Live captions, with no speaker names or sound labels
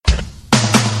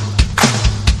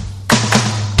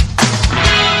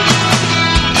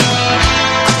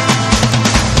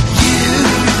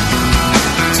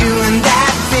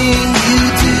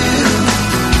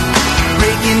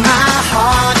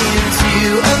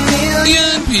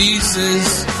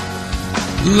faces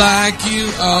like you.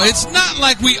 Oh, it's not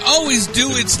like we always do.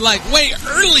 It's like way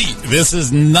early. This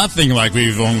is nothing like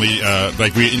we've only,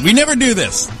 we never do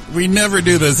this. We never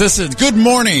do this. This is Good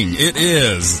Morning. It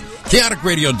is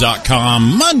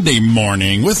chaoticradio.com Monday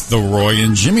morning with the Roy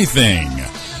and Jimmy thing.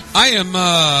 I am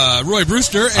Roy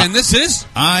Brewster, and this is...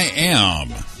 I am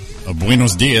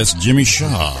Buenos Dias, Jimmy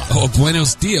Shaw. Oh,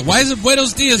 Buenos Dias. Why is it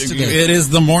Buenos Dias today? It is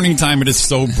the morning time. It is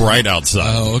so bright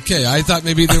outside. Oh, okay. I thought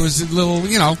maybe there was a little,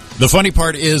 The funny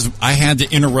part is I had to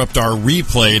interrupt our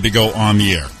replay to go on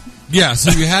the air. Yeah,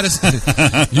 so you had us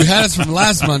from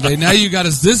last Monday. Now you got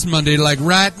us this Monday, like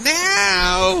right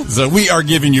now. So we are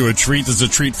giving you a treat. This is a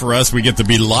treat for us. We get to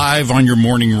be live on your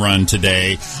morning run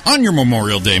today, on your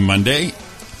Memorial Day Monday.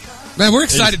 Man, we're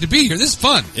excited to be here. This is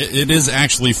fun. It is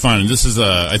actually fun. This is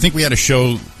I think we had a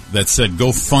show that said,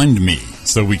 go fund me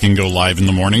so we can go live in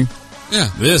the morning. Yeah.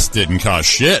 This didn't cost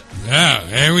shit. Yeah,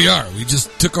 here we are. We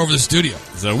just took over the studio.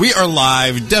 So we are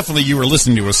live. Definitely you were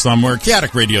listening to us somewhere.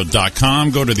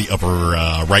 chaoticradio.com. Go to the upper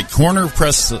right corner,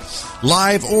 press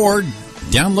live, or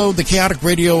download the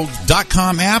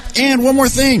chaoticradio.com app. And one more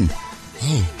thing.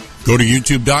 Oh. Go to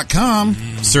youtube.com,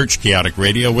 search Chaotic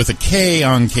Radio with a K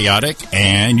on Chaotic,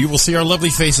 and you will see our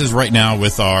lovely faces right now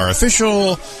with our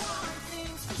official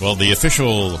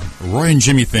Roy and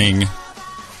Jimmy thing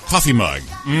coffee mug.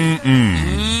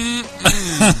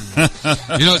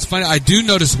 It's funny. I do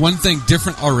notice one thing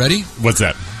different already. What's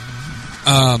that?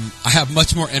 I have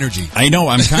much more energy. I know.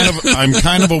 I'm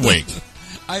kind of awake.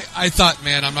 I thought,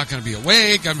 man, I'm not going to be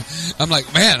awake. I'm like,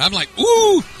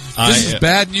 ooh. This is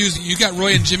bad news. You got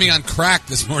Roy and Jimmy on crack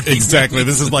this morning. Exactly.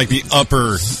 This is like the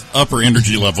upper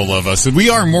energy level of us. And we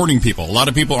are morning people. A lot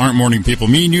of people aren't morning people.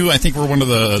 Me and you, I think we're one of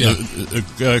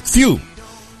the few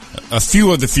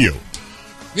of the few.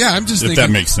 Yeah, I'm just thinking. If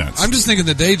that makes sense. I'm just thinking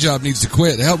the day job needs to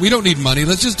quit. Hell, we don't need money.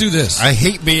 Let's just do this. I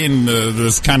hate being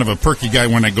this kind of a perky guy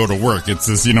when I go to work. It's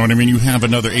this, you know what I mean? You have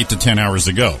another 8 to 10 hours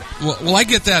to go. Well, I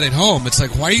get that at home. It's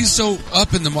like, why are you so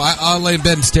up in the morning? I'll lay in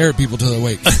bed and stare at people till they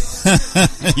wake. Do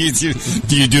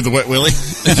you do the wet willy?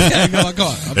 Yeah, go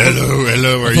on.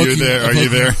 Hello, are you there? Are you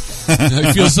there?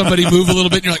 You feel somebody move a little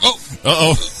bit and you're like, oh.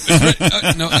 Uh-oh.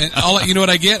 No, and you know what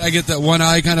I get? I get that one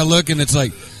eye kind of look and it's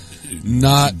like,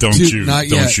 Don't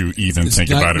you even think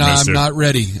about it, mister. I'm not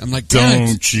ready. I'm like,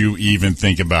 don't you even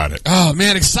think about it. Oh,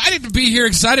 man, excited to be here.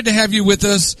 Excited to have you with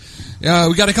us.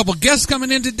 We got a couple guests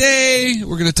coming in today.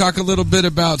 We're going to talk a little bit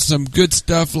about some good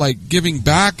stuff like giving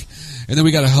back. And then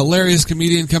we got a hilarious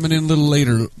comedian coming in a little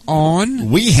later on.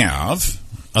 We have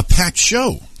a packed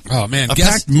show. Oh, man.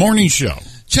 Packed morning show.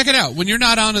 Check it out. When you're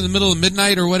not on in the middle of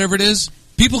midnight or whatever it is,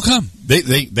 people come. They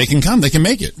can come. They can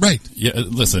make it. Right. Yeah.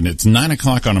 Listen, it's 9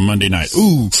 o'clock on a Monday night.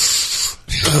 Ooh.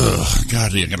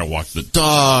 God, I got to walk the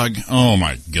dog. Oh,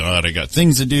 my God. I got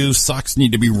things to do. Socks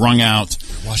need to be wrung out.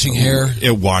 Washing hair.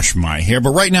 Wash my hair.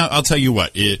 But right now, I'll tell you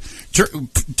what.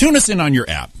 Tune us in on your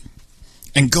app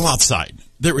and go outside.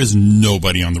 There is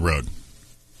nobody on the road.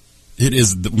 It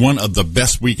is one of the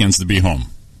best weekends to be home.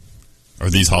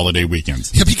 Or these holiday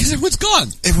weekends. Yeah, because everyone's gone.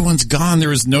 Everyone's gone. There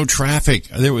was no traffic.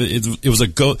 It was a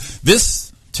go.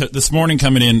 This morning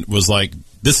coming in was like,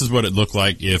 this is what it looked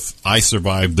like if I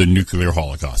survived the nuclear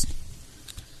holocaust.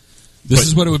 This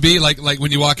is what it would be like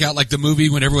when you walk out, like the movie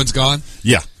when everyone's gone.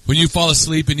 Yeah. When you fall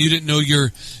asleep and you didn't know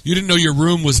your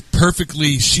room was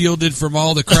perfectly shielded from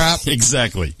all the crap.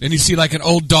 Exactly. And you see like an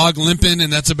old dog limping,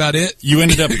 and that's about it. You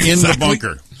ended up in the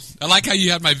bunker. I like how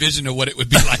you had my vision of what it would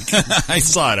be like. I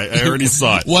saw it. I already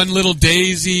saw it. One little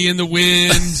daisy in the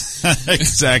wind.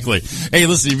 Exactly. Hey,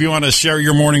 listen, if you want to share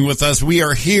your morning with us, we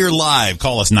are here live.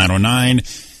 Call us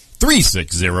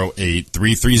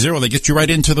 909-360-8330. They get you right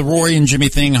into the Roy and Jimmy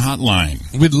Thing hotline.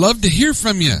 We'd love to hear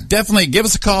from you. Definitely. Give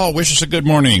us a call. Wish us a good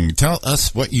morning. Tell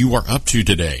us what you are up to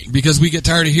today. Because we get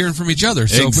tired of hearing from each other.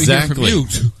 So exactly. If we hear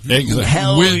from you, exactly.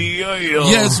 Hell yeah.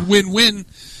 Yes, win-win.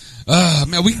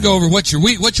 Man, we can go over what's your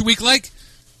week like?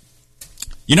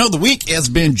 You know, the week has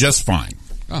been just fine.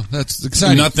 Oh, that's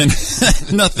exciting. Nothing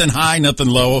high, nothing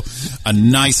low. A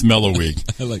nice mellow week.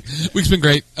 Week's been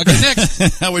great. Okay,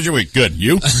 next. How was your week? Good.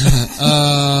 You?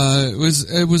 It was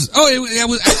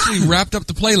actually wrapped up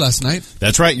the play last night.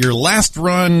 That's right. Your last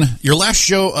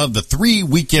show of the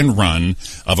 3-weekend run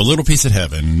of A Little Piece of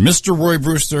Heaven. Mr. Roy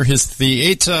Brewster, his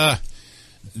theater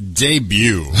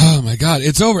debut. Oh my God,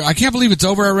 it's over. I can't believe it's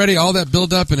over already. All that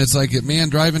build up, and it's like, man,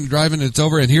 driving, and it's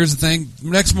over. And here's the thing: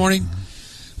 next morning,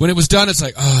 when it was done, it's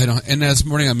like, oh, I don't. And this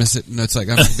morning, I miss it, and it's like,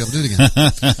 I'm not gonna be able to do it again.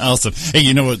 Awesome. Hey,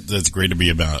 you know what? That's great to be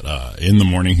about in the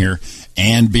morning here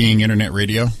and being internet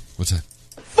radio. What's that?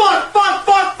 Fuck.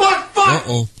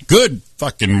 Uh-oh. Good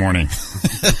fucking morning.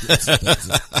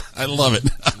 I love it.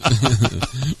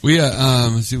 We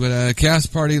let's see what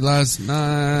cast party last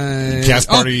night. Cast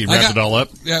party, wrapped it all up.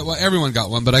 Yeah, well, everyone got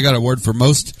one, but I got an award for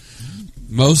most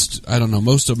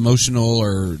emotional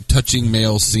or touching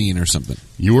male scene or something.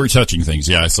 You were touching things.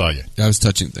 Yeah, I saw you. I was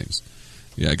touching things.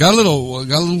 Yeah, got a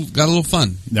little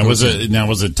fun. Now was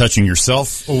it touching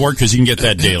yourself award, because you can get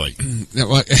that daily? Yeah,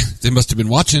 well, they must have been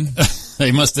watching.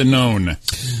 They must have known.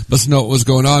 Must know what was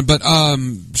going on. But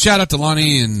shout out to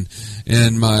Lonnie and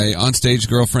my onstage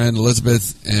girlfriend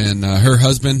Elizabeth, and her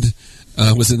husband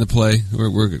was in the play.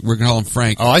 We're gonna call him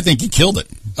Frank. Oh, I think he killed it.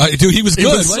 Dude, he was good.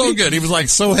 He was so good. He was like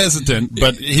so hesitant,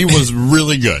 but he was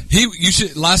really good.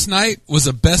 Last night was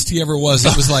the best he ever was.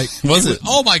 It was like, was it?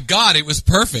 Oh my God, it was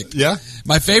perfect. Yeah.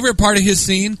 My favorite part of his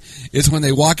scene is when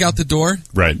they walk out the door,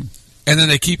 right, and then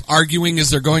they keep arguing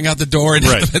as they're going out the door, and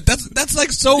right. that's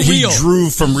like so he real. He drew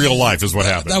from real life, is what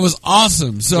happened. That was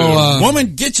awesome. So,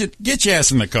 woman, get your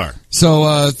ass in the car.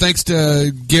 So, thanks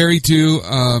to Gary too.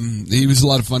 He was a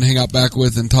lot of fun to hang out back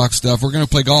with and talk stuff. We're going to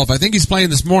play golf. I think he's playing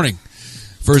this morning.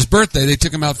 For his birthday, they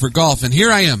took him out for golf, and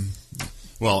here I am.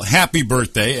 Well, happy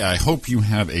birthday. I hope you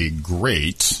have a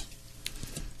great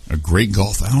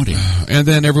golf outing. And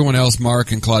then everyone else,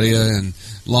 Mark and Claudia and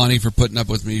Lonnie for putting up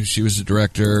with me. She was the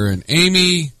director. And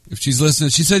Amy, if she's listening,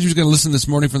 she said she was going to listen this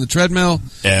morning from the treadmill.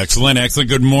 Excellent.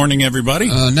 Good morning, everybody.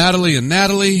 Natalie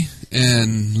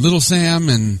and Little Sam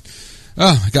and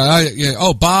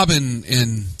Bob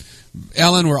and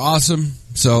Ellen were awesome.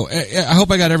 So I hope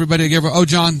I got everybody together. Oh,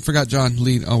 John, forgot John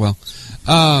lead. Oh well.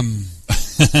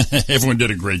 Everyone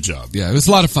did a great job. Yeah, it was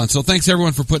a lot of fun. So thanks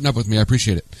everyone for putting up with me. I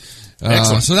appreciate it.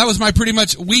 Excellent. So that was my pretty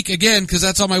much week again, because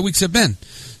that's all my weeks have been.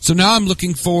 So now I'm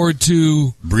looking forward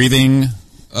to breathing,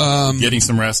 getting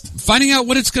some rest, finding out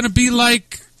what it's going to be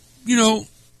like. What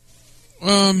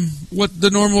the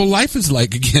normal life is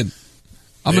like again.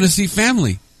 I'm going to see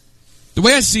family. The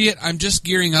way I see it, I'm just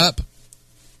gearing up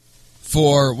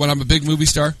for when I'm a big movie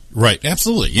star. Right,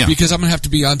 absolutely, yeah. Because I'm going to have to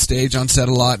be on stage, on set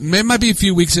a lot. And it might be a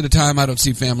few weeks at a time I don't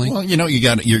see family. Well,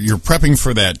 you're prepping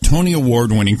for that Tony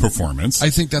Award-winning performance. I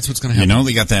think that's what's going to happen.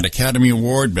 They got that Academy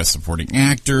Award, Best Supporting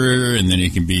Actor, and then you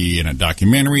can be in a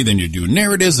documentary, then you do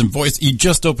narratives and voice. You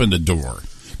just opened the door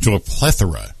to a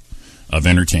plethora of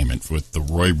entertainment with the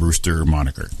Roy Brewster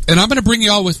moniker. And I'm going to bring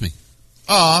you all with me.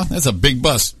 That's a big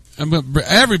bus.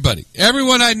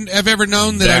 Everyone I've ever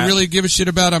known that I really give a shit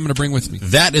about, I'm going to bring with me.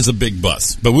 That is a big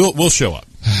bus, but we'll show up.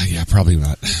 Yeah, probably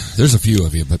not. There's a few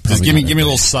of you, but just give me a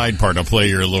little side part. I'll play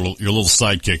your little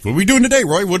sidekick. What are we doing today,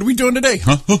 Roy? What are we doing today?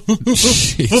 Huh?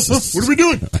 Jesus. What are we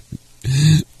doing?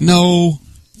 No,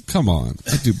 come on.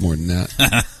 I do more than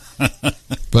that.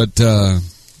 But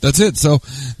that's it. So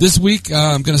this week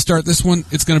I'm going to start this one.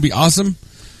 It's going to be awesome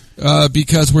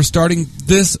because we're starting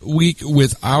this week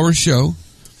with our show.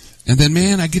 And then,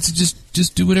 man, I get to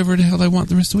just do whatever the hell I want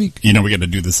the rest of the week. We got to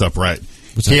do this up right.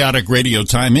 Chaotic radio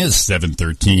time is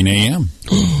 7:13 a.m.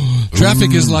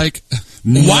 Traffic is like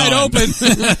wide open.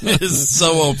 It's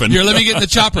so open. Here, let me get in the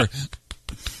chopper.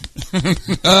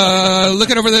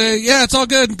 Looking over the... Yeah, it's all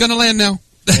good. Gonna land now.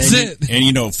 That's it.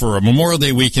 And, for a Memorial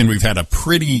Day weekend, we've had a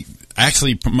pretty...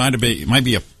 Actually, might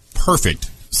be a perfect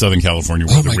Southern California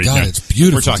weather weekend. Oh, my God, it's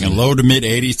beautiful. We're talking low to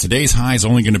mid-80s. Today's high is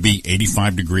only going to be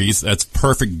 85 degrees. That's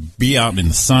perfect. Be out in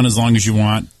the sun as long as you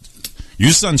want.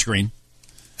 Use sunscreen.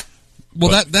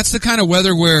 Well, that's the kind of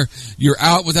weather where you're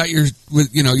out without you're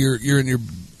in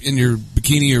your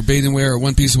bikini or bathing wear or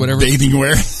one piece or whatever. Bathing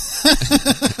wear.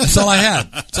 That's all I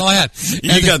had.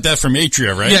 You got that from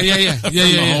Atria, right?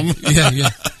 Yeah.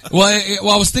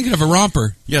 Well, I was thinking of a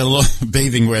romper. Yeah, a little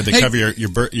bathing wear that cover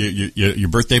your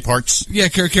birthday parts. Yeah,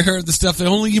 care the stuff that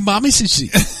only your mommy should see.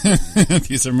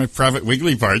 These are my private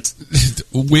wiggly parts.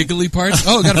 Wiggly parts?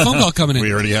 Oh, got a phone call coming in.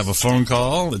 We already have a phone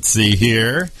call. Let's see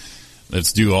here.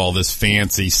 Let's do all this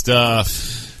fancy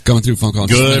stuff. Going through phone call.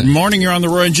 Good morning. You're on the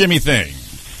Roy and Jimmy thing.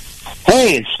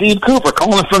 Hey, it's Steve Cooper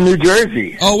calling from New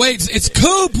Jersey. Oh, wait, it's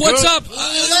Coop. What's up?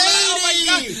 Oh, my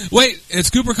God. Wait, it's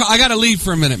Cooper. I got to leave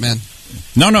for a minute, man.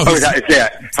 No.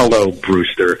 Hello,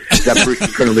 Brewster. Is that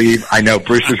Brewster's going to leave? I know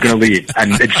Brewster's going to leave,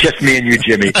 and it's just me and you,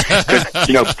 Jimmy.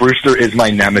 Because Brewster is my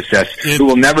nemesis, who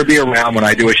will never be around when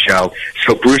I do a show.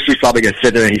 So Brewster's probably going to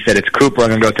sit there, and he said, "It's Cooper. I'm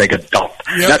going to go take a dump."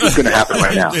 Yep. That's what's going to happen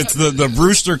right now. It's the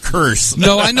Brewster curse.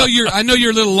 No, I know you're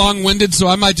a little long-winded, so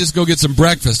I might just go get some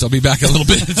breakfast. I'll be back in a little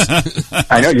bit.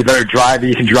 I know you better drive.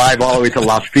 You can drive all the way to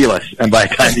Los Feliz, and by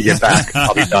the time you get back,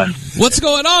 I'll be done. What's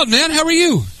going on, man? How are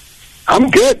you?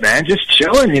 I'm good, man. Just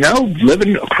chilling,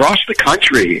 living across the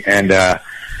country, and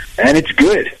it's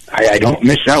good. I don't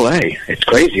miss L.A. It's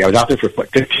crazy. I was out there for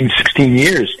 15, 16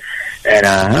 years, and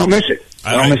I don't miss it.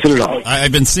 I don't miss it at all.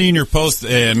 I've been seeing your posts,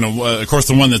 and of course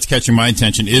the one that's catching my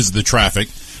attention is the traffic.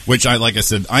 which like I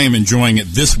said, I am enjoying it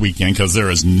this weekend because there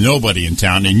is nobody in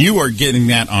town, and you are getting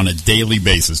that on a daily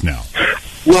basis now.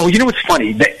 Well, you know what's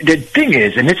funny? The thing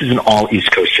is, and this is in all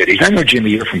East Coast cities. I know,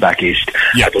 Jimmy, you're from back east,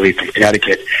 I believe, from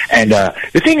Connecticut. And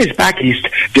the thing is, back east,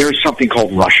 there's something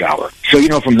called rush hour. So,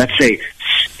 from, let's say,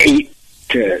 8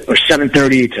 or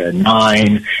 7:30 to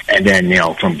 9, and then,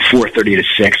 from 4:30 to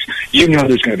 6, there's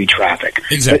going to be traffic.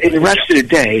 Exactly. But in the rest of the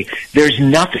day, there's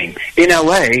nothing. In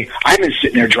L.A., I've been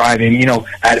sitting there driving, in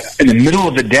the middle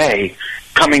of the day,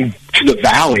 coming to the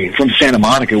valley from Santa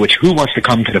Monica, which who wants to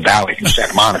come to the valley from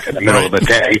Santa Monica in the middle of the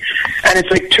day? And it's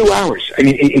like 2 hours. I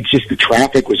mean, it's just the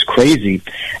traffic was crazy.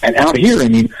 And out here,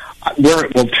 today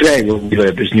where we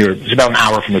live it's about an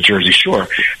hour from the Jersey Shore.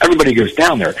 Everybody goes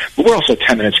down there, but we're also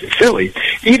 10 minutes from Philly.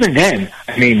 Even then,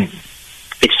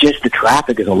 it's just the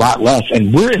traffic is a lot less,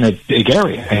 and we're in a big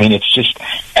area. It's just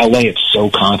L.A. It's so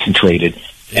concentrated.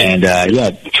 And,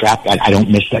 the traffic, I don't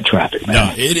miss that traffic, man.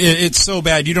 No, it's so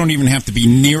bad. You don't even have to be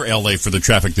near L.A. for the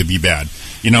traffic to be bad.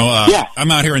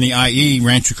 I'm out here in the IE,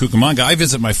 Rancho Cucamonga. I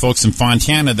visit my folks in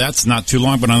Fontana. That's not too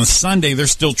long, but on a Sunday,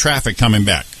 there's still traffic coming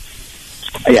back.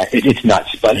 Yeah, it's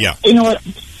nuts. But you know what?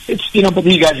 But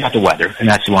you guys have the weather, and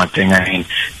that's the one thing.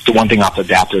 The one thing off the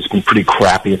adapt is it's been pretty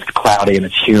crappy. It's cloudy and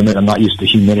it's humid. I'm not used to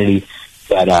humidity.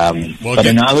 But, what's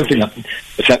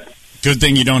that? Good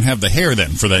thing you don't have the hair then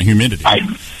for that humidity.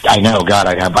 I know, God,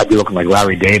 I'd be looking like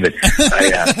Larry David. But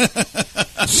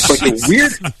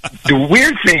the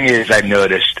weird thing is I've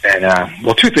noticed, and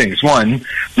two things. One,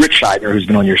 Rich Scheidner, who's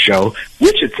been on your show,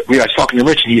 I was talking to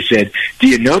Rich, and he said, "Do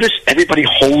you notice everybody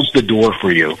holds the door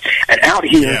for you?" And out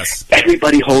here,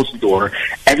 everybody holds the door.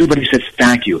 Everybody says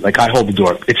thank you, like I hold the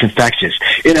door. It's infectious.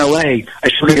 In L.A., I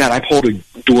swear to God, I've held a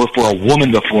door for a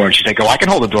woman before, and she's like, "Oh, I can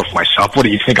hold the door for myself. What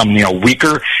do you think? I'm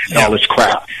weaker?" And all this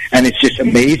crap. And it's just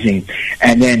amazing.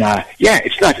 And then,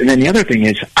 it's nuts. And then the other thing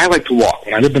is, I like to walk.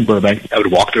 When I lived in Burbank, I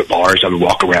would walk to the bars. I would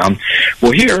walk around.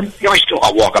 Well, here,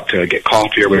 I'll walk up to get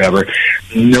coffee or whatever.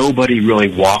 Nobody really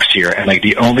walks here. And,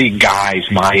 the only guys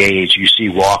my age you see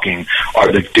walking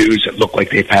are the dudes that look like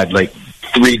they've had, 3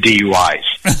 DUIs.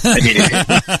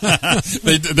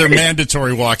 They're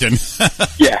mandatory walking.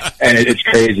 Yeah, and it's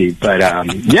crazy. But,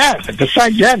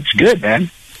 besides that, it's good, man.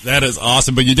 That is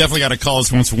awesome, but you definitely got to call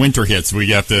us once winter hits. We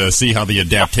have to see how the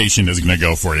adaptation is going to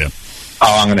go for you.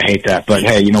 Oh, I'm going to hate that. But,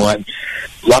 hey, you know what?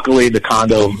 Luckily, the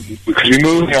condo, because we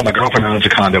moved, my girlfriend owns a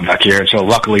condo back here, so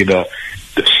luckily the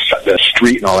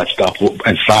street and all that stuff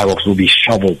and sidewalks will be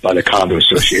shoveled by the condo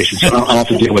association, so I don't have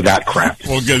to deal with that crap.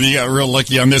 Well, good. You got real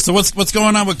lucky on this. So what's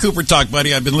going on with Cooper Talk,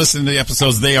 buddy? I've been listening to the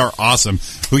episodes. They are awesome.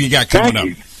 Who you got coming up?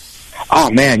 Oh,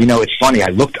 man, it's funny. I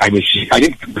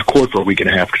didn't record for a week and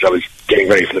a half because I was getting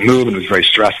ready for the move, and it was very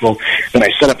stressful. Then I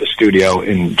set up a studio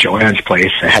in Joanne's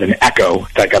place. I had an echo.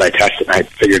 Thank God I tested, and I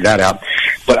figured that out.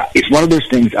 But it's one of those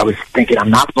things I was thinking, I'm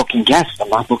not booking guests.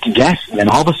 And then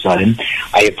all of a sudden,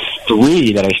 I have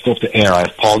 3 that I still have to air. I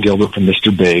have Paul Gilbert from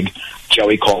Mr. Big,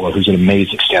 Joey Cola, who's an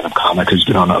amazing stand-up comic who's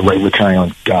been on a regular carrying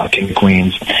on King of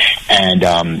Queens, and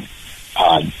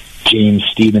James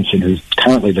Stevenson, who's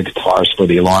currently the guitarist for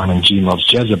The Alarm and Gene Loves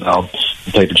Jezebel,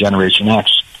 who played for Generation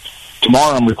X.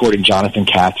 Tomorrow I'm recording Jonathan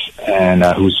Katz, and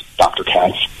who's Dr.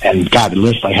 Katz. And, God, the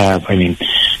list I have,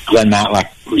 Glenn Matlock,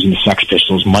 who's in the Sex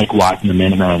Pistols, Mike Watt from the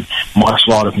Minutemen, Mark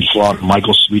Slaughter from Slaughter,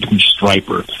 Michael Sweet from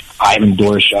Stryper, Ivan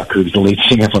Dorashuk, who's the lead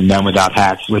singer from Men Without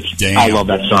Hats, which I love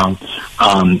that song.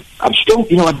 I'm still,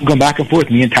 I've been going back and forth.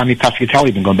 Me and Tommy Pescatelli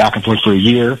have been going back and forth for a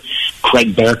year.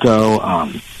 Craig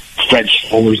Berko, Fred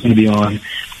Stoller is going to be on.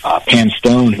 Pam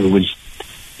Stone, who was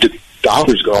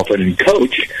Dollar's girlfriend and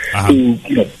coach, who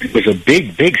was a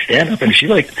big stand-up, and she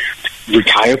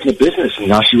retired from the business, and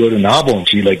now she wrote a novel, and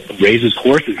she raises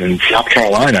horses in South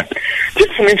Carolina.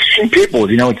 Just some interesting people.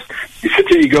 You sit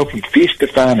there, you go from feast to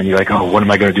famine, and you're like, oh, what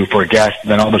am I going to do for a guest?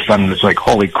 And then all of a sudden, it's like,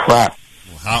 holy crap!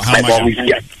 How I have all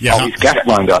these guests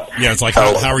lined up. Yeah, it's like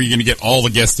how are you going to get all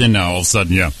the guests in now all of a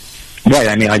sudden? Yeah. Right,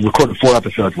 I recorded 4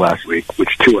 episodes last week,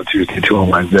 which 2 on Tuesday, 2 on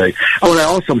Wednesday. Oh, and I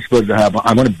also am supposed to have,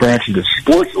 I want to branch into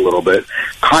sports a little bit.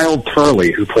 Kyle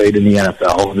Turley, who played in the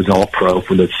NFL, was all-pro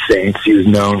for the Saints. He was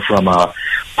known from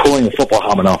pulling a football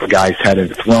helmet off a guy's head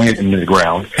and throwing it into the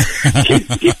ground.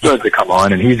 He's supposed to come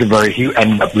on, and he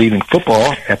ended up leaving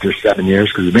football after 7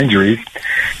 years because of injuries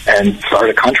and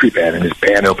started a country band, and his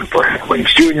band opened for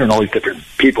Williams Jr. and all these different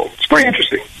people. It's very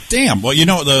interesting. Damn. Well,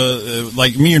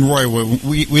 like me and Roy,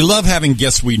 we love having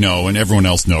guests we know and everyone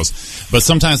else knows. But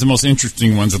sometimes the most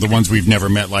interesting ones are the ones we've never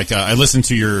met. Like I listened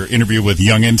to your interview with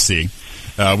Young MC,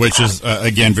 which is,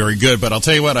 again, very good. But I'll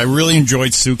tell you what, I really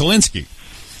enjoyed Sue Kalinsky.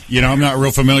 I'm not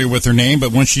real familiar with her name,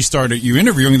 but once she started you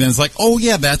interviewing, then it's like, oh,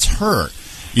 yeah, that's her.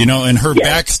 And her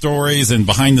backstories and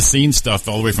behind the scenes stuff,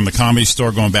 all the way from the Comedy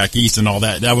Store going back east and all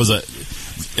that. That was like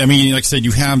I said,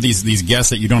 you have these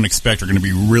guests that you don't expect are going to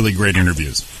be really great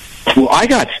interviews. Well, I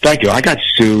got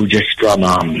Sue just from,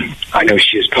 I know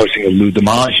she is posting with Lou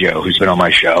DiMaggio, who's been on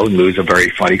my show. Lou's a very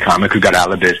funny comic who got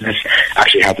out of the business.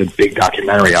 Actually has a big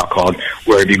documentary out called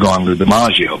Where Have You Gone, Lou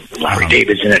DiMaggio. Larry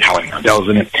David's in it, Howie Mandel's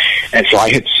in it. And so I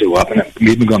hit Sue up, and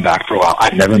we've been going back for a while.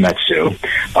 I've never met Sue,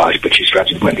 but she's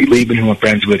friends with Wendy Lieben, who I'm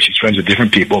friends with. She's friends with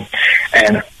different people.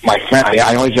 And my friend,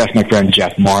 I always ask my friend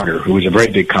Jeff Martyr, who was a very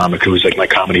big comic, who was like my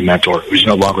comedy mentor, who's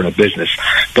no longer in the business.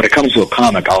 But it comes to a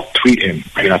comic, I'll tweet him.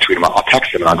 I mean, not tweet him, I'll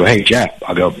text him, and I'll go, hey, Jeff.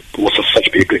 I'll go, will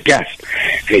such be a good guest?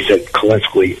 And he said,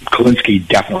 Kolinsky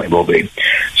definitely will be.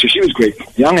 So she was great.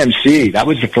 Young MC, that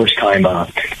was the first time,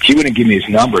 he wouldn't give me his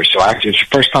number. So actually, it's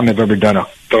the first time I've ever done a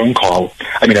phone call.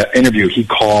 I mean, an interview. He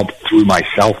called through my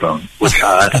cell phone, which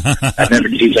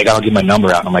he's like, I'll give my number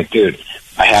out. And I'm like, dude,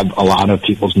 I have a lot of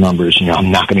people's numbers.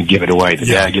 I'm not going to give it away. The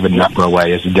day I give a number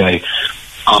away is the day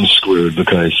I'm screwed,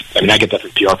 because, I get that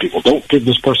from PR people. Don't give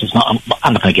this person's number.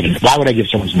 I'm not going to give it. Why would I give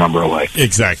someone's number away?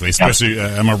 Exactly. Especially,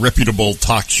 I'm a reputable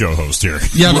talk show host here.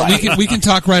 Yeah, but we can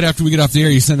talk right after we get off the air.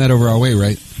 You send that over our way,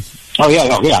 right? Oh, yeah.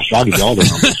 So I'll give you all the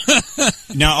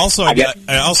numbers. Now, also,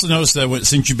 I also noticed that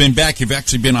since you've been back, you've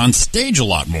actually been on stage a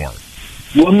lot more.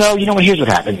 Well, no, here's what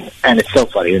happened, and it's so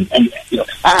funny, and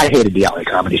I hated the LA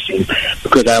comedy scene,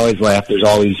 because I always laugh. There's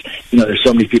always, there's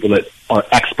so many people that are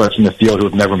experts in the field who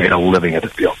have never made a living at the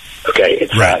field. Okay,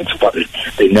 it's funny.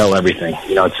 They know everything.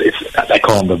 It's I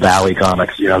call them the Valley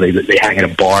comics. They hang at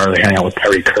a bar, they hang out with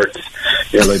Perry Kurtz,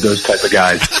 like those type of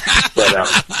guys. But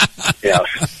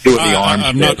do the arms.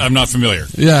 I'm not familiar.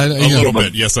 Yeah, a little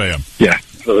bit. Yes, I am. Yeah.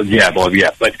 But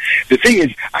the thing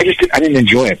is, I didn't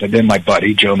enjoy it. But then my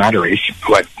buddy Joe Matarese,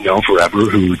 who I've known forever,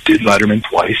 who did Letterman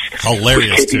twice,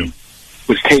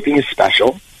 was taping his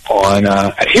special on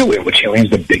at Helium, which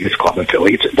Helium's the biggest club in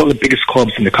Philly. It's one of the biggest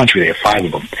clubs in the country. They have 5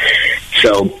 of them.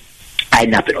 So I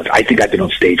think I've been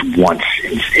on stage once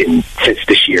since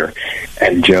this year.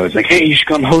 And Joe's like, hey, you should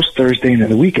come host Thursday and then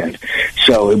the weekend.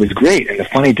 So it was great. And the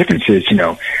funny difference is,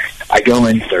 I go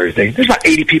in Thursday. There's about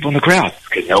 80 people in the crowd.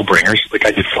 Okay, no bringers. Like,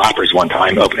 I did Flappers one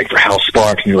time, opening for Hal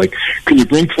Sparks, and you're like, can you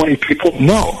bring 20 people?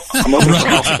 No, I'm opening for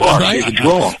Hal Sparks. Right? It's a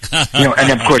draw. And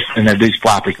then, of course, these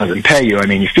Flappers doesn't pay you.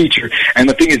 You feature. And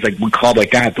the thing is, like, with a club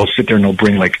like that, they'll sit there and they'll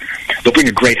bring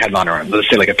a great headliner on. Let's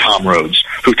say, like, a Tom Rhodes,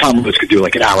 who Tom Rhodes could do,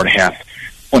 like, an hour and a half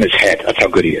on his head. That's how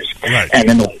good he is. Right. And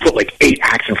then they'll put like 8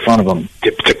 acts in front of him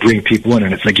to bring people in,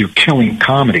 and it's like you're killing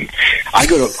comedy. I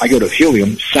go to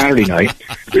Helium Saturday night.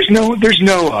 There's no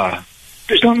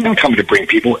coming to bring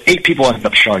people. 8 people end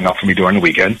up showing up for me during the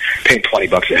weekend, paying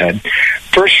 $20 a head.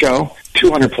 First show,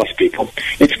 200 plus people.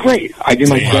 It's great. I do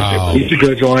my set. Lisa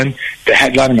goes on. The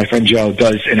headliner, my friend Joe,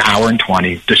 does an hour and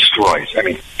 20. Destroys.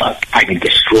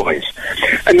 Destroys.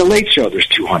 And the late show, there's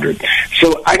 200.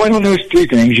 So I went on those 3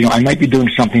 things. I might be doing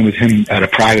something with him at a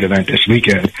private event this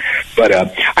weekend. But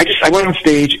I went on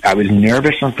stage. I was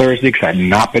nervous on Thursday because I had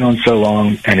not been on so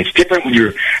long. And it's different when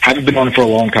you haven't been on for a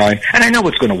long time. And I know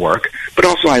it's going to work. But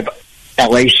also I have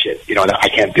LA shit, that I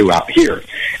can't do out here.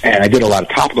 And I did a lot of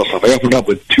topical stuff. I opened up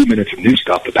with 2 minutes of new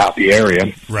stuff about the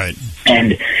area. Right.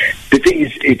 And the thing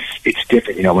is, it's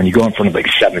different. When you go in front of like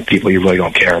 7 people, you really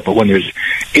don't care. But when there's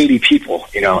 80 people,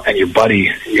 and your buddy,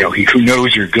 who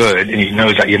knows you're good, and he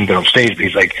knows that you haven't been on stage, but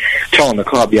he's like telling the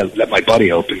club, yeah, let my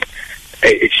buddy open.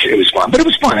 It was fun. But it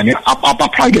was fun. I'll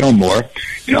probably get on more.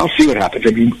 I'll see what happens.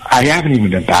 I haven't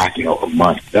even been back, a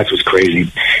month. That's what's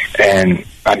crazy. And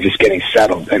I'm just getting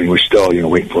settled. We're still,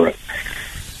 waiting for it.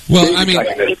 Well,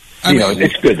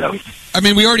 it's good, though.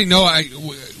 We already know,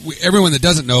 everyone that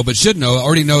doesn't know but should know,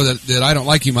 already know that I don't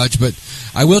like you much, but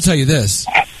I will tell you this.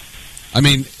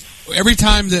 Every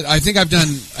time that I think I've done,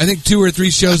 2 or 3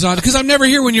 shows on, because I'm never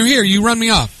here when you're here, you run me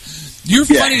off. You're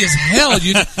funny as hell.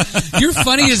 You're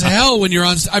funny as hell when you're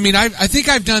on. I think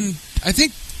I've done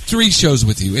 3 shows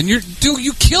with you, and you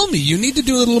kill me. You need to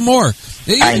do a little more.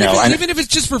 Even if it's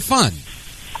just for fun.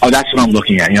 Oh, that's what I'm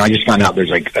looking at. I just found out there's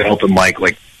like an open mic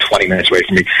like 20 minutes away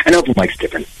from me. An open mic's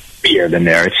different here than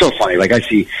there. It's so funny. Like I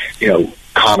see,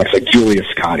 comics like Julia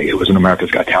Scotti, who was in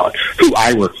America's Got Talent, who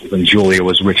I worked with when Julia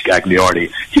was Rich Gagliardi.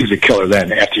 He was a killer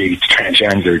then. After he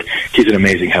transgendered, he's an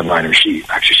amazing headliner. She's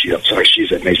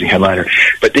an amazing headliner.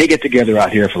 But they get together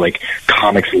out here for like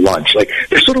comics lunch. Like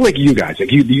they're sort of like you guys,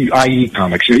 like you IE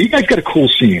comics. You guys got a cool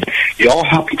scene. You all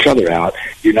help each other out.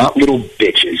 You're not little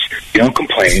bitches. You don't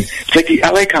complain. It's like the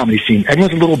LA comedy scene.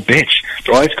 Everyone's a little bitch.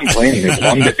 They're always complaining.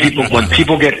 When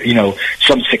people get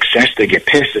some success, they get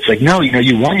pissed. It's like no,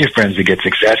 you want your friends to get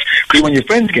get success. Because when your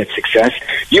friends get success,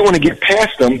 you want to get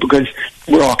past them because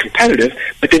we're all competitive,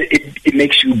 but then it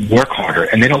makes you work harder,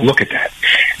 and they don't look at that.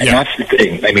 And that's the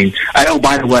thing. I mean,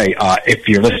 by the way, if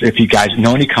you're listening, if you guys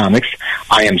know any comics,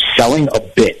 I am selling a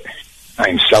bit. I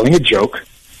am selling a joke,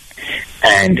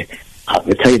 and I'll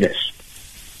tell you this.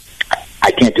 I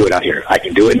can't do it out here. I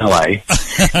can do it in L.A.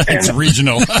 It's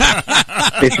regional.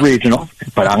 It's regional,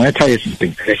 but I'm going to tell you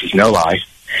something. This is no lie.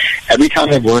 Every time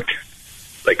I've worked,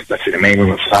 like, let's say the main room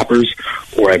of Flappers,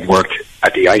 or I've worked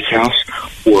at the Ice House,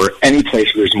 or any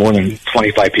place where there's more than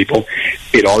 25 people,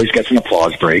 it always gets an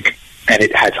applause break. And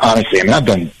it has, honestly, I mean, I've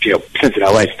done, since in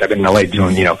L.A., I've been in L.A.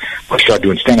 doing, I started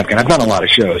doing stand-up, and I've done a lot of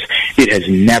shows. It has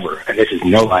never, and this is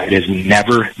no lie, it has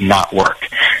never not worked.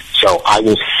 So I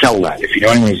will sell that. If you know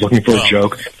anyone who's looking for a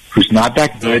joke who's not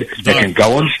that good, that can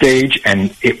go on stage,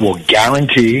 and it will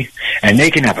guarantee, and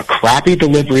they can have a crappy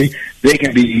delivery, they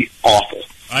can be awful.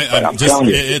 I'm just,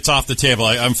 it's off the table.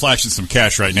 I'm flashing some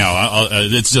cash right now.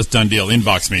 It's just done deal.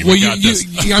 Inbox me. Well,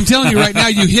 I'm telling you right now,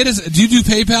 you hit us. Do you do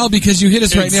PayPal? Because you hit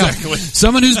us right now.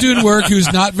 Someone who's doing work,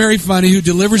 who's not very funny, who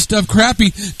delivers stuff crappy.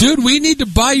 Dude, we need to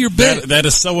buy your bit. That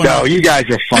is so. No, you guys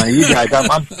are funny. You guys,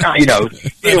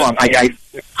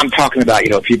 I'm talking about,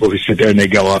 people who sit there and they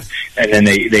go up and then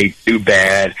they do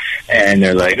bad and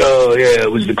they're like, oh yeah,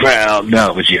 it was the crowd.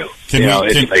 No, it was you.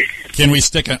 Can we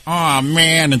stick an "aw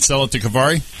man" and sell it to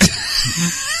Kavari?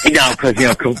 No, because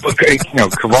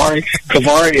Kavari.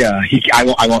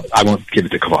 I won't give it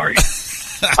to Kavari.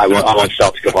 I won't sell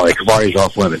it to Kavari. Kavari's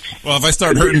off limits. Well, if I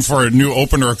start hurting for a new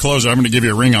opener or closer, I'm going to give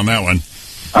you a ring on that one.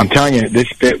 I'm telling you,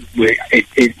 this bit,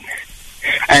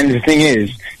 and the thing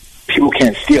is, people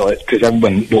can't steal it because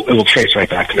everyone it will trace right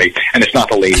back to me, and it's not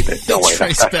the lady bit. Don't worry,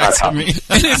 that's not how. And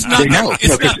it's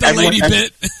not the lady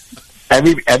bit.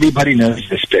 Everybody knows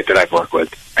this bit that I've worked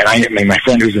with, and my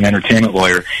friend who's an entertainment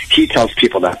lawyer, he tells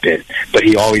people that bit, but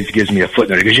he always gives me a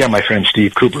footnote. He goes, "Yeah, my friend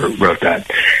Steve Cooper wrote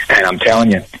that," and I'm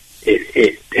telling you,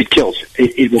 it kills.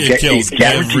 It will get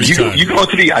guaranteed. You go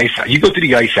to the Ice House. You go to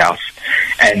the Ice House,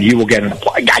 and you will get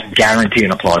I guarantee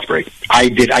an applause break.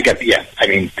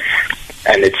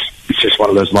 And it's just one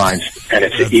of those lines, and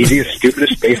it's the easiest,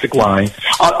 stupidest, basic line.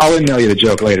 I'll email you the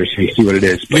joke later so you see what it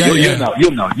is. But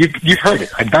you'll know. You've heard it.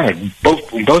 I've done it.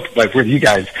 Both like with you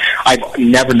guys. I've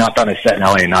never not done a set in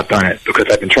LA and not done it because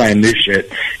I've been trying new shit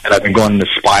and I've been going in the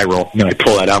spiral. And then I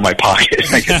pull that out of my pocket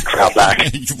and I get the crowd back.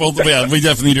 Well, yeah, we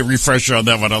definitely need a refresher on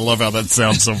that one. I love how that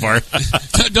sounds so far.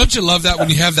 Don't you love that when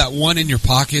you have that one in your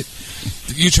pocket?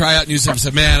 You try out and use something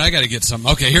and say, man, I got to get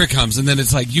something. Okay, here it comes. And then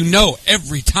it's like,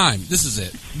 every time, this is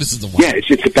it. This is the one. Yeah, it's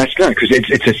the best gun because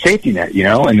it's a safety net,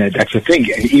 and that's the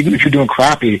thing. And even if you're doing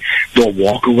crappy, they'll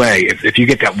walk away. If you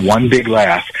get that one big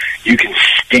laugh, you can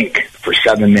stink for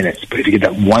 7 minutes. But if you get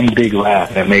that one big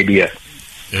laugh, that may be a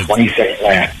 20-second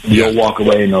laugh, you'll walk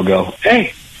away and they'll go,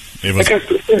 hey,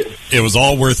 it was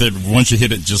all worth it once you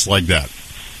hit it just like that.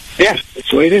 Yeah, that's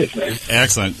the way it is, man.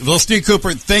 Excellent. Well, Steve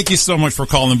Cooper, thank you so much for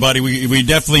calling, buddy. We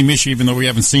definitely miss you, even though we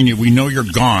haven't seen you. We know you're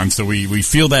gone, so we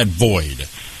feel that void.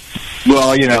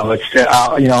 Well, you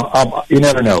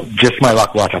never know. Just my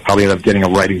luck, watch. I'll probably end up getting a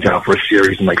writing job for a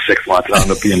series in like 6 months. I'll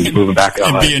end up moving back.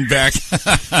 Being back.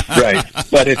 Right.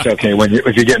 But it's okay.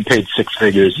 If you're getting paid 6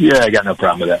 figures, I got no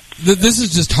problem with that. This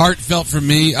is just heartfelt for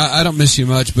me. I don't miss you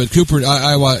much, but Cooper,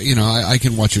 I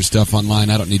can watch your stuff online.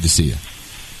 I don't need to see you.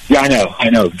 Yeah, I know. I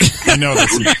know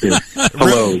this.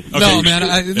 Hello.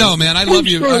 Okay. No, man. I love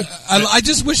you. I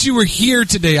just wish you were here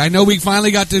today. I know we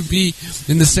finally got to be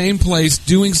in the same place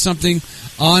doing something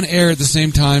on air at the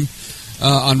same time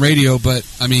on radio. But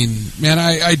I mean, man,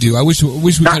 I do. I wish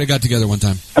we could have got together one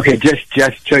time. Okay, just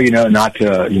so you know, not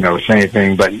to say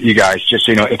anything, but you guys, just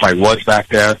so you know, if I was back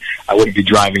there, I wouldn't be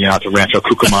driving out to Rancho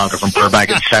Cucamonga from Burbank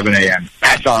at 7 a.m.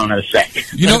 That's all I'm going to say.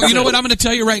 You know what I'm going to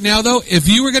tell you right now, though? If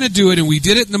you were going to do it and we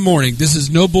did it in the morning, this is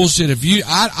no bullshit.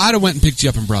 I'd have went and picked you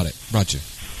up and brought you.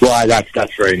 Well,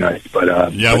 that's very nice.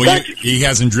 But he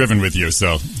hasn't driven with you,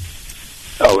 so.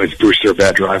 Oh, is Brewster a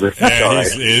bad driver? That's all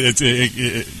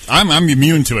right. I'm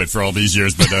immune to it for all these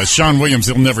years, but Sean Williams,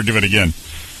 he'll never do it again.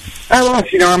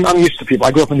 I'm used to people.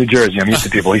 I grew up in New Jersey. I'm used to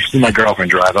people. I used to see my girlfriend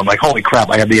drive. I'm like, holy crap,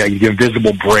 I have the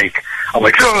invisible brake. I'm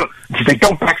like, ugh. She's like,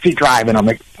 don't backseat drive. And I'm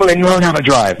like, well, then learn how to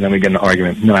drive. And then we get in an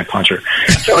argument. And then I punch her.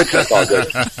 So that's all good.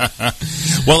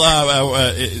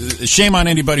 Well, shame on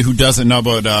anybody who doesn't know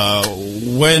about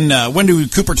when do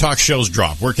Cooper Talk shows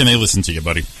drop? Where can they listen to you,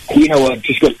 buddy? You know what?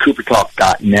 Just go to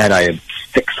coopertalk.net. I have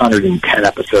 610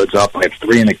 episodes up. I have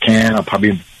 3 in the can. I'll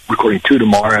probably be recording 2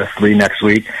 tomorrow, 3 next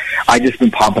week. I've just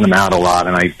been pumping them out a lot,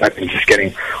 and I've been just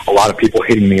getting a lot of people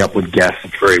hitting me up with guests.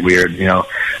 It's very weird,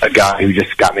 a guy who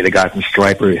just got me, the guy from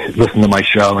Striper, listened to my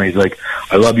show, and he's like,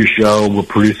 I love your show. We're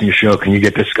producing your show. Can you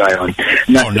get this guy on?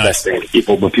 And that's the best thing.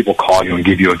 When people call you and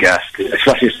give you a guest,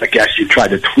 especially if it's a guest you tried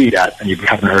to tweet at and you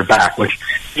haven't heard back, which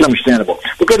is understandable.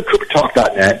 But go to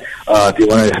CooperTalk.net. If you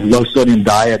want to have low-sodium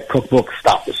diet, cookbook,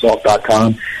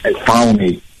 stopthesalt.com, and follow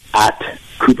me at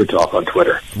Cooper Talk on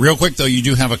Twitter. Real quick, though, you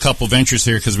do have a couple ventures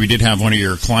here because we did have one of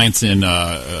your clients in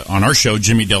on our show,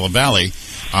 Jimmy Della Valle.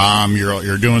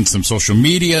 You're doing some social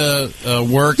media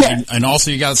work, and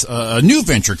also you got a new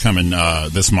venture coming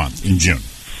this month in June.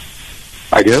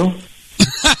 I do.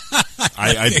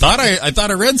 I thought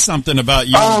I read something about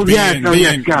you being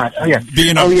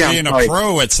a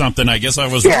pro at something. I guess I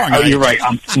was wrong. You're right.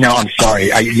 I'm sorry.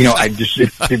 We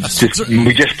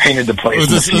just painted the place.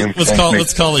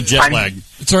 Let's call it jet lag.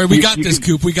 Sorry, we got this,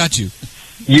 Coop. We got you.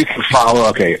 You can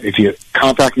follow, if you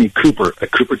contact me, Cooper, at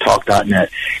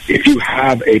CooperTalk.net. If you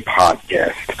have a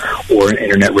podcast or an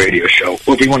internet radio show,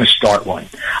 or if you want to start one,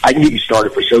 I can get you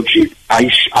started for so cheap. I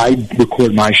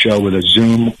record my show with a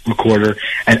Zoom recorder,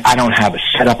 and I don't have a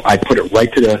setup. I put it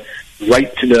right to the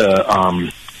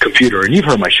computer. And you've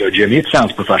heard my show, Jimmy. It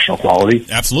sounds professional quality.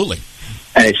 Absolutely.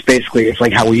 And it's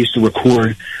like how we used to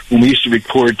record, when we used to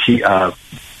record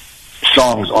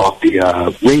songs off the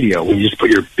radio. We just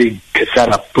put your big cassette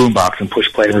up boombox and push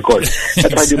play and record.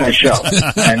 That's how I do my show.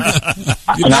 And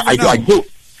I do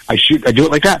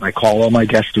it like that. And I call all my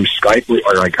guests through Skype,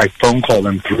 or like I phone call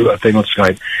them through a thing on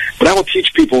Skype. But I will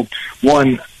teach people,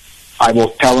 one, I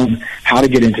will tell them how to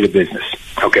get into the business.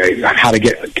 Okay, how to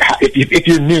get. If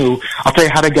you're new, I'll tell you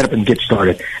how to get up and get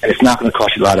started, and it's not going to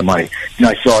cost you a lot of money.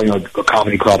 I saw a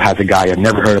comedy club has a guy I've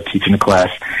never heard of teaching a class,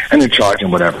 and they're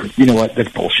charging whatever. You know what?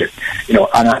 That's bullshit.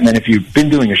 And then if you've been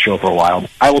doing a show for a while,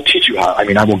 I will teach you how.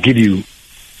 I will give you.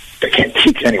 I can't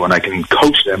teach anyone. I can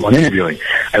coach them on interviewing.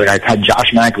 I've had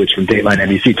Josh Mankiewicz from Dateline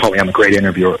NBC told me I'm a great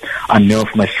interviewer. I'm known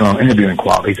for my strong interviewing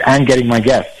qualities and getting my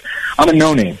guests. I'm a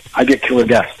no-name. I get killer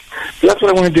guests. So that's what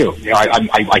I want to do.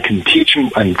 I can teach them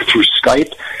through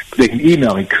Skype. They can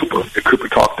email me, Cooper, at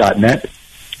CooperTalk.net.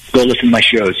 Go listen to my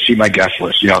shows, see my guest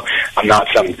list. I'm not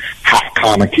some half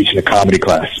comic teaching a comedy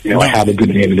class. I have a good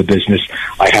name in the business.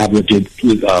 I have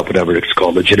whatever it's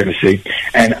called, legitimacy,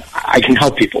 and I can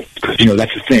help people because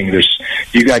that's the thing.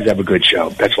 You guys have a good show.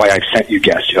 That's why I've sent you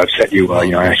guests. I've sent you.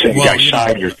 I sent you guys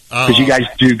Shiner because you guys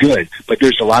do good. But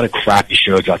there's a lot of crappy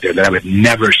shows out there that I would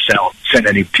never send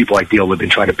any people I deal with and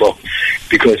try to book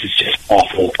because it's just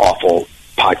awful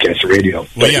podcast or radio.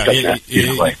 Well,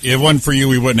 if it wasn't for you,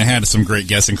 we wouldn't have had some great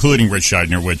guests, including Rich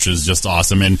Scheidner, which is just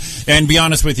awesome. And be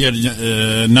honest with you,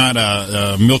 not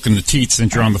milking the teats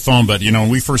since you're on the phone, but when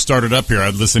we first started up here,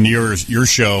 I'd listen to your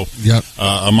show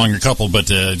among a couple, but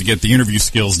to get the interview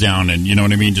skills down and you know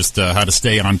what I mean, just how to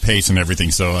stay on pace and everything.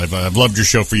 So I've loved your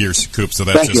show for years, Coop. So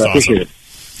that's Thank you, awesome.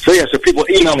 So people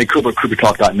email me, Cooper,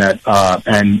 CooperTalk.net,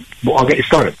 and I'll get you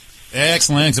started.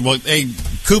 Excellent. Well, hey,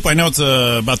 Coop, I know it's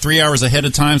about 3 hours ahead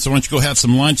of time, so why don't you go have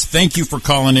some lunch? Thank you for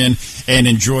calling in, and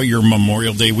enjoy your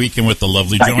Memorial Day weekend with the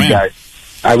lovely Joanne. Thank you, guys.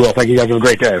 I will. Thank you guys. Have a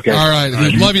great day, okay? All right.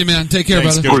 Love you, man. Take care,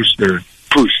 brother. Brewster.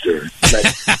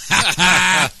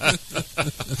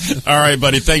 All right,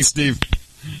 buddy. Thanks, Steve.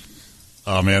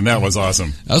 Oh, man, that was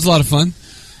awesome. That was a lot of fun.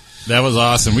 That was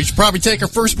awesome. We should probably take our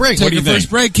first break. What do you think? First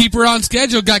break. Keep her on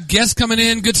schedule. Got guests coming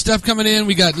in. Good stuff coming in.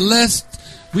 We got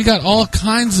all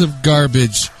kinds of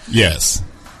garbage. Yes.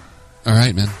 All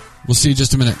right, man. We'll see you in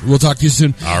just a minute. We'll talk to you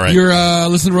soon. All right. You're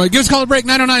listening to Roy. Give us a call, a break,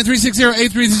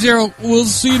 909-360-8330. We'll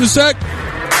see you in a sec.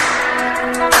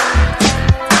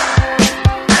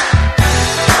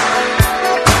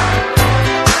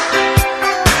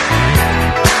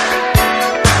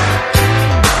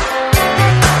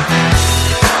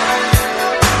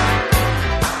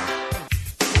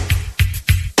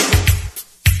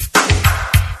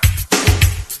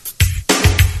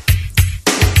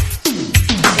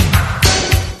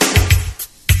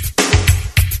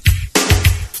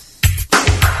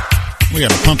 We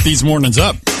got to pump these mornings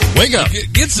up. Wake up.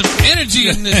 Get some energy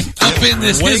up in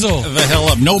this hizzle. Wake the hell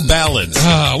up. No ballads.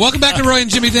 Welcome back to Roy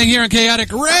and Jimmy Thing here on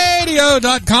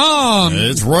chaoticradio.com.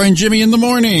 It's Roy and Jimmy in the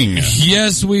morning.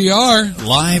 Yes, we are.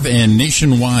 Live and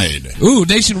nationwide. Ooh,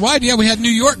 nationwide. Yeah, we had New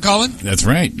York calling. That's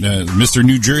right. Mr.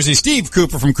 New Jersey, Steve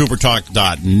Cooper from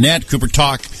CooperTalk.net. Cooper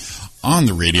Talk on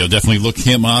the radio. Definitely look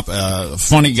him up.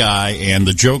 Funny guy, and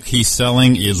the joke he's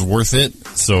selling is worth it.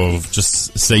 So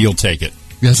just say you'll take it.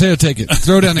 Yeah, say I'll take it.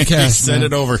 Throw down the cash. Send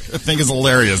it over. I think it's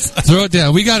hilarious. Throw it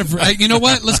down. We got it. You know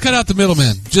what? Let's cut out the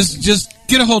middleman. Just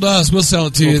get a hold of us. We'll sell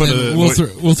it to you.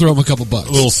 We'll throw him a couple bucks.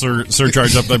 A little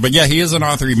surcharge up there. But yeah, he is an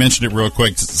author. He mentioned it real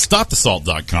quick.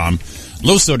 StopTheSalt.com.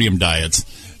 Low sodium diets.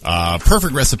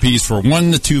 Perfect recipes for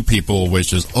 1 to 2 people,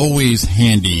 which is always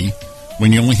handy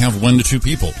when you only have 1 to 2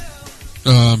 people.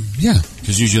 Yeah.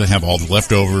 Because usually they have all the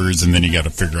leftovers, and then you got to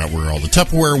figure out where all the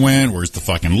Tupperware went. Where's the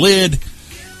fucking lid?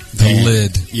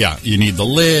 Lid. Yeah, you need the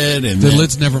lid. And the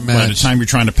lid's never match. By the time you're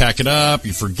trying to pack it up,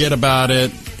 you forget about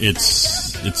it.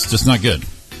 It's just not good.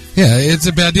 Yeah, it's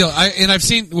a bad deal. I've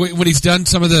seen when he's done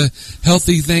some of the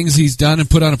healthy things he's done and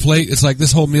put on a plate, it's like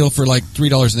this whole meal for like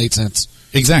 $3.08.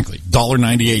 Exactly.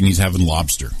 $1.98, and he's having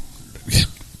lobster.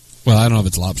 Well, I don't know if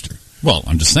it's lobster. Well,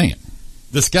 I'm just saying.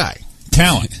 This guy.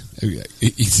 Talent.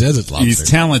 He says it's lobster. He's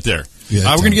talent there.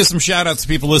 Yeah, we're going to give some shout-outs to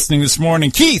people listening this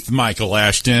morning. Keith Michael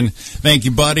Ashton. Thank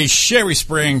you, buddy. Sherry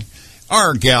Spring.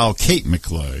 Our gal, Kate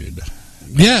McLeod.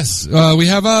 Yes. We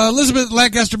have Elizabeth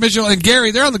Lancaster Mitchell and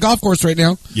Gary. They're on the golf course right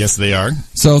now. Yes, they are.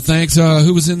 So thanks.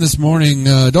 Who was in this morning?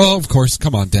 Of course.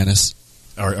 Come on, Dennis.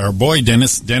 Our boy,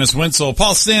 Dennis Winsel.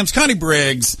 Paul Sams, Connie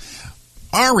Briggs,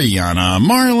 Ariana,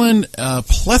 Marlon,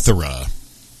 plethora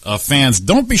of fans.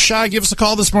 Don't be shy. Give us a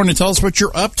call this morning. Tell us what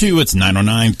you're up to. It's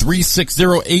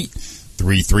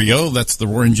 909-360-8330. That's the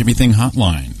Roy and Jimmy Thing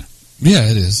hotline.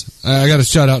 Yeah, it is. I got a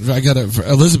shout out.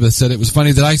 Elizabeth said it was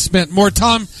funny that I spent more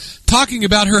time talking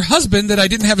about her husband that I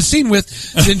didn't have a scene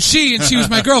with than she, and she was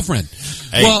my girlfriend.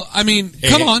 Hey, well, I mean,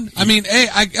 come on. I mean, hey,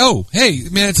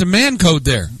 man, it's a man code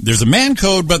there. There's a man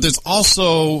code, but there's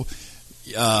also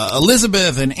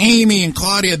Elizabeth and Amy and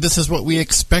Claudia. This is what we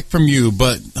expect from you,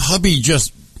 but hubby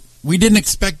we didn't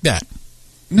expect that.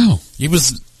 No. He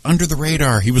was under the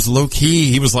radar. He was low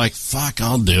key. He was like, "Fuck,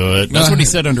 I'll do it." That's what he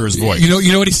said under his voice. You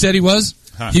know what he said he was?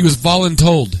 Huh. He was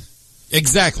voluntold.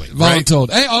 Exactly. Voluntold.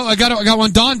 Right? Hey, I got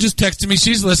one. Dawn just texted me.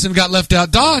 She's listening. Got left out.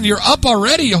 Dawn, you're up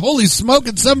already. Holy smoke!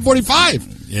 It's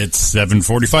 7:45. It's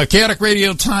 7:45. Chaotic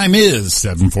Radio time is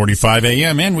 7:45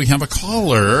 a.m. and we have a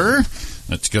caller.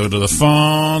 Let's go to the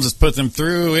phones. Let's put them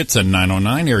through. It's a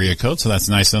 909 area code, so that's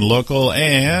nice and local.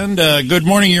 And good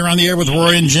morning. You're on the air with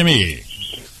Roy and Jimmy.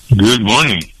 Good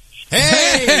morning.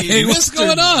 Hey, what's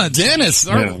going on, Dennis?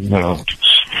 No.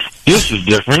 This is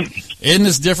different. Isn't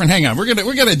this different? Hang on, we're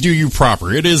gonna do you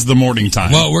proper. It is the morning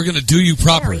time. Well, we're gonna do you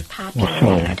proper. Very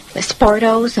popular. The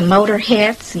sportos,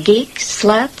 motorheads, geeks,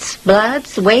 sluts,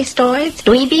 bloods, wastoids,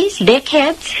 dweebies,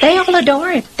 dickheads, they all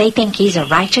adore him. They think he's a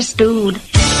righteous dude.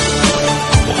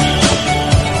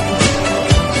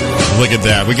 Look at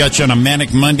that. We got you on a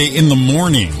Manic Monday in the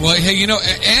morning. Well, hey,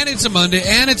 and it's a Monday,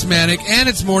 and it's Manic, and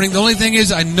it's morning. The only thing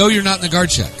is, I know you're not in the guard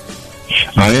check.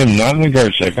 I am not in the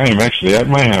guard check. I am actually at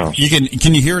my house.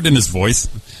 Can you hear it in his voice?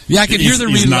 Yeah, I can hear the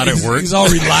He's not at work. He's all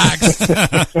relaxed.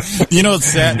 It's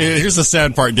sad. Here's the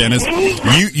sad part, Dennis.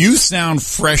 You sound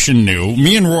fresh and new.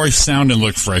 Me and Roy sound and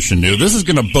look fresh and new. This is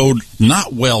going to bode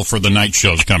not well for the night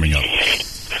shows coming up.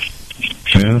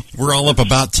 Yeah. We're all up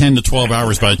about 10 to 12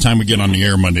 hours by the time we get on the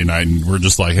air Monday night, and we're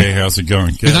just like, hey, how's it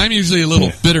going? And I'm usually a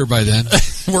little bitter by then.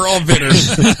 We're all bitter.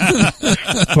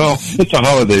 Well, it's a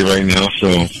holiday right now, so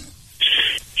it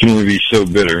can only be so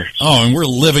bitter. Oh, and we're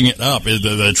living it up.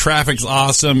 The traffic's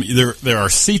awesome. There are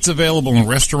seats available in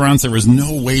restaurants. There is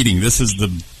no waiting. This is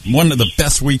one of the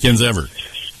best weekends ever.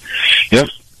 Yep.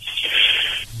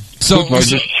 So I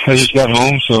just got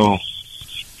home,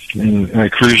 and I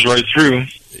cruised right through.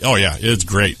 Oh, yeah, it's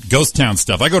great. Ghost Town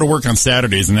stuff. I go to work on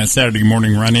Saturdays, and that Saturday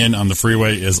morning run-in on the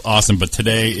freeway is awesome, but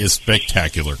today is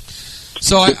spectacular.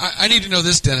 So I need to know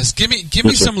this, Dennis. Give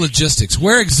me some logistics.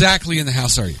 Where exactly in the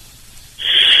house are you?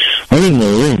 I'm in my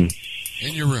room.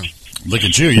 In your room. Look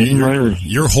at you.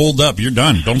 You're holed up. You're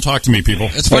done. Don't talk to me,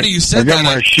 people. It's funny you said that. I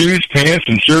got my shoes, pants,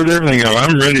 and shirt, everything up.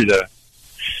 I'm ready to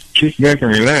kick back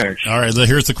and relax. All right,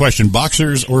 here's the question.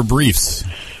 Boxers or briefs?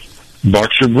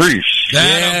 Boxer briefs.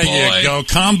 There you go.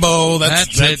 Combo.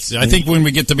 That's it. I think when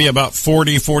we get to be about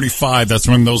 40, 45, that's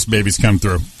when those babies come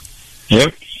through.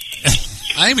 Yep.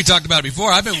 I think we talked about it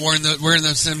before. I've been wearing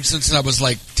them since I was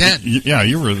like 10. Yeah,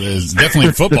 you were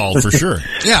definitely football for sure.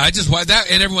 Yeah, I just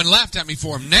that, and everyone laughed at me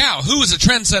for them. Now, who was a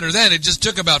trendsetter then? It just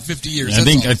took about 50 years.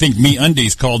 I think Me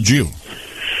Undies called you.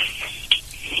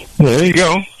 There you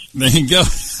go. There you go.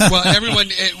 Well,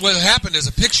 what happened is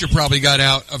a picture probably got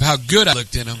out of how good I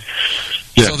looked in them.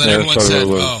 Yeah, so then everyone said,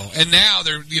 "Oh!" And now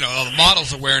they're, all the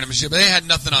models are wearing them and shit, but they had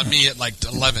nothing on me at like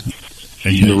 11.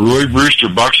 The Roy Brewster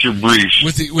Boxer Briefs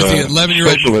with the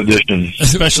 11-year-old special edition.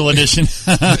 Special edition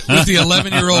with the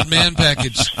 11-year-old man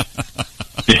package.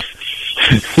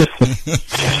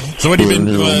 So what have you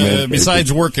been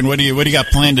besides working? What do you got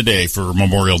planned today for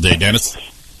Memorial Day, Dennis?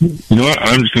 You know what?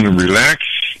 I'm just going to relax,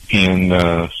 and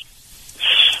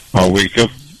I'll wake up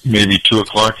maybe 2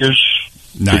 o'clock-ish.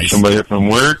 Nice. Pick somebody up from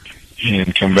work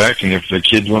and come back, and if the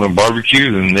kids want to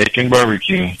barbecue, then they can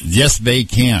barbecue. Yes, they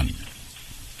can.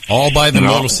 All by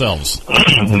themselves.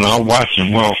 And I'll watch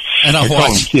them. Well, and I'll I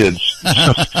call them kids.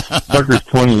 Tucker's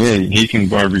 28. He can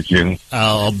barbecue.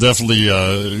 I'll definitely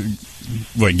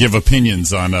give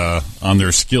opinions on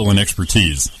their skill and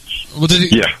expertise. Well,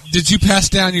 did you pass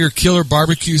down your killer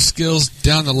barbecue skills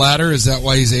down the ladder? Is that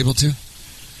why he's able to?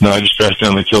 No, I just passed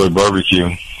down the killer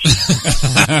barbecue.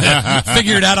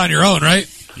 Figure it out on your own, right?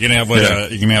 You gonna have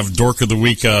you gonna have Dork of the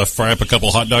Week fry up a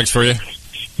couple hot dogs for you?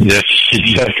 Yes,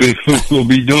 exactly. We'll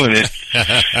be doing it.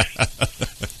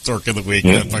 Dork of the Week.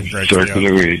 Yeah, Dork of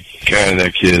the Week. God,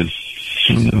 that kid.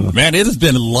 Man, it has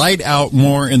been light out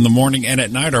more in the morning and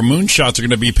at night. Our moonshots are going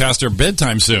to be past their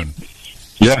bedtime soon.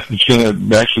 Yeah, it's going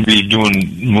to actually be doing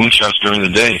moonshots during the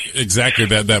day. Exactly,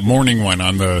 that morning one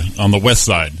on the west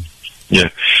side. Yeah.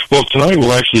 Well, tonight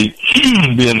will actually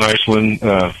be a nice one.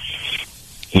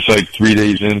 It's like 3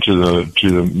 days into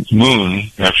the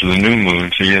moon, after the new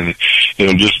moon. So again,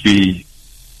 it'll just be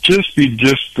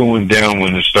going down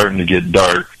when it's starting to get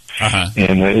dark. Uh-huh.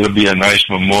 And it'll be a nice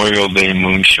Memorial Day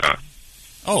moonshot.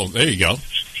 Oh, there you go.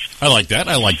 I like that.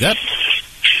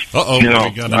 Uh-oh. You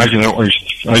know, I can always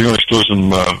throw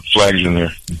some flags in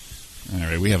there. All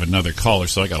right, we have another caller,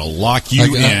 so I got to lock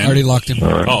you in. I already locked him.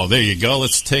 Right. Oh, there you go.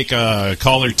 Let's take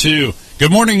caller 2.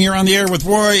 Good morning. You're on the air with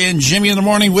Roy and Jimmy in the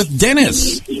morning with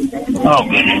Dennis. Oh,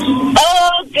 goodness.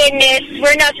 Oh, goodness.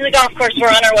 We're not to the golf course. We're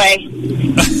on our way.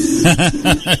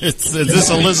 Is this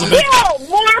Elizabeth? Still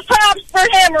more props for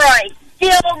him, Roy.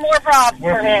 Still more props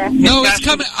for him. No, it's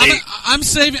coming. I'm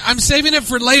saving it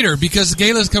for later because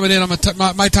Gayla's coming in. I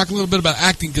might talk a little bit about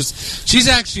acting because she's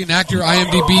actually an actor,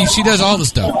 IMDb. She does all the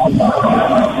stuff.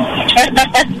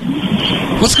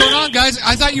 What's going on, guys?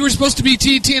 I thought you were supposed to be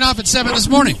teeing off at 7 this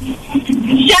morning.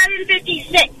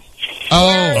 7:56.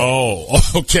 Oh,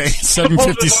 okay.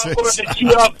 7:56. To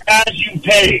tee up as you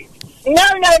pay. No.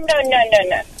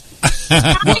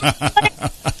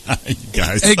 You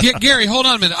guys. Hey, Gary, hold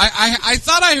on a minute. I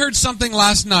thought I heard something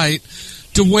last night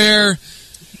to where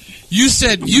you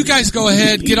said, you guys go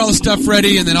ahead, get all the stuff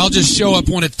ready, and then I'll just show up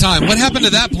one at a time. What happened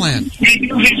to that plan?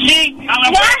 You see,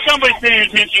 somebody's paying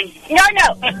attention. No.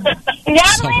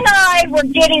 Natalie and I were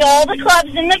getting all the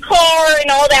clubs in the car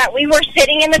and all that. We were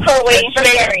sitting in the car waiting for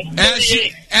Gary.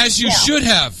 As you should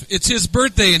have. It's his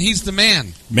birthday, and he's the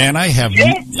man. Man, I have... His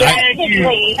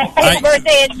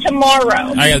birthday is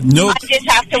tomorrow. I had no... I just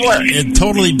have to work. It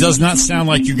totally does not sound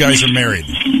like you guys are married.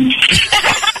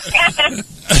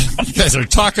 You guys are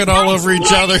talking all over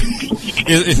each other.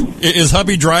 Is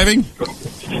hubby driving?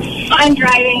 I'm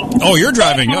driving. Oh, you're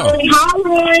driving. Oh. Hi,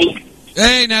 Roy.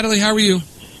 Hey, Natalie, how are you?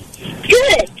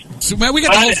 Good. So, man, we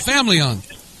got the whole family on.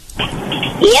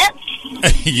 Yep.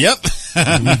 Yep.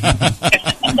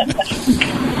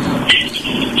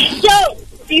 So,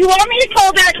 do you want me to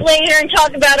call back later and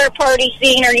talk about our party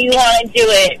scene, or you want to do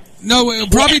it? No, we'll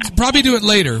probably do it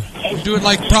later. Do it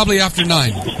probably after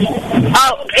 9.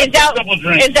 Oh, is that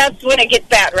when it gets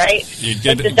bad, right? You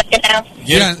get the second half?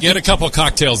 Get a couple of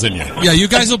cocktails in you. Yeah, you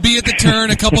guys will be at the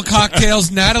turn, a couple cocktails.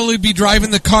 Natalie will be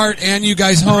driving the cart, and you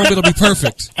guys home. It'll be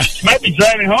perfect. Might be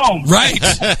driving home. Right.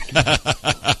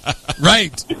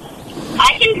 Right.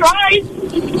 I can drive.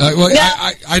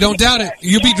 I don't doubt it.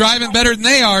 You'll be driving better than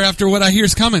they are after what I hear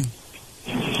is coming.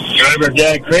 Drive our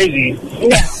dad crazy.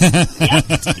 Yeah. Well,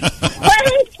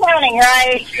 who's counting,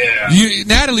 right? Yeah.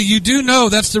 Natalie, you do know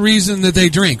that's the reason that they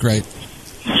drink, right?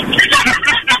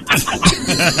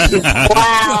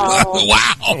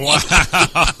 Wow.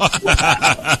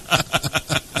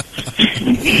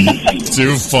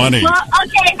 Too funny. Well,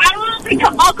 okay,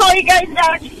 I'll call you guys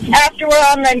back after we're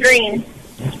on the green.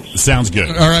 Sounds good.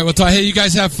 All right, well, hey, you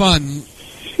guys have fun.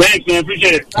 Thanks, man.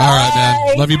 Appreciate it. All right,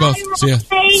 man. Love you both. See ya.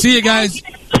 See you guys.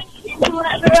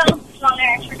 Whoever else is on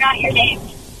there, I forgot your name.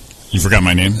 You forgot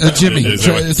my name? Jimmy.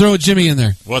 Throw Jimmy in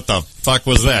there. What the fuck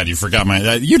was that? You forgot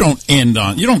my... You don't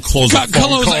close a phone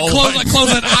call.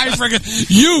 Close it. I forget.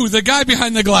 You, the guy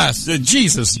behind the glass.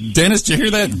 Jesus. Dennis, did you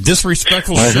hear that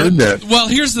disrespectful shit? I heard that. Well,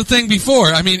 here's the thing before.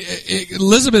 I mean,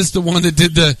 Elizabeth's the one that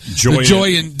did the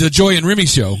Joy and Remy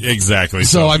show. Exactly.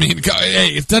 So, I mean,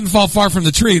 hey, it doesn't fall far from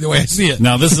the tree the way I see it.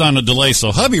 Now, this is on a delay,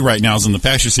 so hubby right now is in the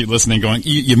passenger seat listening going,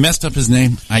 you messed up his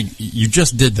name? You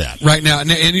just did that. Right now. And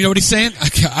you know what he's saying?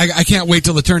 I can't wait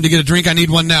till the turn to get a drink. I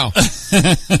need one now.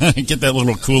 Get that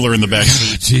little cooler in the back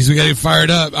seat. Jeez, we got to get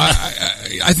fired up.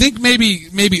 I think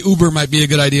maybe Uber might be a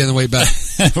good idea on the way back.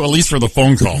 Well, at least for the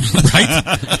phone call. Right?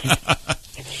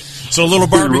 So a little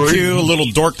barbecue, a little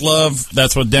dork love.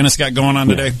 That's what Dennis got going on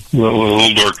today? A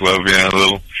little dork love, yeah.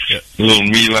 A little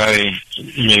melee,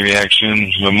 maybe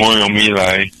action, Memorial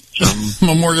melee.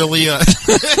 Memorial Leah.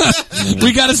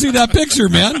 We got to see that picture,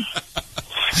 man.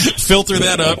 Filter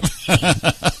that up.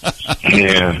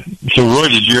 Yeah. So, Roy,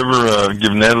 did you ever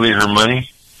give Natalie her money?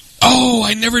 Oh,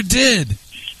 I never did.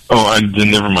 Oh,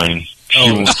 never mind.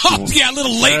 Oh, yeah, a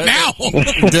little late now.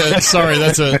 Sorry,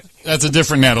 that's a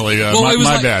different Natalie.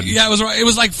 My bad. Yeah, it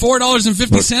was like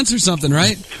 $4.50 or something,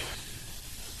 right?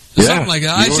 Yeah. Something like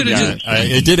that. I should have just.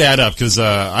 It did add up because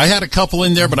I had a couple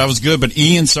in there, but I was good. But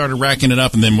Ian started racking it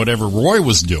up, and then whatever Roy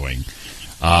was doing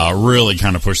really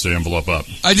kind of pushed the envelope up.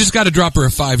 I just got to drop her a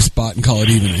 5 spot and call it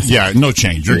even. Yeah, no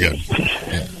change. You're good.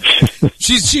 Yeah.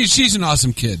 She's an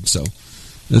awesome kid, so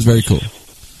that's very cool.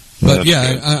 But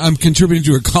I'm contributing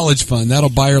to her college fund. That'll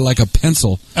buy her like a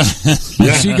pencil.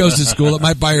 If she goes to school, it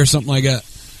might buy her something like that.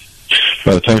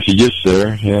 By the time she gets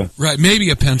there, yeah. Right, maybe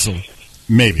a pencil.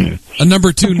 Maybe. A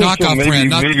number 2 knockoff brand.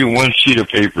 Maybe one sheet of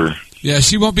paper. Yeah,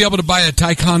 she won't be able to buy a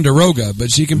Ticonderoga,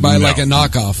 but she can buy like a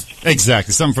knockoff.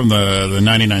 Exactly. Something from the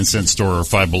 99-cent store or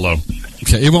Five Below.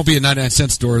 Okay, it won't be a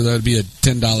 99-cent store. That would be a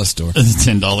 $10 store.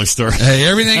 $10 store. Hey,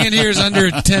 everything in here is under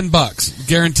 $10,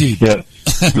 guaranteed. Yeah.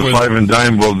 The 5 and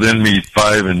dime will then be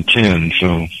 5 and 10.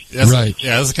 So right.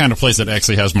 Yeah, that's the kind of place that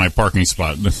actually has my parking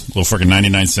spot. The little freaking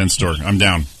 99-cent store. I'm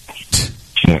down.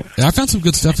 Yeah, I found some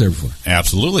good stuff there before.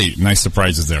 Absolutely. Nice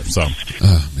surprises there. So,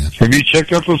 man. Have you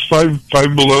checked out those five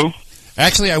below?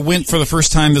 Actually, I went for the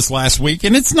first time this last week,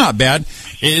 and it's not bad.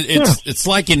 It's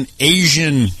like an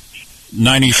Asian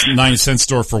 99-cent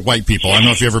store for white people. I don't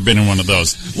know if you've ever been in one of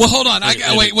those. Well, hold on.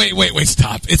 Wait,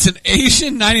 stop. It's an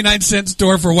Asian 99-cent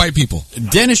store for white people.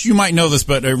 Dennis, you might know this,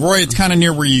 but Roy, it's kind of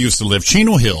near where you used to live.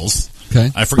 Chino Hills. Okay.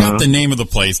 I forgot the name of the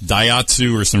place,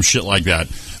 Daihatsu or some shit like that.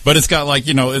 But it's got like,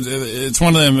 it's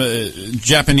one of them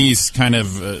Japanese kind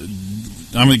of,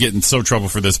 I'm going to get in so trouble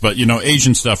for this, but,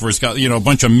 Asian stuff where it's got, a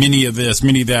bunch of mini of this,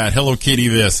 mini that, Hello Kitty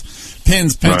this,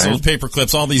 pens, pencils, paper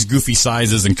clips, all these goofy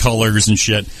sizes and colors and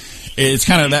shit. It's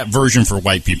kind of that version for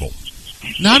white people.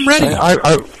 Now I'm ready.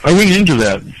 I went into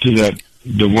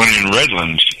the one in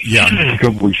Redlands. Yeah. A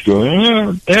couple weeks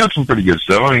ago. They had some pretty good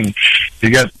stuff. I mean,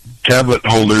 you got tablet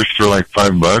holders for like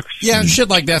 $5. Yeah, shit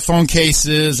like that. Phone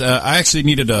cases. I actually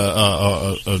needed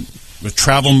a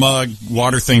travel mug,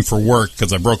 water thing for work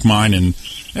because I broke mine, and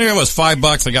it was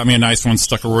 $5. I got me a nice one,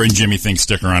 stuck a Roy and Jimmy thing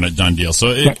sticker on it, done deal. So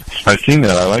I've seen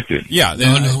that. I liked it. Yeah.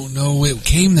 No, it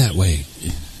came that way.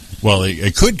 Well,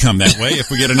 it could come that way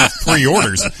if we get enough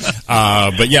pre-orders.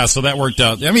 But yeah, so that worked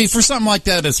out. I mean, for something like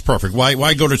that, it's perfect.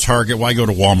 Why go to Target? Why go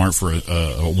to Walmart for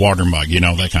a water mug?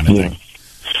 That kind of thing.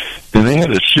 And they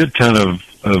had a shit ton of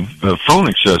phone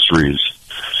accessories.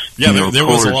 Yeah, there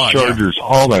was a lot. Chargers,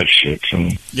 all that shit. So.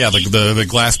 Yeah, the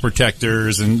glass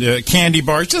protectors and candy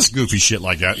bars, just goofy shit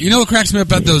like that. You know what cracks me up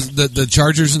about those the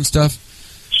chargers and stuff?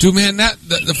 Dude, man,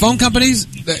 the phone companies.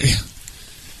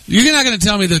 You're not going to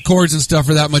tell me the cords and stuff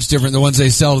are that much different, the ones they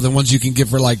sell, than the ones you can get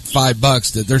for like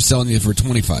 $5 that they're selling you for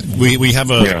 $25. We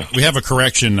have a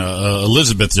correction.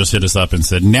 Elizabeth just hit us up and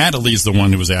said Natalie's the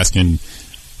one who was asking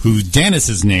who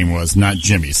Dennis's name was, not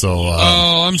Jimmy. So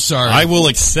I'm sorry. I will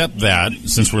accept that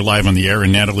since we're live on the air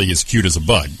and Natalie is cute as a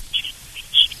bug.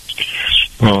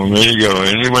 Oh, there you go.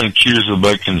 Anyone cute as a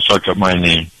bug can suck up my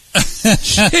name.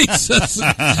 Jesus.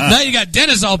 Now you got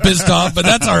Dennis all pissed off, but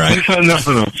that's all right. No.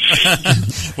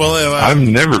 Well,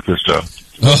 I'm never pissed off.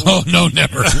 Oh, no,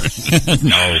 never.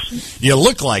 No. You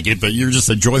look like it, but you're just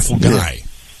a joyful guy.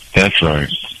 That's right.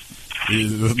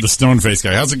 The stone-faced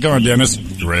guy. How's it going, Dennis?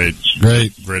 Great.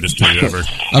 Greatest day ever.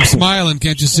 I'm smiling.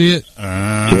 Can't you see it?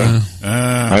 I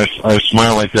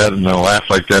smile like that and I laugh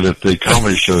like that at the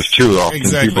comedy shows, too. Often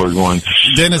exactly. People are going,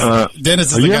 Dennis is are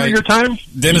the you guy. having your time?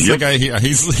 Dennis is the guy.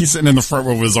 He's sitting in the front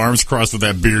row with his arms crossed with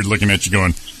that beard looking at you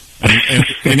going,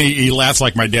 and he laughs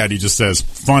like my dad. He just says,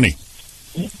 funny.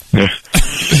 Yeah.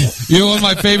 One of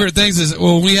my favorite things is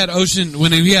when we had Ocean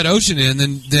in,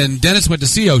 then Dennis went to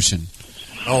see Ocean.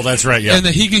 Oh, that's right, yeah. And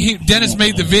Dennis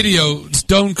made the video,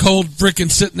 stone cold,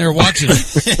 frickin' sitting there watching it.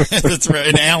 That's right.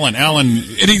 And Alan,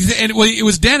 it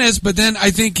was Dennis, but then I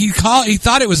think he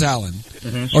thought it was Alan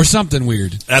or something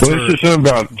weird. That's well, this is something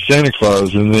about Santa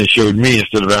Claus, and they showed me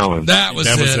instead of Alan. That was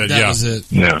it.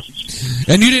 Yeah.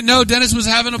 And you didn't know Dennis was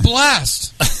having a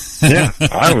blast. Yeah,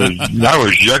 I was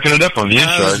yucking it up on the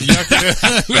inside.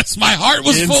 Yes, my heart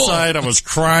was full. Inside, I was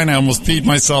crying. I almost peed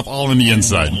myself all in the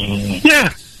inside. Yeah.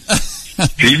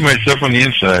 Feed myself on the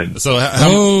inside. So how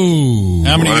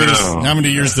many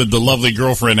years did the lovely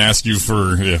girlfriend ask you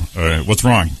for? What's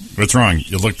wrong? What's wrong?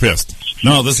 You look pissed.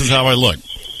 No, this is how I look.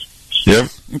 Yep.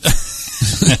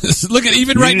 Look at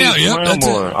even right now. Yep. That's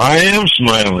it. I am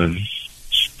smiling.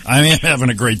 I am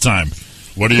having a great time.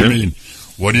 What do you mean?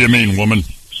 What do you mean, woman?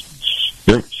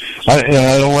 Yep.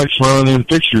 I don't like smiling in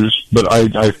pictures, but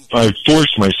I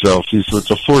force myself. See, so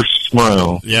it's a forced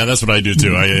smile. Yeah, that's what I do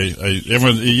too.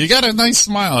 Everyone, you got a nice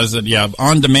smile. I said, yeah,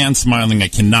 on-demand smiling I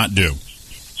cannot do.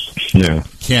 Yeah.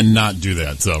 Cannot do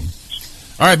that. So, all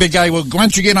right, big guy. Well, why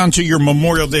don't you get on to your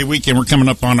Memorial Day weekend? We're coming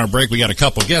up on our break. We got a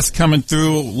couple guests coming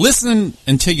through. Listen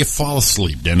until you fall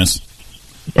asleep, Dennis.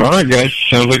 All right, guys.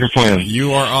 Sounds like a plan.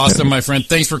 You are awesome, my friend.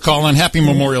 Thanks for calling. Happy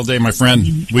Memorial Day, my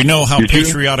friend. We know how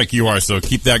patriotic you are, so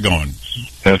keep that going.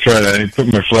 That's right. I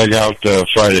put my flag out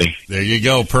Friday. There you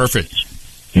go. Perfect.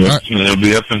 Yep. Right. And it'll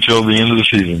be up until the end of the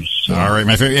season. So. All right,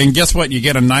 my friend. And guess what? You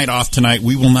get a night off tonight.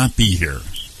 We will not be here.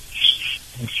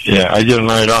 Yeah, I get a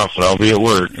night off, but I'll be at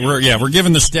work. We're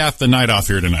giving the staff the night off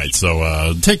here tonight,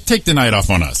 so take the night off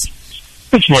on us.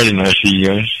 That's mighty nice of you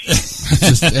guys.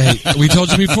 Hey, we told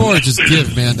you before, just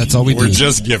give, man. That's all we do. We're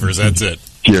just givers. That's it.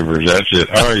 Givers. That's it.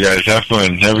 All right, guys. Have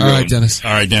fun. Have a good one. All right, Dennis.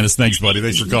 All right, Dennis. Thanks, buddy.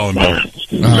 Thanks for calling, man. All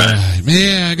right,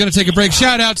 man. I'm going to take a break.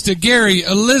 Shout-outs to Gary,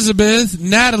 Elizabeth,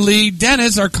 Natalie,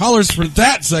 Dennis, our callers for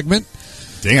that segment.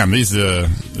 Damn,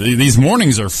 these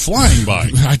mornings are flying by.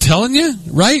 I'm telling you,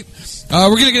 right?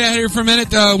 We're going to get out of here for a minute.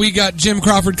 We got Jim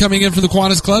Crawford coming in from the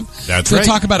Kiwanis Club. That's right. We'll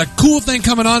talk about a cool thing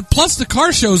coming on. Plus, the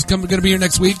car show's going to be here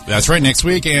next week. That's right, next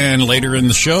week. And later in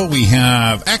the show, we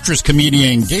have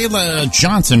actress-comedian Gayla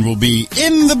Johnson will be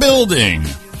in the building.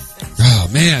 Oh,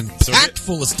 man. Packed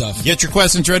full of stuff. Get your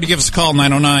questions ready. Give us a call,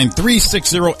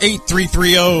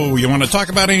 909-360-8330. You want to talk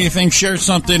about anything, share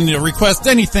something, request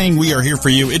anything, we are here for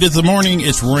you. It is the morning.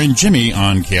 It's Roy and Jimmy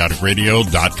on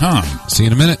chaoticradio.com. See you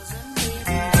in a minute.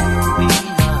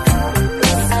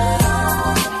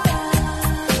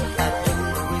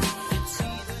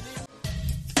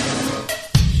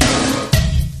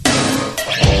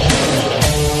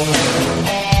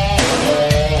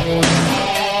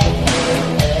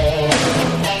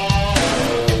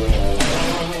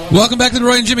 Welcome back to the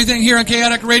Roy and Jimmy Thing here on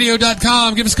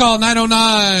chaoticradio.com. Give us a call,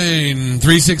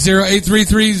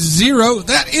 909-360-8330.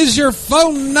 That is your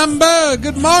phone number.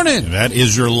 Good morning. That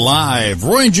is your live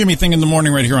Roy and Jimmy Thing in the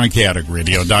morning right here on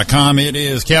chaoticradio.com. It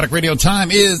is Chaotic Radio. Time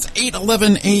is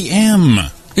 8:11 a.m.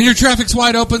 And your traffic's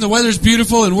wide open, the weather's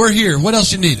beautiful, and we're here. What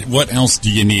else you need? What else do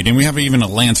you need? And we have even a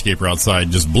landscaper outside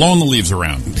just blowing the leaves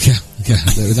around. Yeah,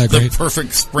 isn't that great? The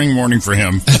perfect spring morning for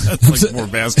him. That's like poor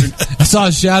bastard. I saw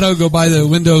a shadow go by the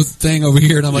window thing over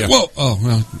here, and I'm like, whoa. Oh,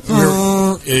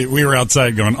 well. We were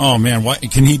outside going, oh, man, why,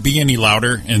 can he be any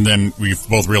louder? And then we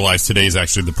both realized today is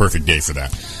actually the perfect day for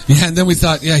that. Yeah, and then we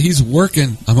thought, yeah, he's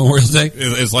working on Memorial Day.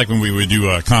 It's like when we would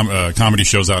do comedy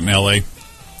shows out in L.A.,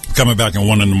 coming back at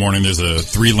 1 in the morning, there's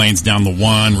 3 lanes down the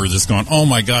one. We're just going, oh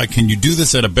my God, can you do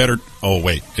this at a better... Oh,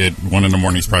 wait, at 1 in the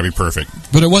morning is probably perfect.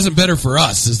 But it wasn't better for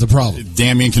us is the problem.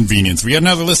 Damn inconvenience. We got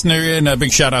another listener in. A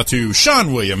big shout out to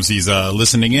Sean Williams. He's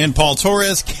listening in. Paul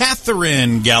Torres,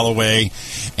 Catherine Galloway,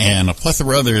 and a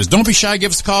plethora of others. Don't be shy.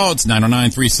 Give us a call. It's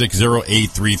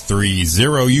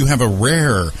 909-360-8330. You have a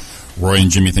rare Roy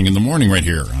and Jimmy Thing in the morning right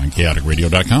here on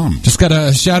chaoticradio.com. Just got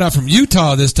a shout out from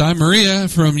Utah this time. Maria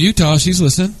from Utah, she's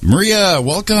listening. Maria,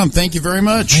 welcome. Thank you very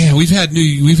much. Man, we've had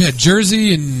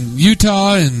Jersey and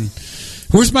Utah, and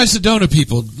where's my Sedona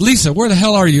people? Lisa, where the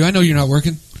hell are you? I know you're not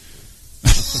working.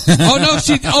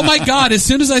 Oh my God, as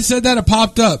soon as I said that, it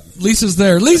popped up. Lisa's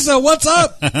there. Lisa, what's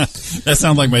up? That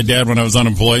sounds like my dad when I was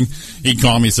unemployed. He'd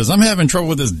call me, he says, I'm having trouble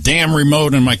with this damn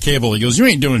remote and my cable. He goes, you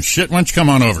ain't doing shit. Why don't you come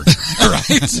on over?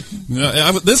 Right.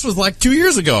 This was like 2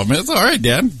 years ago. I mean, it's all right,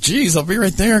 Dad. Jeez, I'll be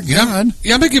right there. God.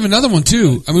 Yeah, I'm going to give another one,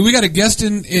 too. I mean, we got a guest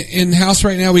in house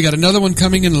right now. We got another one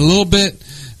coming in a little bit.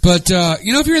 But,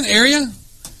 if you're in the area,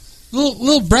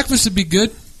 little breakfast would be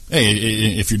good.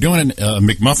 Hey, if you're doing a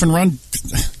McMuffin run,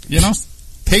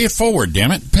 pay it forward,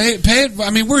 damn it. Pay it. I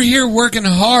mean, we're here working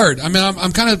hard. I mean,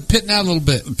 I'm kind of pitting out a little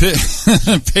bit.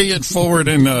 Pay it forward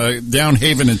in Down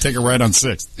Haven and take a ride on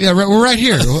 6th. Yeah, we're right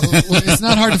here. It's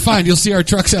not hard to find. You'll see our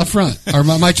trucks out front. Or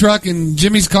my truck and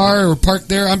Jimmy's car are parked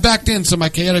there. I'm backed in, so my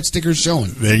chaotic sticker's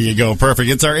showing. There you go. Perfect.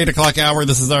 It's our 8 o'clock hour.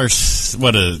 This is our, it's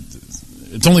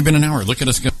only been an hour. Look at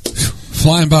us go.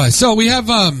 Flying by. So we have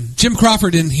Jim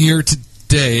Crawford in here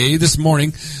this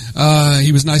morning.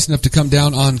 He was nice enough to come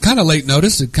down on kind of late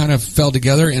notice. It kind of fell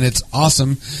together, and it's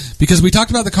awesome because we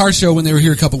talked about the car show when they were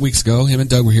here a couple weeks ago. Him and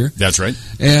Doug were here. That's right.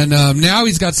 And now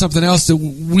he's got something else. So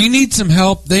we need some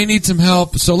help. They need some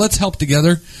help. So let's help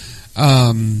together.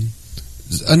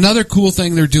 Another cool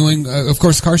thing they're doing, of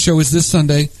course, car show is this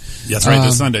Sunday. That's right,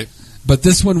 this Sunday. But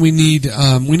this one we need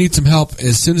some help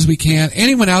as soon as we can.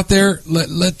 Anyone out there,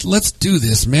 let's do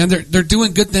this, man. They're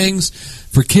doing good things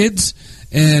for kids.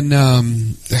 And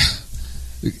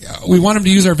we want him to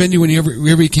use our venue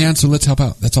whenever we can, so let's help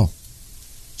out. That's all.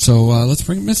 So let's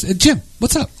bring Miss Jim.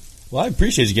 What's up? Well, I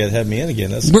appreciate you guys having me in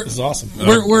again. This is awesome.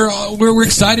 We're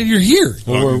excited you're here.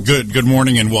 Good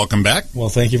morning and welcome back. Well,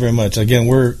 thank you very much. Again,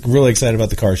 we're really excited about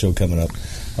the car show coming up.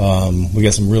 We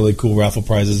got some really cool raffle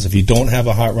prizes. If you don't have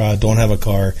a hot rod, don't have a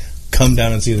car, come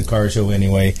down and see the car show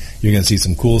anyway. You're going to see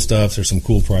some cool stuff. There's some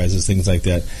cool prizes, things like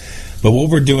that. But what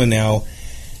we're doing now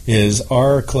is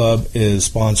our club is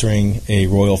sponsoring a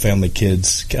Royal Family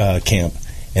Kids camp.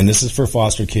 And this is for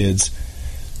foster kids.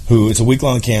 It's a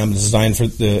week-long camp designed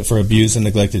for abused and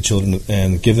neglected children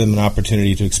and give them an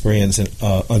opportunity to experience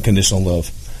unconditional love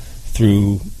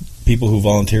through people who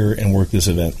volunteer and work this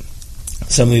event.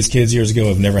 Some of these kids years ago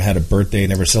have never had a birthday,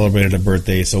 never celebrated a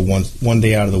birthday, so one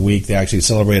day out of the week they actually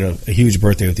celebrate a huge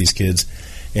birthday with these kids,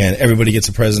 and everybody gets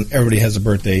a present, everybody has a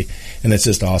birthday, and it's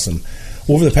just awesome.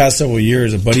 Over the past several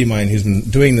years, a buddy of mine who's been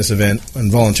doing this event and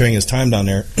volunteering his time down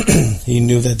there, he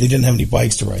knew that they didn't have any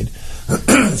bikes to ride.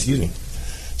 Excuse me.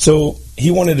 So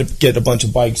he wanted to get a bunch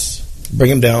of bikes,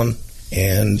 bring them down,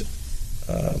 and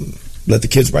let the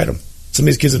kids ride them. Some of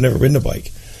these kids have never ridden a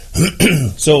bike.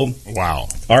 So wow,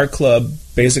 our club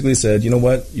basically said, you know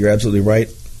what, you're absolutely right.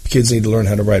 Kids need to learn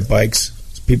how to ride bikes.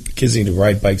 Kids need to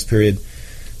ride bikes, period.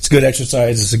 It's good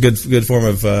exercise. It's a good form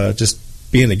of just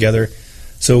being together.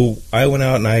 So I went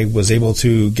out and I was able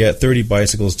to get 30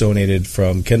 bicycles donated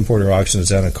from Ken Porter Auctions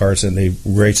down in Carson. They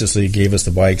graciously gave us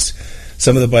the bikes.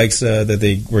 Some of the bikes that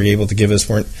they were able to give us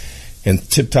weren't in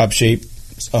tip-top shape.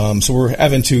 So we're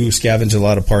having to scavenge a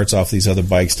lot of parts off these other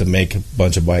bikes to make a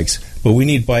bunch of bikes. But we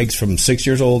need bikes from 6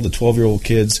 years old to 12-year-old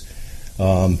kids,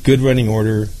 good running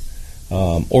order,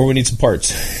 or we need some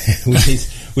parts.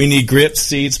 we need grips,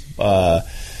 seats,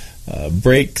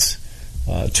 brakes,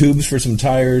 tubes for some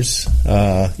tires.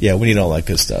 We need all that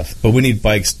good stuff. But we need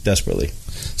bikes desperately.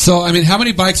 So, I mean, how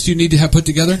many bikes do you need to have put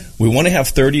together? We want to have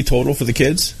 30 total for the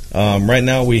kids. Right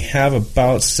now, we have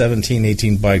about 17,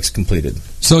 18 bikes completed.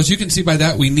 So, as you can see by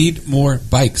that, we need more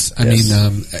bikes. I mean,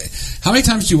 how many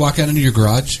times do you walk out into your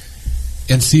garage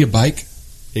and see a bike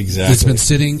that's been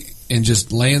sitting and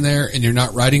just laying there and you're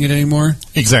not riding it anymore?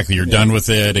 Exactly. You're done with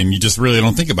it, and you just really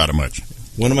don't think about it much.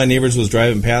 One of my neighbors was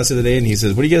driving past the other day, and he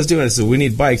says, "What are you guys doing?" I said, "We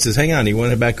need bikes." He says, "Hang on." He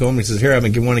went back home. He says, "Here, I've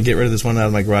been wanting to get rid of this one out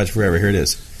of my garage forever. Here it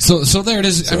is." So there it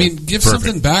is. I mean, give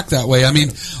something back that way. I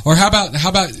mean, or how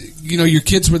about your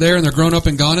kids were there and they're grown up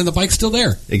and gone, and the bike's still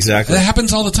there. Exactly. That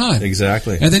happens all the time.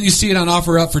 Exactly. And then you see it on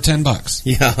offer up for $10.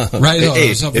 Yeah. Right.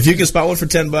 Hey, if you can spot one for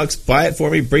 $10, buy it for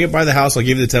me. Bring it by the house. I'll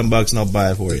give you the $10 and I'll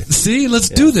buy it for you. See, let's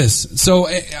do this. So,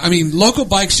 I mean, local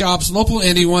bike shops, local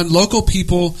anyone, local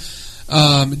people.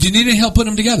 Do you need any help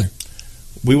putting them together?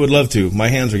 We would love to. My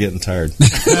hands are getting tired.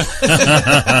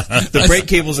 The brake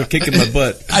cables are kicking my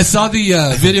butt. I saw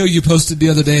the video you posted the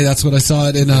other day. That's what I saw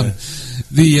it. And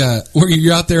where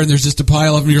you're out there and there's just a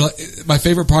pile of them. You're like, my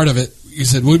favorite part of it, you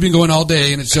said, we've been going all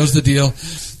day, and it shows the deal.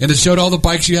 And it showed all the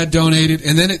bikes you had donated,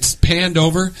 and then it's panned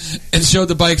over and showed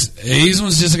the bikes. Hey, these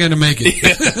ones just going to make it.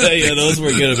 Yeah, those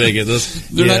weren't going to make it.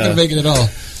 They're not going to make it at all.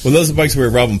 Well, those are bikes we were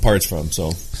robbing parts from,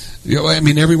 so... I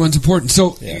mean, everyone's important.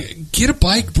 So, get a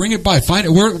bike, bring it by, find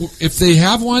it. If they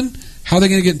have one, how are they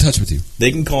going to get in touch with you? They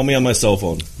can call me on my cell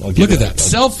phone. Look at that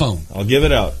cell phone. I'll give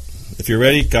it out. If you're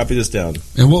ready, copy this down.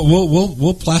 And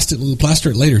we'll plaster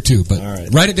it later too. But all right.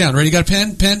 Write it down. Ready? You got a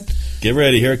pen? Get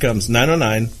ready. Here it comes.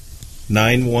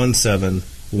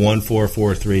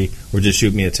 909-917-1443, or just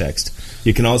shoot me a text.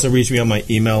 You can also reach me on my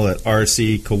email at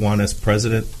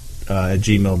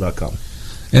rckiwanispresident@gmail.com.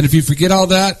 And if you forget all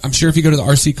that, I'm sure if you go to the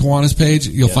RC Kiwanis page,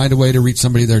 you'll find a way to reach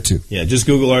somebody there too. Yeah, just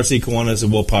Google RC Kiwanis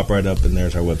and we'll pop right up, and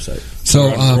there's our website. So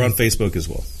we're on Facebook as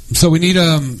well. So we need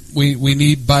we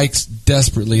need bikes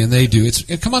desperately, and they do.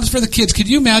 Come on, it's for the kids. Could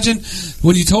you imagine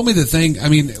when you told me the thing? I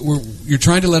mean, you're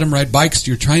trying to let them ride bikes.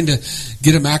 You're trying to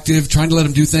get them active, trying to let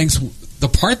them do things. The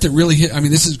part that really hit, I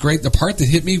mean, this is great. The part that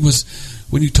hit me was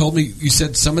when you told me, you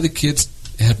said some of the kids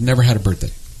have never had a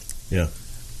birthday. Yeah.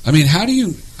 I mean,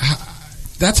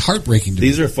 that's heartbreaking to me.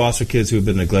 These are foster kids who have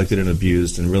been neglected and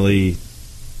abused, and really,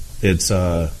 it's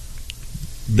they're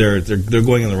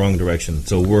going in the wrong direction.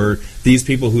 So these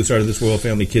people who started this Royal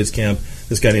Family Kids Camp,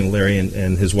 this guy named Larry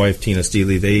and his wife Tina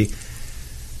Steely, they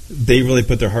really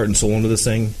put their heart and soul into this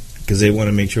thing because they want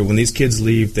to make sure when these kids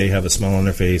leave, they have a smile on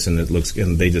their face and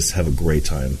they just have a great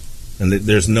time. And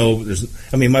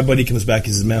I mean, my buddy comes back.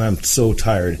 He says, "Man, I'm so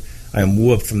tired. I am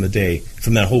whooped from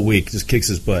that whole week." Just kicks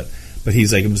his butt. But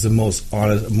he's like, it was the most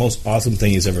awesome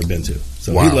thing he's ever been to.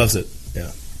 So he loves it.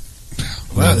 Yeah.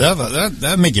 Well,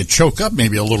 that make you choke up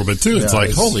maybe a little bit too. It's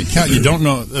like, holy cow! You don't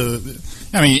know.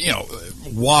 I mean,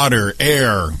 water,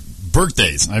 air,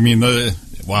 birthdays. I mean,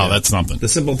 that's something. The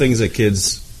simple things that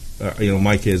kids,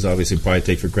 my kids obviously probably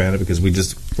take for granted because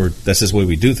that's just the way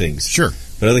we do things. Sure.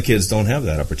 But other kids don't have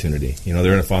that opportunity. You know,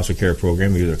 they're in a foster care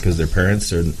program either because their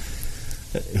parents are,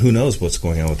 who knows what's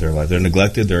going on with their life. They're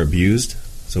neglected, they're abused.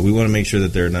 So we want to make sure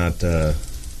that they're not, they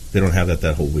don't have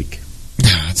that whole week.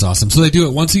 Yeah, that's awesome. So they do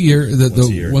it once a year.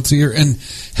 Once a year. And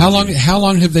how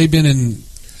long have they been in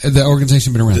the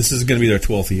organization? Been around? This is going to be their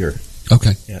 12th year.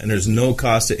 Okay. Yeah, and there's no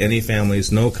cost to any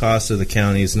families, no cost to the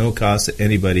counties, no cost to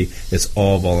anybody. It's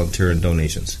all volunteer and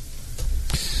donations.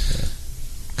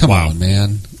 Come on,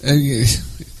 man.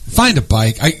 Find a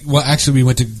bike. Actually, we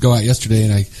went to go out yesterday,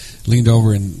 and I leaned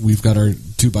over, and we've got our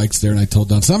 2 bikes there, and I told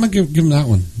Dawn, so I'm going to give him that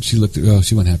one. She looked.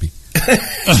 She wasn't happy.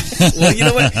 Well, you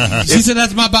know what? She said,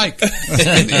 that's my bike.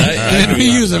 and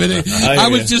we use them. I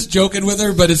was just joking with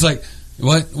her, but it's like,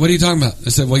 what are you talking about? I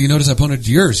said, well, you notice I pointed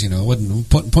to yours, I wasn't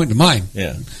pointing to mine.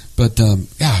 Yeah. But,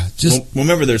 just... Well,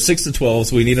 remember, they're 6 to 12,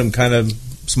 so we need them kind of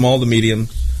small to medium,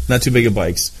 not too big of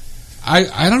bikes.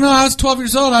 I don't know. I was 12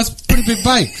 years old. I was a pretty big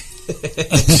bike.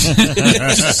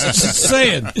 just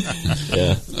saying.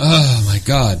 Yeah. Oh, my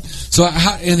God. So,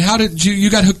 how did you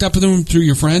got hooked up with them through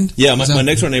your friend? Yeah, my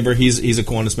next door neighbor, he's a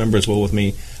Kiwanis member as well with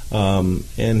me.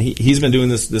 And he's been doing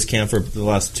this camp for the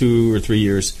last 2 or 3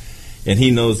 years. And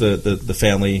he knows the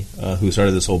family who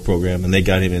started this whole program, and they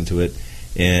got him into it.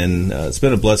 And it's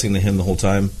been a blessing to him the whole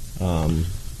time.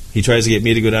 He tries to get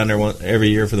me to go down there every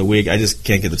year for the week. I just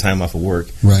can't get the time off of work.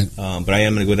 Right. But I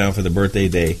am going to go down for the birthday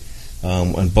day.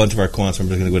 A bunch of our Kiwanis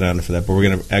members are going to go down there for that. But we're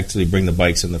going to actually bring the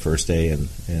bikes in the first day and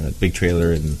a big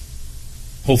trailer, and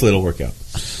hopefully it'll work out.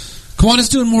 Kiwanis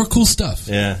doing more cool stuff.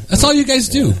 Yeah. That's all you guys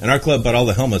do. And our club bought all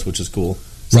the helmets, which is cool.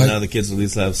 So right. now the kids at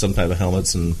least have some type of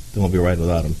helmets, and they won't be riding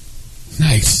without them.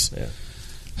 Nice. Yeah.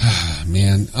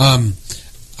 Man.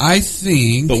 I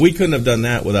think... But we couldn't have done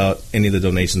that without any of the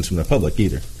donations from the public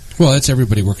either. Well, that's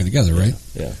everybody working together, right?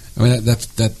 Yeah. I mean, that's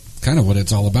kind of what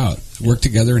it's all about. Work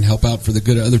together and help out for the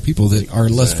good of other people that are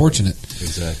less fortunate.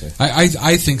 Exactly.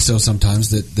 I think so sometimes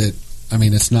that I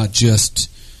mean, it's not just...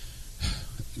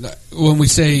 When we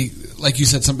say, like you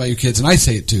said, something about your kids, and I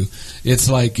say it too, it's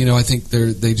like, I think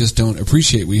they just don't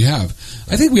appreciate what you have.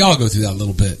 I think we all go through that a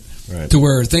little bit. Right. To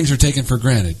where things are taken for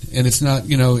granted, and it's not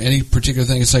any particular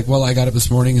thing. It's like, well, I got up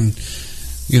this morning and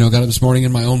got up this morning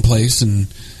in my own place, and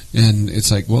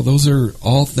it's like, well, those are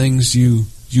all things you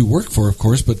work for, of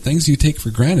course, but things you take for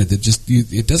granted that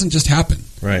it doesn't just happen,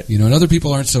 right? And other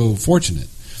people aren't so fortunate.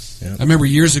 Yeah. I remember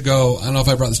years ago, I don't know if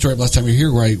I brought the story up last time you were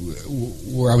here,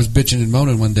 where I was bitching and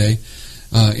moaning one day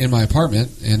in my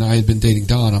apartment, and I had been dating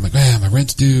Dawn. I'm like, man, my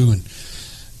rent's due, and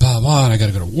blah blah, and I got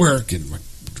to go to work, and my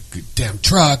damn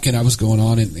truck, and I was going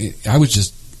on, and I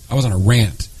was on a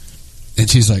rant, and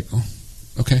she's like, oh,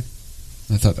 okay.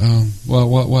 And I thought, well,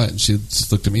 what? And she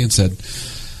just looked at me and said,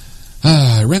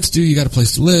 rent's due, you got a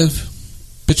place to live,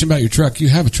 bitching about your truck, you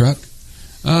have a truck,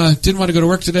 didn't want to go to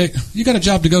work today, you got a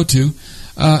job to go to.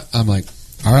 I'm like,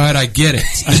 all right, I get it.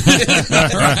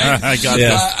 Right? I got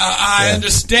that. I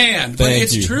understand, but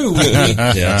it's true.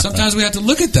 Sometimes we have to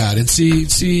look at that and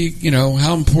see,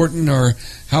 how important or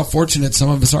how fortunate some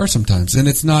of us are sometimes. And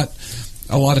it's not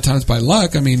a lot of times by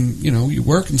luck. I mean, you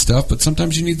work and stuff, but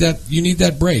sometimes you need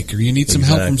that break, or you need some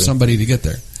help from somebody to get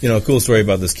there. A cool story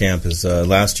about this camp is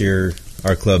last year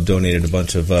our club donated a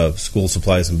bunch of school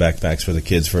supplies and backpacks for the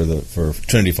kids for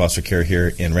Trinity Foster Care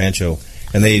here in Rancho.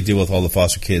 And they deal with all the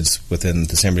foster kids within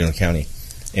the San Bernardino County.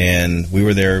 And we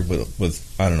were there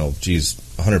with I don't know,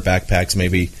 100 backpacks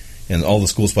maybe, and all the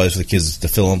school supplies for the kids to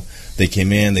fill them. They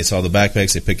came in, they saw the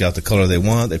backpacks, they picked out the color they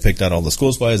want, they picked out all the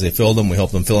school supplies, they filled them, we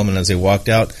helped them fill them, and as they walked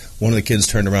out, one of the kids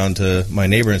turned around to my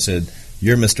neighbor and said,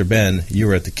 "You're Mr. Ben, you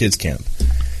were at the kids' camp."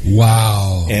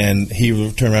 Wow. And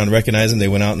he turned around and recognized him. They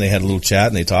went out and they had a little chat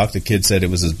and they talked. The kid said it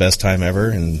was his best time ever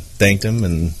and thanked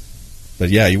him. But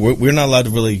yeah, we're not allowed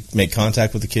to really make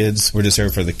contact with the kids. We're just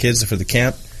there for the kids, for the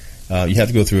camp. You have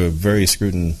to go through a very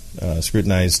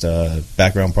scrutinized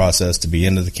background process to be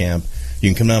into the camp. You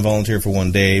can come down and volunteer for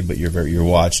one day, but you're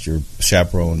watched, you're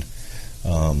chaperoned.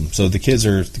 So the kids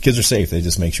are safe. They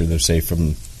just make sure they're safe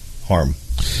from harm.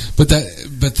 But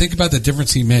think about the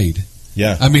difference he made.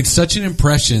 Yeah, I mean, such an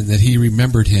impression that he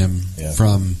remembered him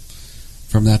from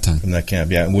that time, from that camp.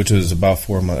 Yeah, which was about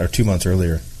 4 months or 2 months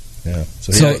earlier. Yeah.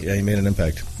 So he made an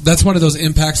impact. That's one of those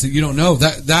impacts that you don't know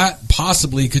that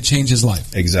possibly could change his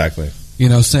life. Exactly.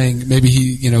 Saying maybe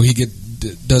he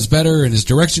does better and his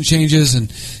direction changes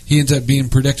and he ends up being a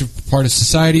productive part of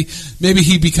society. Maybe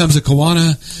he becomes a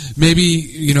Kiwana.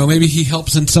 Maybe he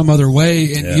helps in some other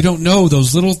way, and you don't know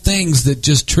those little things that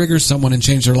just trigger someone and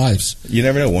change their lives. You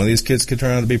never know. One of these kids could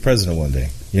turn out to be president one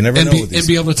day. You never know. And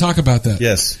be able to talk about that.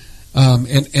 Yes.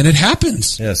 And it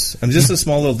happens. Yes. I mean, just the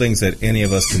small little things that any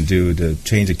of us can do to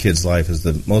change a kid's life is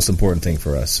the most important thing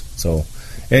for us. So,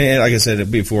 And like I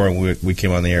said before, we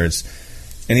came on the air, it's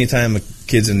anytime a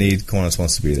kid's in need, Kiwanis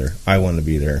wants to be there. I want to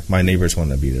be there. My neighbors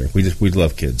want to be there. We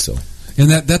love kids. So,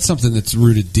 and that's something that's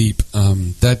rooted deep.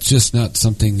 That's just not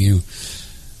something you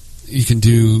can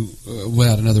do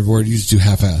without another word. You just do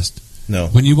half-assed. No,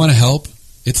 when you want to help,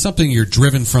 it's something you're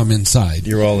driven from inside.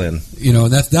 You're all in. You know,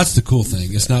 and that's the cool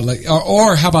thing. It's not like,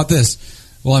 or how about this?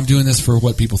 Well, I'm doing this for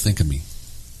what people think of me.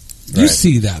 You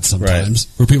see that sometimes,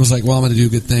 where people's like, well, I'm going to do a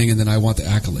good thing, and then I want the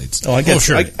accolades. Oh,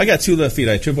 I got 2 left feet.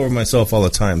 I trip over myself all the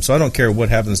time, so I don't care what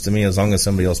happens to me as long as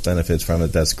somebody else benefits from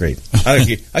it. That's great.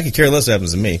 I could care less what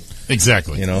happens to me.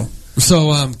 Exactly. You know?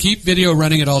 So keep video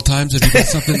running at all times. If you get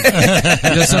something,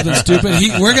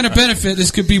 stupid, we're going to benefit.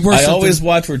 This could be worse. I always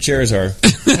watch where chairs are,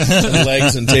 and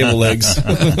legs and table legs.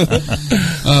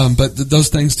 But those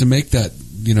things to make that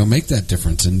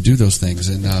difference and do those things,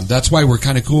 and that's why we're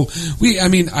kind of cool.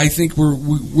 I think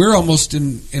we're almost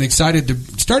excited to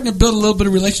starting to build a little bit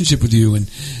of relationship with you, and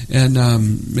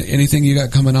anything you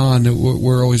got coming on,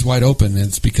 we're always wide open. And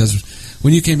it's because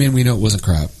when you came in, we know it wasn't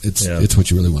crap. It's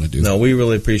what you really want to do. No, we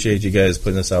really appreciate you guys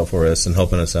putting this out for us and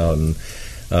helping us out. And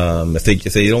if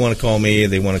they don't want to call me,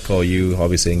 they want to call you.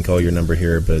 Obviously, they can call your number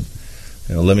here, but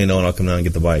let me know and I'll come down and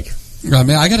get the bike. Man,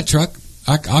 I got a truck.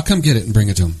 I'll come get it and bring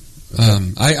it to them.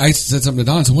 I said something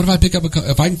to Dawn. So what if I pick up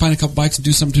if I can find a couple bikes and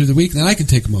do something through the week, then I can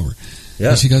take them over. Yeah.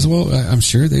 And she goes, well, I'm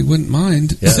sure they wouldn't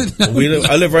mind. Yeah.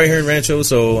 I live right here in Rancho,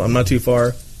 so I'm not too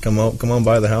far. Come on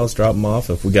by the house, drop them off.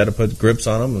 If we got to put grips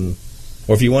on them,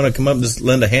 or if you want to come up and just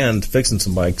lend a hand fixing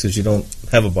some bikes, because you don't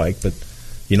have a bike, but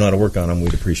you know how to work on them,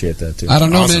 we'd apprrip that too. I don't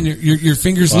know, man. Your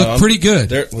fingers look pretty good.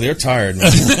 They're tired,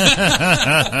 man.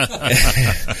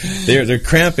 they're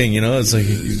cramping, It's like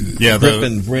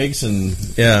gripping brakes and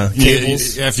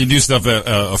cables. After you do stuff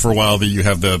for a while, that you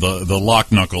have the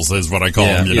lock knuckles is what I call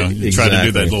them. You try to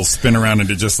do that little spin around and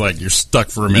it just like you're stuck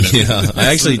for a minute. Yeah,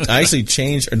 I actually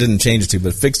didn't change the tube,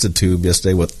 but fixed the tube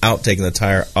yesterday without taking the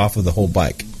tire off of the whole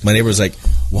bike. My neighbor was like,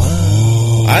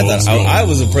 "Wow." I thought I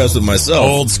was impressed with myself.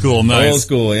 Old school, nice. Old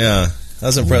school, yeah. I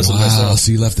was impressed with myself.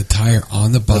 So you left the tire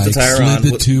on the bike, slid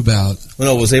the tube out.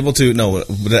 Well, no, was able to. No, but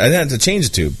I didn't have to change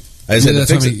the tube. I just had to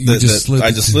fix it.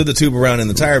 I just slid the tube around in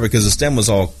the tire because the stem was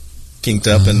all kinked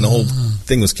up and the whole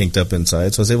thing was kinked up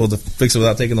inside. So I was able to fix it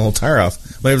without taking the whole tire off.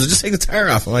 My neighbor was just take the tire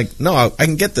off. I'm like, no, I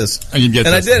can get this. I can get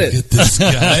this. I did it. Get this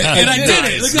guy. And I did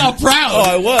it. Look how proud. Oh,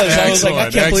 I was. Excellent. I was like, I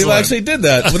can't believe I actually did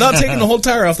that without taking the whole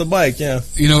tire off the bike. Yeah.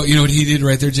 You know what he did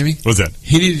right there, Jimmy? What's that?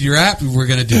 He needed your app. We're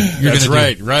going to do. That's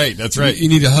right. That's right. You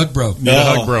need a Hug Bro. Need a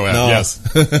Hug Bro app. No. Yes.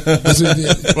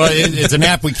 Well, it's an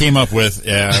app we came up with.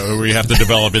 We have to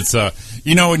develop. It's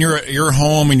when you're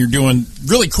home and you're doing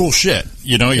really cool shit.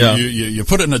 You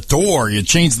put it in a door, you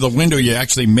change the window, you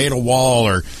actually made a wall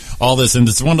or all this, and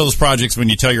it's one of those projects when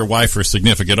you tell your wife or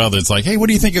significant other, it's like, hey, what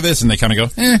do you think of this? And they kind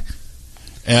of go, eh.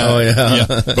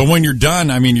 But when you're done,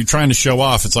 you're trying to show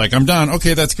off. It's like, I'm done.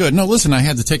 Okay, that's good. No, listen, I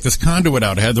had to take this conduit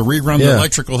out. I had to rerun the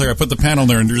electrical here. I put the panel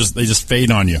there, and they just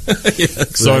fade on you. Exactly.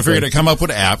 So I figured I'd come up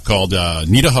with an app called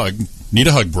Need a Hug. Need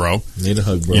a Hug Bro. Need a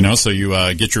Hug Bro. So you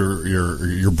get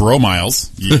your bro miles.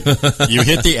 You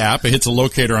hit the app. It hits a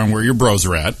locator on where your bros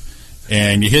are at.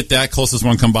 And you hit that, closest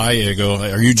one come by, you go,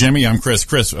 are you Jimmy? I'm Chris.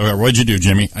 Chris, what'd you do,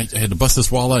 Jimmy? I had to bust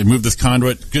this wall out. I moved this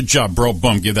conduit. Good job, bro.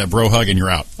 Boom. Give that bro hug and you're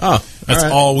out. Oh, that's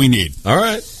all we need. All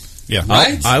right. Yeah.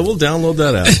 Right? I will download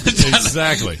that app.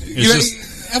 Exactly.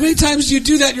 How many times do you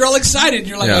do that and you're all excited and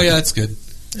you're like, oh, yeah, that's good.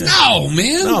 Yeah. No,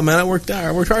 man. No, man, I worked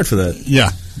hard for that.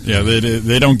 Yeah. Yeah,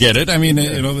 they don't get it.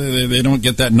 They don't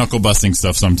get that knuckle busting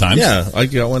stuff sometimes. Yeah, I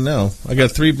got one now. I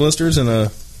got 3 blisters and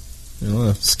a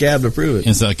scab to prove it.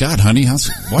 It's like, God, honey,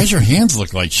 why does your hands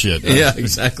look like shit? Yeah,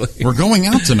 exactly. We're going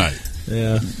out tonight.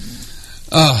 Yeah.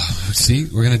 See,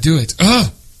 we're gonna do it.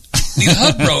 Need a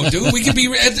Hug Bro, dude.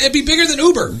 It'd be bigger than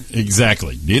Uber.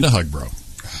 Exactly. Need a Hug Bro.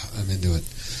 I'm into it.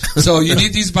 So you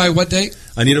need these by what date?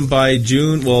 I need them by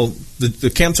June. Well, the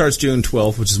camp starts June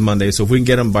 12th, which is Monday. So if we can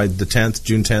get them by the 10th,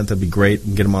 June 10th, that'd be great. We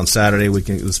can get them on Saturday.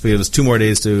 Let's give us 2 more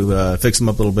days to fix them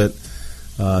up a little bit,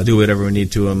 do whatever we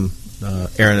need to them.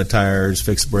 Air in the tires,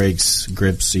 fix brakes,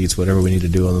 grips, seats, whatever we need to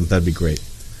do on them, that'd be great.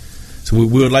 So we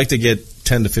would like to get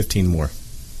 10 to 15 more.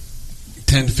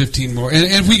 10 to 15 more. And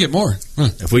if we get more. Huh.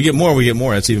 If we get more,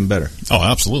 that's even better. Oh,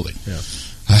 absolutely. Yeah.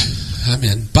 I'm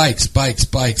in. Bikes.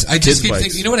 I just keep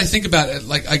thinking, you know what I think about?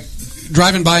 Like,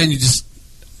 driving by and you just...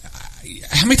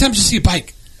 How many times do you see a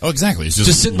bike? Oh, exactly. It's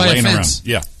just sitting by a fence. Around.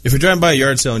 Yeah. If you're driving by a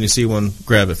yard sale and you see one,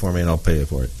 grab it for me and I'll pay you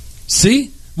for it.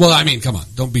 See? Well, come on.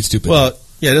 Don't be stupid. Well,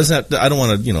 yeah, it doesn't have to, I don't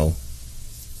want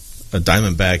to, a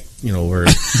Diamondback, where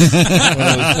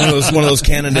one of those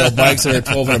Cannondale bikes that are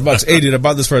 $1,200. Hey, dude, I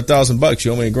bought this for $1,000.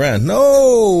 You owe me $1,000.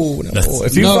 No.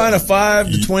 If you find a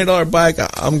 $5 to $20 bike,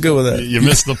 I'm good with that. You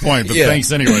missed the point, but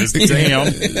thanks anyways.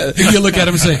 Damn. You look at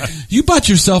him and say, "You bought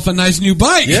yourself a nice new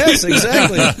bike." Yes,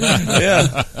 exactly.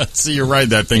 Yeah. See you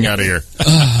ride that thing out of here.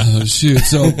 Oh, shoot.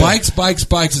 So bikes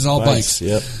is all bikes.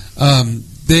 Yep.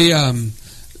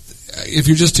 If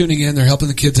you're just tuning in, they're helping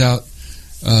the kids out.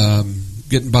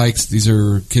 Getting bikes. These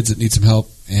are kids that need some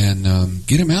help, and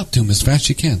get them out to them as fast as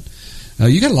you can.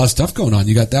 You got a lot of stuff going on.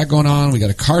 You got that going on. We got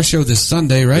a car show this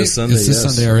Sunday, right? This Sunday, it's this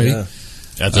Sunday already. Yeah.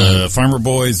 At the Farmer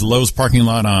Boys Lowe's parking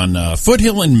lot on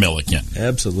Foothill in Milliken.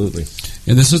 Absolutely.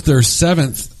 And this is their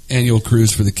 7th annual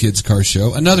cruise for the kids car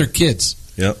show. Another kids.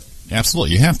 Yep.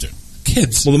 Absolutely. You have to.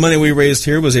 Kids. Well, the money we raised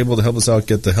here was able to help us out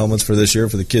get the helmets for this year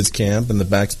for the kids camp, and the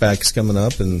backpacks coming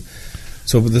up, and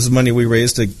so this is money we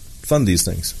raised to fund these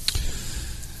things.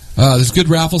 There's good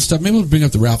raffle stuff. Maybe we'll bring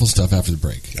up the raffle stuff after the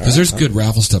break, because there's good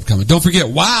raffle stuff coming. Don't forget,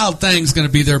 Wild Thing's going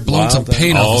to be there blowing some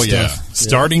paint off the stuff.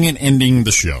 Starting and ending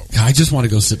the show. I just want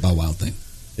to go sit by Wild Thing.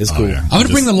 It's cool. Yeah. I'm going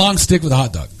to bring the long stick with a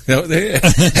hot dog. That's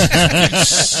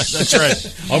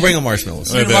right. I'll bring them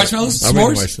marshmallows. Marshmallows? I'll bring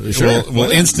S'mores? marshmallows. Sure. We'll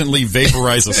instantly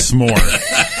vaporize a s'more.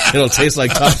 It'll taste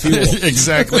like top fuel.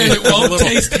 Exactly. And it won't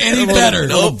taste any better. A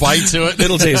little bite to it.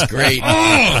 It'll taste great.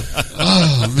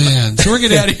 Oh, man. So we're going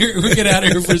to get out of here. We'll get out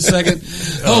of here for a second.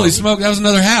 Holy smoke, that was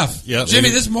another half. Yep. Jimmy,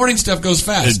 this morning stuff goes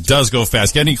fast. It does go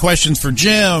fast. Got any questions for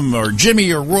Jim or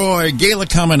Jimmy or Roy, Gayla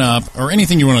coming up, or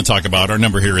anything you want to talk about? Our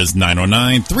number here is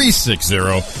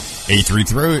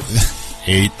 909-360-8330.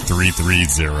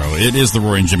 It is the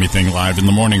Roy and Jimmy Thing live in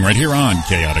the morning right here on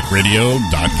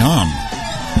chaoticradio.com.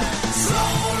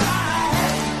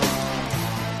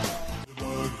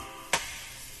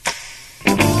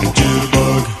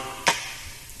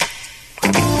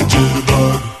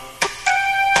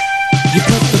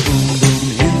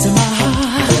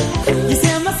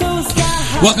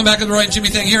 Welcome back to the Roy and Jimmy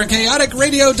Thing here on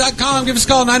chaoticradio.com. Give us a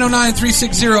call,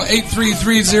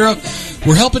 909-360-8330.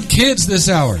 We're helping kids this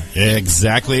hour.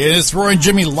 Exactly. It's Roy and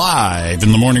Jimmy live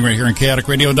in the morning right here on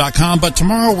chaoticradio.com. But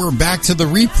tomorrow we're back to the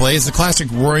replays, the classic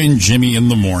Roy and Jimmy in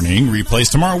the morning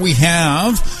replays. Tomorrow we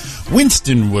have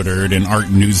Winston Woodard and Art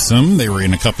Newsom. They were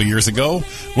in a couple of years ago.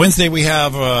 Wednesday we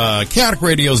have Chaotic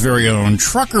Radio's very own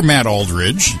Trucker Matt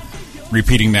Aldridge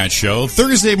repeating that show.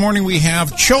 Thursday morning we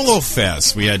have Cholo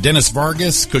Fest. We had Dennis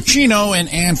Vargas, Cochino, and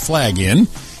Ann Flagg in.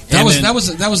 That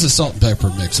was a salt and pepper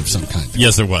mix of some kind.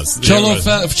 Yes, it was. Cholo,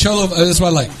 that's what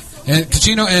I like. And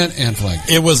Cochino and Ann Flagg.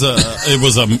 It was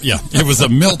a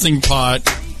melting pot.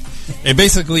 And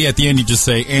basically, at the end, you just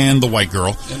say, and the white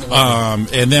girl.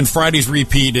 And then Friday's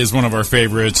repeat is one of our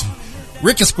favorites,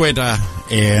 Rick Escueta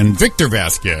and Victor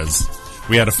Vasquez.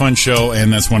 We had a fun show,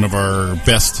 and that's one of our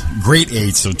best great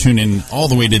eights, so tune in all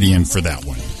the way to the end for that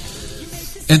one.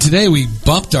 And today we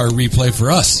bumped our replay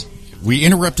for us. We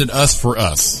interrupted us for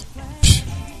us.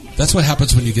 That's what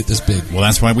happens when you get this big. Well,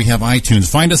 that's why we have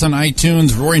iTunes. Find us on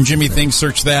iTunes, Roy and Jimmy Thing,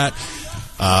 search that.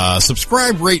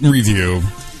 Subscribe, rate, and review.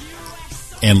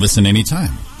 And listen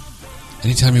anytime.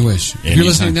 Anytime you wish. If you're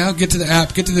listening now, get to the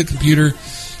app, get to the computer,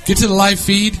 get to the live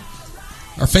feed.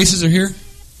 Our faces are here.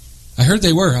 I heard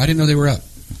they were. I didn't know they were up.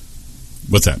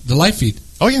 What's that? The live feed.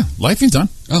 Oh, yeah. Live feed's on.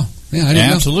 Oh, yeah, I didn't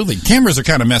know. Absolutely. Cameras are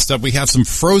kind of messed up. We have some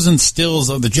frozen stills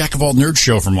of the Jack of All Nerds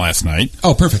show from last night.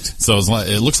 Oh, perfect. So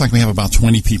it looks like we have about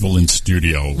 20 people in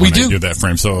studio when I do that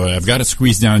frame. So I've got it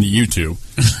squeezed down to you two.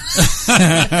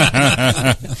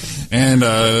 And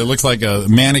it looks like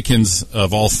mannequins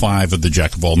of all 5 of the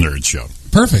Jack of All Nerds show.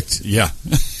 Perfect. Yeah.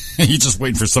 You're just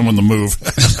waiting for someone to move.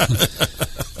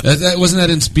 Wasn't that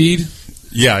in Speed?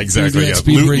 Yeah, exactly. Yeah.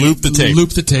 Loop the tape. Loop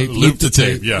the tape. Loop the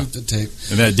tape, yeah. Loop the tape.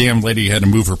 And that damn lady had to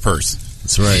move her purse.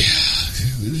 That's right.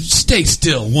 Stay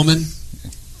still, woman.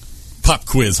 Pop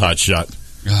quiz, hot shot.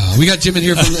 We got Jim in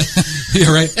here from the...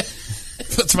 Yeah, right?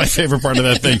 That's my favorite part of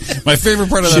that thing. My favorite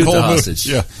part of that whole movie.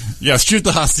 Yeah, shoot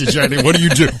the hostage. What do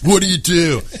you do? What do you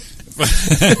do?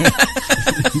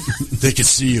 They could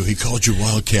see you. He called you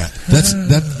Wildcat.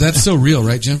 That's so real,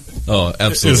 right, Jim? Oh,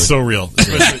 absolutely. It's so real.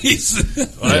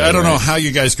 I don't know how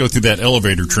you guys go through that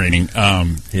elevator training.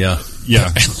 Yeah.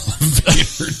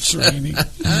 Elevator training.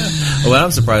 Well,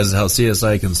 I'm surprised at how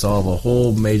CSI can solve a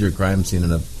whole major crime scene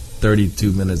in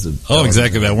 32 minutes of... Oh,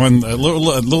 exactly. That one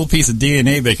little piece of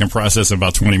DNA they can process in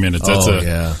about 20 minutes.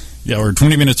 Yeah. Yeah, or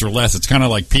 20 minutes or less. It's kind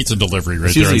of like pizza delivery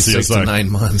right there on CSI. Usually 6 to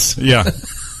 9 months. Yeah.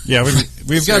 Yeah,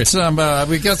 we've got some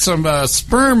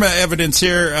sperm evidence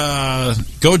here.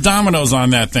 Go Domino's on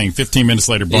that thing. 15 minutes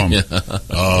later, boom.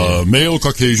 Yeah. Male,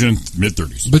 Caucasian,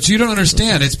 mid-30s. But you don't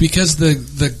understand. It's because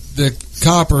the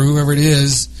cop or whoever it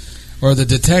is or the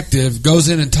detective goes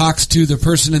in and talks to the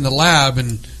person in the lab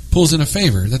and pulls in a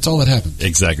favor. That's all that happened.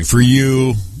 Exactly. For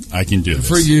you, I can do this.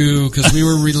 For you, because we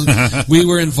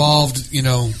were involved,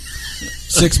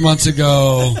 6 months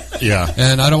ago. Yeah.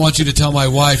 And I don't want you to tell my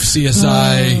wife,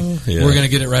 CSI, we're going to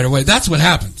get it right away. That's what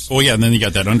happens. Oh yeah, and then you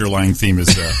got that underlying theme is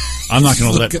I'm not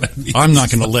going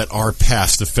to let our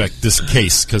past affect this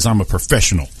case because I'm a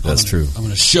professional. That's true. I'm going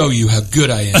to show you how good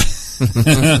I am.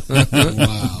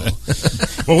 Wow.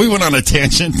 Well, we went on a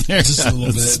tangent there. Just a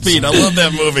little bit. Speed. I love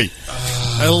that movie.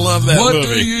 I love that movie.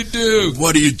 What do you do?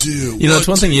 What do you do? It's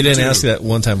one thing you didn't ask that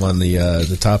one time on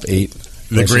the top 8.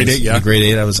 The grade 8, yeah. The grade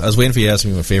 8. I was waiting for you to ask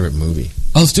me my favorite movie.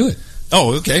 Oh, let's do it.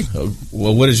 Oh, okay.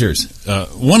 Well, what is yours?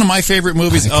 One of my favorite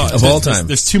movies of all time.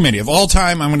 There's too many. Of all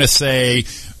time, I'm going to say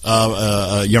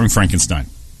Young Frankenstein.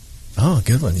 Oh,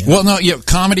 good one. Yeah. Well, no,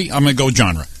 comedy. I'm going to go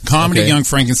genre. Comedy, Okay. Young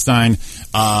Frankenstein.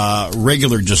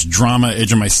 Regular, just drama,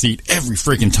 edge of my seat. Every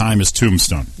freaking time is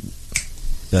Tombstone.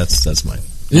 That's mine.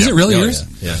 Is it really yours?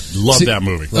 Yeah. Love that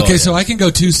movie. Okay, so I can go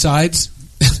two sides.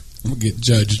 I'm going to get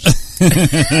judged.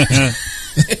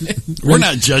 We're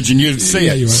not judging you. Say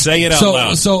Yeah, it. you are. Say it out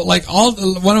loud. So, like, one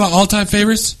of my all-time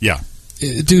favorites, Yeah.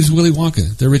 is Willy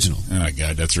Wonka, the original. Oh,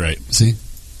 God, that's right. See?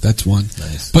 That's one.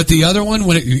 Nice. But the other one,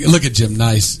 look at Jim,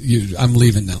 nice. I'm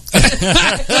leaving now.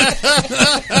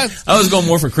 I was going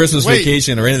more for Christmas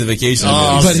vacation or end of the vacation.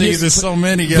 Oh, But see, here's- there's so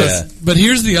many. Yes. But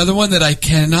here's the other one that I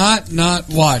cannot not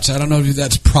watch. I don't know if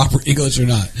that's proper English or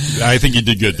not. I think you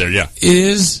did good there, yeah.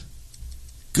 Is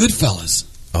Goodfellas.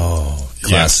 Oh,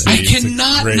 classic. I It's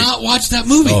cannot great. not watch that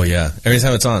movie. Oh, yeah. Every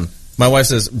time it's on. My wife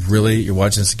says, really? You're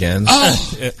watching this again?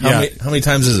 Oh, How many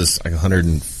times is this? Like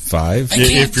 105? I can't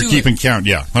If you're do keeping count,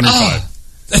 yeah, 105.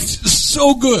 that's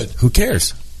so good. Who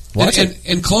cares? Watch it.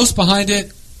 And close behind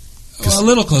it, a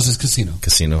little close is Casino.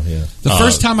 Casino, yeah. The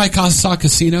first time I saw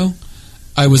Casino,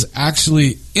 I was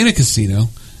actually in a casino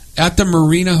at the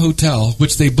Marina Hotel,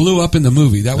 which they blew up in the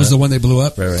movie. That was the one they blew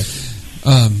up. Right.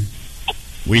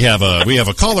 We have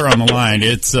a caller on the line.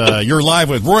 It's you're live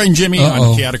with Roy and Jimmy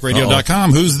Uh-oh. on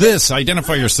chaoticradio.com. Who's this?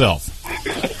 Identify yourself.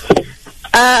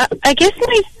 I guess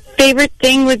my favorite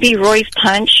thing would be Roy's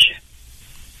Punch.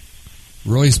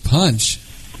 Roy's Punch.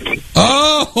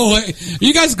 Oh, wait. Are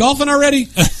you guys golfing already?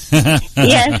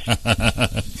 Yes. About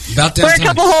We're that a time.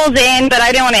 couple holes in, but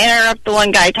I didn't want to interrupt the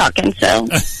one guy talking, so.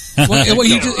 Well,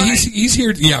 he's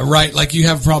here. Yeah, right. Like you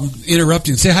have a problem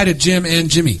interrupting. Say hi to Jim and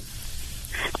Jimmy.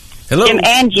 Hello. Jim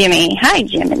and Jimmy. Hi,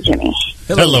 Jim and Jimmy.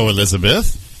 Hello,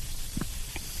 Elizabeth.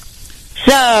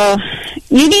 So,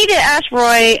 you need to ask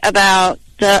Roy about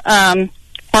the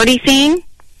party scene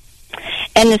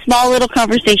and the small little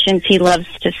conversations he loves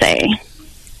to say.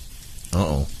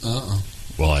 Uh-oh.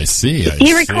 Well, I see.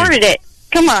 He recorded it.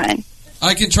 Come on.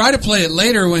 I can try to play it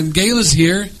later when Gayla's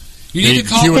here. You need Hey, to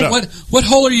call. cue it up. What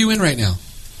hole are you in right now?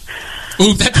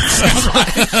 Ooh, that doesn't sound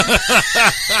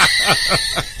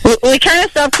right. We kind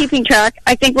of stopped keeping track.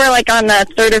 I think we're like on the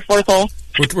third or fourth hole.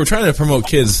 We're trying to promote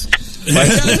kids.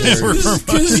 This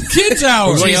is kids'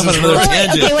 hour. We're going off on another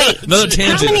tangent. Okay, wait. Another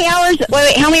tangent.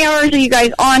 How many hours are you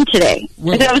guys on today?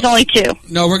 I thought it was only 2.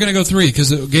 No, we're going to go 3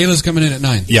 because Gayla's coming in at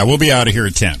 9. Yeah, we'll be out of here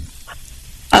at 10.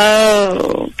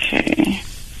 Okay.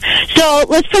 So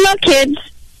let's promote kids.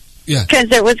 Yeah. Because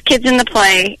there was kids in the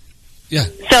play. Yeah.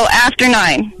 So after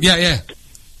 9. Yeah.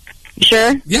 You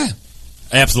sure? Yeah.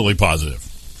 Absolutely positive.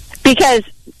 Because,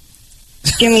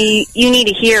 Jimmy, you need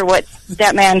to hear what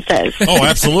that man says. Oh,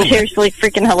 absolutely. Seriously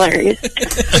freaking hilarious.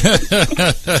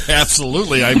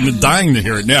 Absolutely. I've been dying to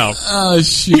hear it now. Oh,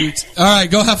 shoot. All right,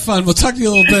 go have fun. We'll talk to you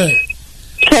a little bit.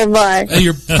 Okay, bye. Hey,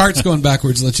 your cart's going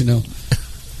backwards, let you know.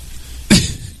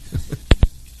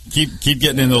 Keep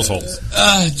getting in those holes.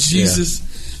 Jesus.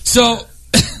 So,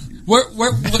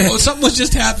 something was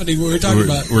just happening. We were talking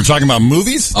about. We're talking about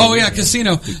movies? Oh yeah,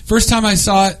 Casino. First time I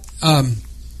saw it,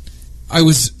 I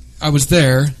was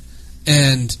there,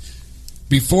 and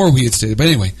before we had stayed. But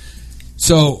anyway,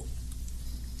 so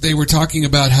they were talking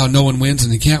about how no one wins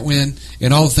and they can't win,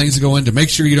 and all the things that go in to make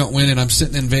sure you don't win. And I'm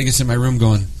sitting in Vegas in my room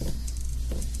going,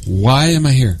 "Why am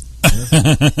I here?"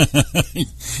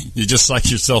 You just psych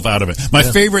yourself out of it. My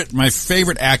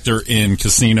favorite actor in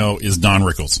Casino is Don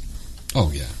Rickles.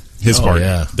 Oh yeah, his part.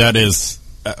 Yeah. That is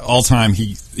all time.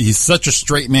 He's such a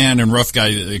straight man and rough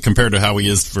guy compared to how he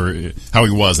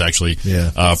was actually.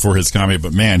 Yeah. For his comedy,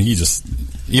 but man, he was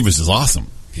just awesome.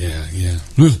 Yeah.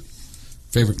 Whew.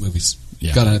 Favorite movies.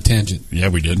 Yeah. Got on a tangent. Yeah,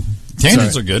 we did.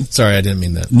 Tangents are good. Sorry, I didn't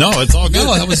mean that. No, it's all good.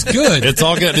 No, that was good. It's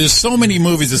all good. There's so many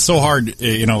movies. It's so hard.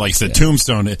 Like I said,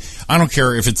 Tombstone. I don't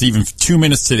care if it's even 2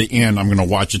 minutes to the end. I'm going to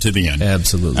watch it to the end.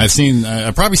 Absolutely.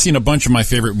 I've probably seen a bunch of my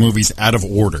favorite movies out of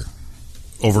order.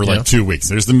 over like 2 weeks.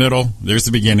 There's the middle, there's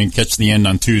the beginning, catch the end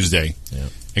on Tuesday. Yeah.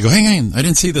 I go, hang on, I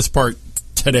didn't see this part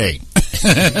today.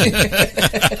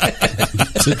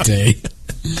 Today.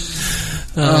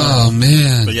 Oh,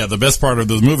 man. But yeah, the best part of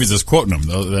those movies is quoting them,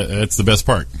 though. That's the best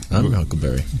part. I'm your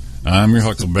Huckleberry. I'm your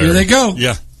Huckleberry. Here they go.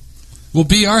 Yeah. We'll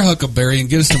be our Huckleberry and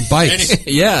get us some bikes.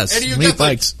 Yes. Eddie, you we got need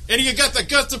bikes. Eddie, you got the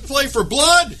guts to play for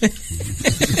blood?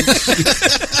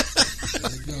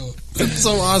 That's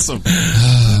so awesome.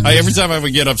 Every time I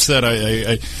would get upset,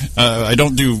 I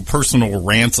don't do personal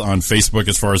rants on Facebook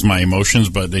as far as my emotions,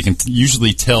 but they can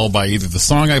usually tell by either the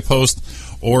song I post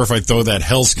or if I throw that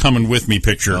 "Hell's Coming With Me"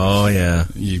 picture. Oh, yeah.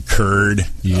 You curd.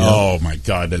 Yeah. Oh, my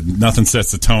God. Nothing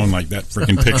sets the tone like that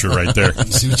freaking picture right there.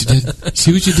 See what you did?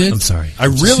 See what you did? I'm sorry. I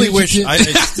really See what wish you I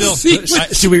did? still.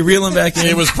 Should we reel him back in?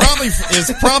 It's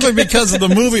probably because of the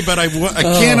movie, but I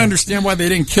can't understand why they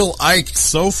didn't kill Ike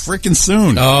so freaking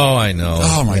soon. Oh, I know.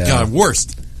 Oh my God,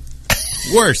 worst.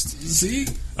 See?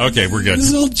 Okay, we're good. This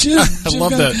is old Jim. I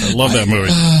love that. I love that movie.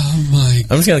 Oh, my.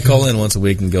 I'm just going to call in once a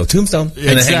week and go, Tombstone. And then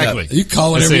hang Exactly. up. You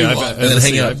call whatever you want. And then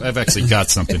hang up. I've actually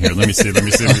got something here. Let me see.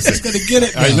 He's going to get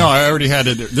it now. I know. I already had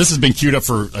it. This has been queued up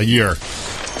for a year.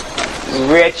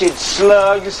 Wretched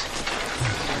slugs.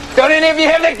 Don't any of you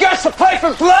have the guts to play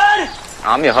for blood?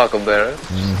 I'm your Huckleberry.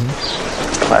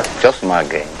 Mm-hmm. That's just my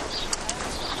game.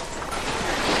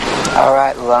 All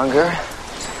right, Lunger.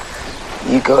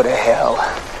 You go to hell.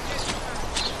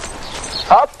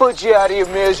 I'll put you out of your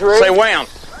misery. Say wham.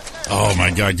 Oh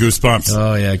my God, goosebumps.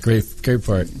 Oh, yeah, great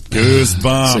part.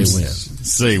 Goosebumps.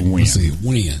 Say when. Say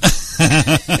when.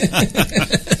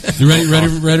 You ready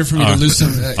for me to lose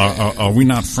some? Are we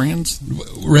not friends?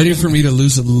 Ready for me to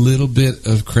lose a little bit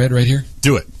of cred right here?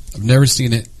 Do it. I've never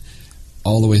seen it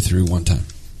all the way through one time.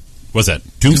 What's that?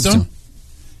 Tombstone?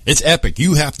 It's epic.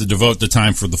 You have to devote the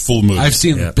time for the full movie. I've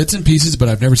seen bits and pieces, but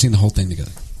I've never seen the whole thing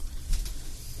together.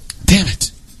 Damn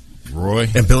it. Roy.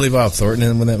 And Billy Bob Thornton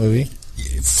in that movie?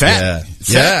 Fat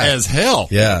as hell.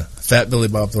 Yeah. Fat Billy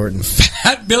Bob Thornton.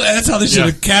 Fat Billy. That's how they should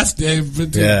have cast Dave.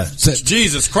 Yeah.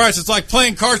 Jesus Christ, it's like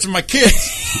playing cards with my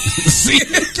kids. Wait.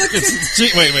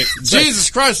 Jesus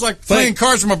Christ, it's like playing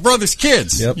cards with my brother's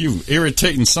kids. Yep. You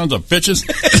irritating sons of bitches.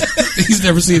 He's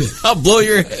never seen it. I'll blow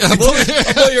your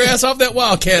ass off that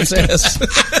Wildcat's ass.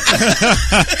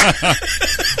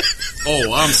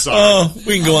 Oh, I'm sorry. Oh,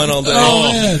 we can go on all day.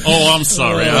 Oh, I'm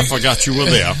sorry. I forgot you were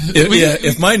there.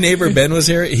 If my neighbor Ben was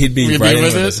here, he'd be right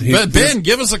with us. Ben,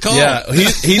 give us a call. Yeah,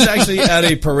 he's actually at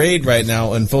a parade right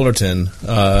now in Fullerton.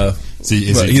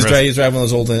 He's driving one of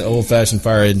those old-fashioned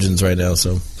fire engines right now.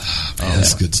 So,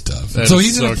 that's good stuff. So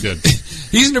he's so good.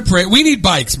 He's in a parade. We need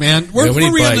bikes, man. We're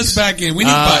reeling this back in. We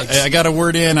need bikes. I got a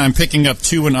word in. I'm picking up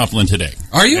 2 in Upland today.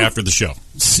 Are you? After the show.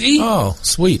 See? Oh,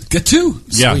 sweet. Get 2.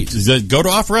 Yeah. Sweet. Go to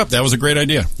Offer Up. That was a great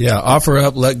idea. Yeah, Offer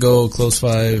Up, Let Go, Close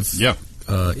 5. Yeah.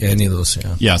 Any of those,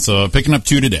 yeah. Yeah, so picking up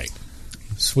 2 today.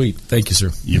 Sweet. Thank you,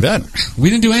 sir. You bet.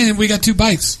 We didn't do anything. We got 2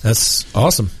 bikes. That's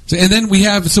awesome. And then we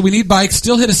need bikes.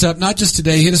 Still hit us up. Not just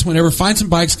today. Hit us whenever. Find some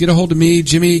bikes. Get a hold of me.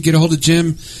 Jimmy, get a hold of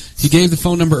Jim. He gave the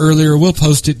phone number earlier. We'll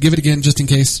post it. Give it again just in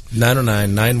case.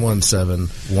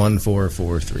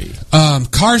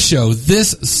 909-917-1443. Car show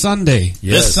this Sunday.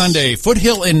 Yes. This Sunday.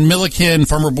 Foothill in Milliken,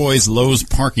 Farmer Boys Lowe's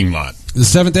parking lot. The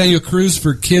 7th annual Cruise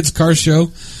for Kids car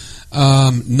show.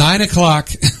 9 o'clock.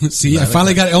 See, I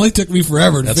finally got it. It only took me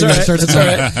forever to figure out it starts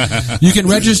at 9. You can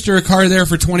register a car there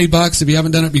for $20 if you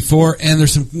haven't done it before, and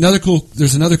there's another cool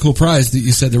prize that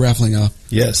you said they're raffling off.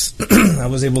 Yes. I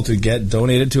was able to get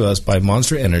donated to us by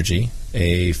Monster Energy,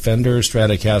 a Fender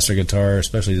Stratocaster guitar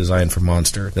especially designed for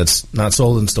Monster that's not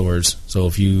sold in stores. So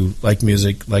if you like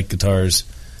music, like guitars,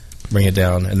 bring it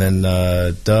down. And then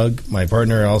Doug, my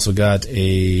partner, also got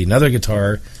another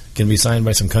guitar. Can be signed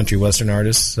by some country western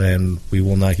artists, and we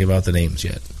will not give out the names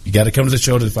yet. You got to come to the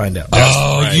show to find out.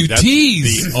 That's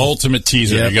tease! The ultimate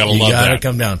teaser. Yep, you got to love that. You got to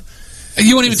come down.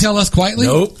 You won't even tell us quietly?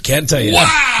 Nope, can't tell you.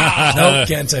 Wow! Nope,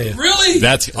 can't tell you. Really?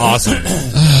 That's awesome.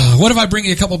 What if I bring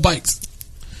you a couple bikes?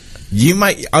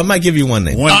 I might give you one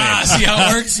name. See how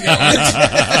it works?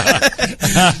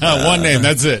 One name,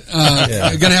 that's it.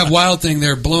 I'm going to have Wild Thing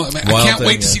there. I can't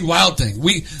wait to see Wild Thing.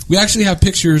 We actually have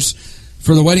pictures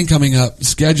for the wedding coming up,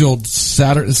 scheduled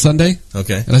Sunday.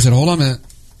 Okay. And I said, hold on a minute. Do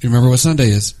you remember what Sunday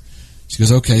is? She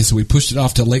goes, okay. So we pushed it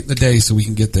off till late in the day so we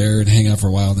can get there and hang out for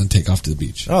a while and then take off to the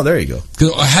beach. Oh, there you go.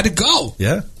 Because I had to go.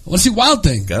 Yeah. I want to see Wild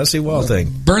Thing. Got to see Wild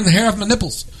Thing. Burn the hair off my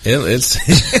nipples. It's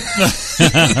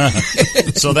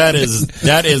So that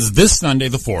is this Sunday,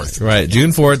 the 4th. Right.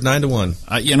 June 4th, 9 to 1.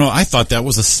 I thought that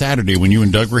was a Saturday when you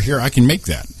and Doug were here. I can make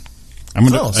that. I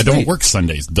don't work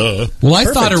Sundays. Duh. Well, I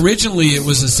thought originally it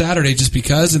was a Saturday just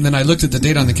because, and then I looked at the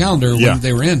date on the calendar when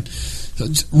they were in.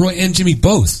 Roy and Jimmy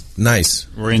both. Nice.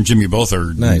 Roy and Jimmy both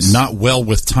are nice. Not well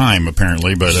with time,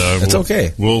 apparently, but it's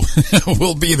okay. We'll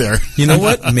be there. You know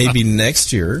what? Maybe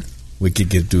next year we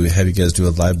could have you guys do a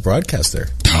live broadcast there.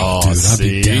 Oh, dude, I'd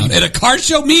be down. At a car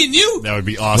show, me and you? That would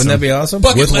be awesome. Wouldn't that be awesome?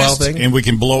 Bucket With list. Wild Thing? And we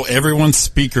can blow everyone's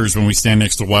speakers when we stand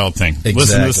next to Wild Thing. Exactly.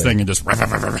 Listen to this thing and just... Oh,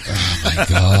 my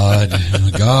God. Oh,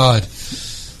 my God.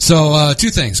 So, 2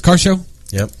 things. Car show.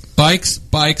 Yep. Bikes.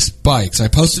 I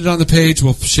posted it on the page.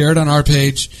 We'll share it on our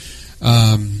page.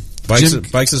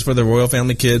 Bikes is for the royal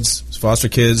family kids, foster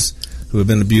kids who have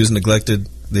been abused and neglected.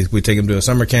 We take them to a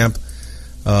summer camp,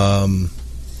 and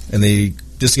they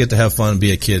just get to have fun and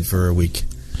be a kid for a week.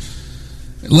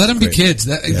 Let them be kids.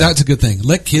 That's a good thing.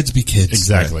 Let kids be kids.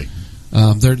 Exactly. They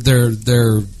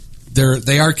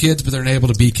are kids, but they're not able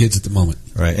to be kids at the moment.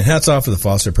 Right. And hats off to the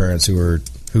foster parents who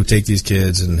take these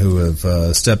kids and who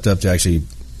have stepped up to actually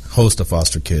host a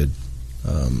foster kid.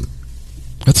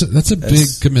 That's a big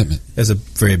commitment. It's a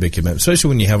very big commitment, especially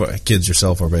when you have kids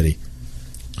yourself already.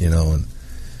 And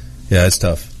yeah, it's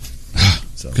tough.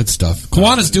 So. Good stuff.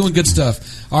 Kiwanis doing good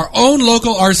stuff. Our own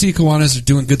local RC Kiwanis are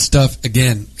doing good stuff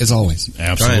again, as always.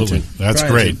 Absolutely. That's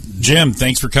great. Jim,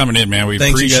 thanks for coming in, man.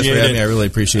 Thanks appreciate you guys for having me. I really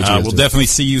appreciate you. We'll definitely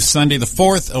see you Sunday the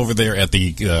 4th over there at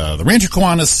the Rancho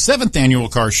Kiwanis 7th Annual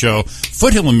Car Show,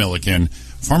 Foothill and Milliken.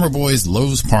 Farmer Boys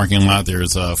Lowe's parking lot.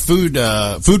 There's food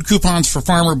coupons for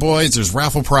Farmer Boys. There's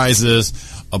raffle prizes,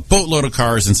 a boatload of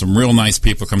cars, and some real nice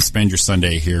people. Come spend your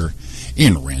Sunday here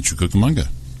in Rancho Cucamonga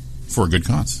for a good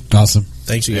cause. Awesome.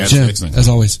 Thanks, you guys. Jim, as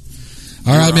always.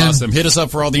 All right, man. Awesome. Hit us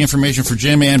up for all the information for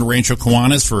Jim and Rancho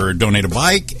Kiwanis for Donate a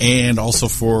Bike, and also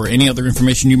for any other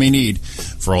information you may need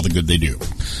for all the good they do.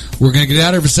 We're going to get out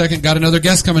of here for a second. Got another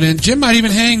guest coming in. Jim might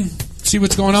even hang. See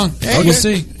what's going on. We'll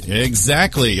see.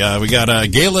 Exactly. We got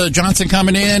Gayla Johnson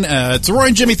coming in. It's the Roy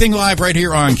and Jimmy thing live right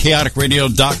here on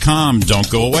chaoticradio.com. Don't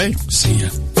go away. See ya.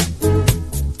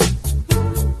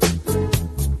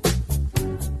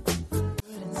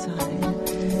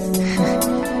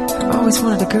 I've always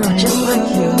wanted a girl just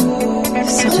like you.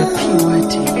 Such a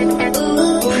purity.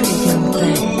 Pretty young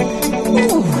thing.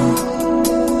 Ooh.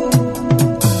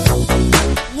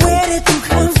 Where did you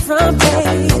come from,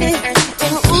 baby?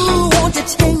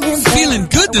 Feeling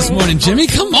good this morning, Jimmy.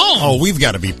 Come on. Oh, we've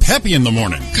got to be peppy in the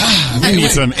morning. God, we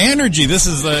need some energy. This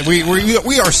is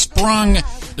we are sprung.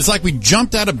 It's like we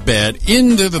jumped out of bed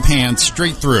into the pants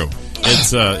straight through.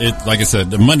 It's like I said,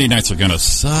 the Monday nights are going to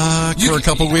suck for a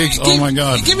couple weeks. Oh my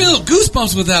God! You give me a little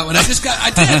goosebumps with that one. I did.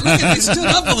 Look at me, stood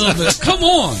up a little bit. Come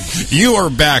on! You are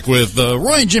back with the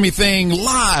Roy and Jimmy thing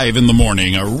live in the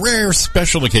morning. A rare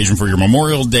special occasion for your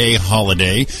Memorial Day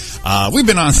holiday. We've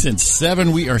been on since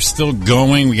 7. We are still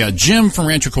going. We got Jim from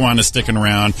Rancho Kiwanis sticking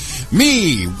around.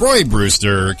 Me, Roy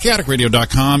Brewster,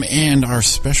 chaoticradio.com, and our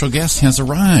special guest has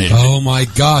arrived. Oh my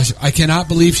gosh! I cannot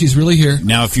believe she's really here.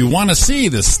 Now, if you want to see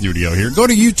this studio here, go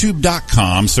to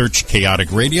youtube.com, search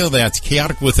Chaotic Radio. That's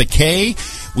Chaotic with a K.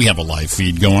 We have a live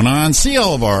feed going on. See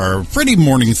all of our pretty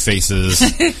morning faces.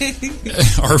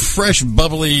 Our fresh,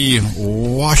 bubbly,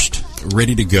 washed,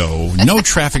 ready to go. No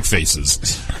traffic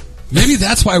faces. Maybe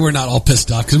that's why we're not all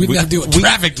pissed off, because we've got to deal with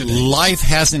traffic today. Life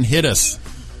hasn't hit us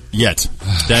yet.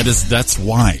 That's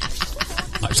why.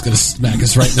 I'm just going to smack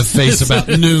us right in the face about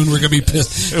noon. We're going to be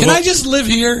pissed. Can I just live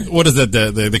here? What is that?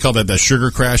 They call that the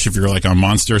sugar crash if you're like on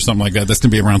Monster or something like that. That's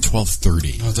going to be around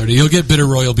 12:30. 12:30. He'll get bitter.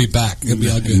 Roy will be back. It'll be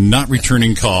all good. Not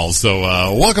returning calls. So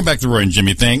welcome back to Roy and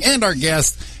Jimmy Thing. And our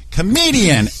guest,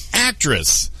 comedian,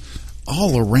 actress,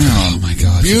 all around. Oh, my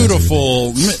gosh.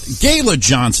 Beautiful. Gayla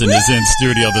Johnson is in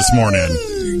studio this morning.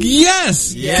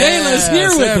 Yes. Gayla's here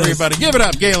with everybody. Give it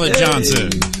up, Gayla Johnson.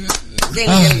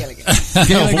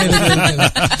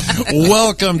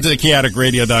 Welcome to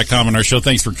chaoticradio.com and our show.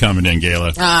 Thanks for coming in,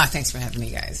 Gayla. Thanks for having me,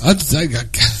 guys. I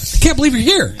can't believe you're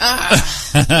here. No.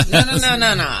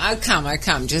 I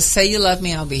come. Just say you love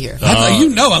me, I'll be here.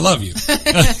 You know I love you.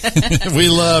 We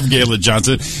love Gayla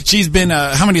Johnson. She's been,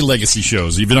 how many legacy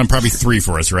shows? You've been on probably 3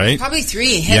 for us, right? Probably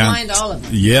 3. Headlined all of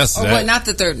them. Yes. Not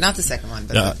the third, not the second one.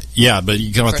 But but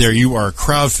you come out there, you are a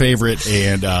crowd favorite,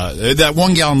 and that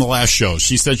one gal on the last show,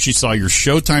 she said she saw your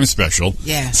Showtime special,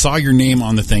 saw your name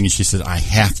on the thing, and she said, I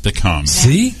have to come.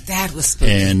 See? That was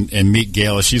spooky. And meet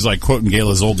Gayla. She's like quoting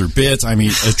Gayla's older bits. I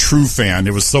mean, a true fan.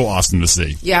 It was so awesome to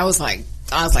see. Yeah, I was like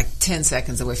 10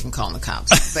 seconds away from calling the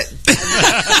cops. But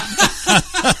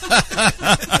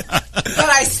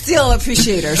I still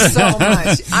appreciate her so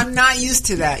much. I'm not used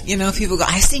to that. You know, people go,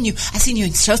 I've seen you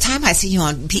in Showtime, I've seen you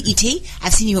on BET,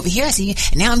 I've seen you over here, I've seen you,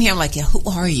 and now I'm here, I'm like, yeah, who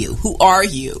are you?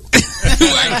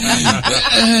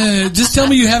 Just tell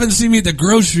me you haven't seen me at the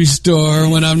grocery store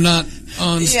when I'm not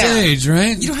on stage,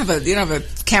 right? You don't have a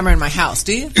camera in my house,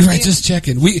 do you? Right, just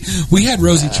checking. We had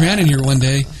Rosie Tran in here one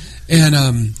day,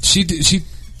 and she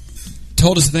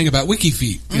told us a thing about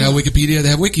WikiFeet. You know, Wikipedia, they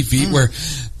have WikiFeet where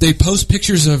they post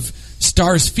pictures of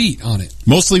stars' feet on it.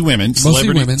 Mostly women.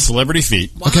 Celebrity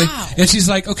feet. Wow. Okay, and she's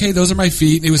like, okay, those are my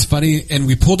feet. And it was funny, and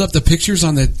we pulled up the pictures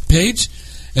on the page,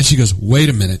 and she goes, wait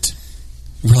a minute.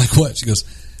 We're like, what? She goes,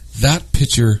 that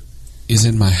picture is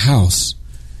in my house,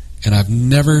 and I've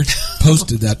never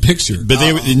posted that picture. But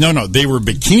they were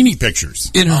bikini pictures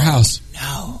in her house.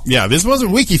 No. Yeah, this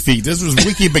wasn't Wiki Feet. This was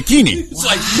Wiki Bikini. It's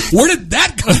like, where did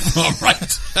that come from? Right?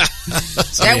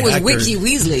 That was Wiki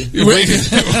Weasley.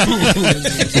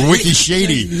 Wiki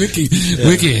Shady.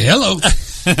 Wiki hello.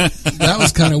 That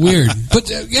was kind of weird. But,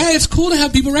 yeah, it's cool to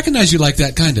have people recognize you like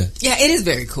that, kind of. Yeah, it is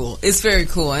very cool. It's very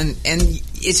cool. And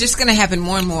it's just going to happen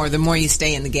more and more the more you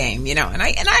stay in the game, you know. And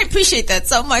I appreciate that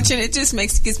so much, and it just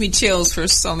gives me chills for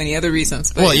so many other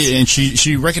reasons. But well, and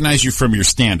she recognized you from your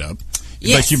stand-up.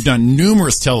 Yes. But you've done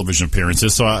numerous television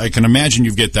appearances, so I can imagine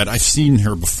you get that. I've seen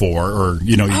her before, or,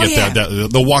 you know, you get that.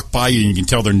 They'll walk by you, and you can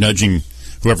tell they're nudging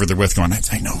whoever they're with, going,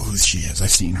 I know who she is. I've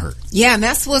seen her. Yeah, and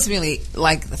that's what's really,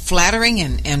 like, flattering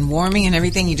and warming and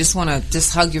everything. You just want to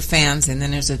just hug your fans, and then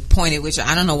there's a point at which,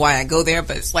 I don't know why I go there,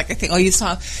 but it's like I think, you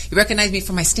recognize me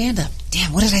from my stand-up.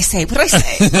 Damn, what did I say? Right?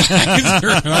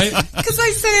 Because I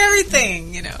say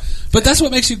everything, you know. But that's what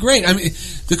makes you great. I mean,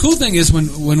 the cool thing is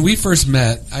when we first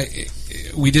met,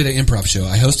 we did an improv show.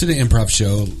 I hosted an improv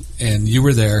show, and you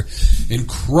were there and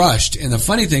crushed. And the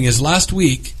funny thing is, last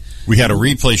week we had a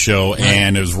replay show,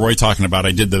 and it was Roy talking about,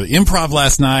 I did the improv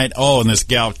last night. Oh, and this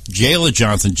gal Gayla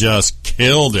Johnson just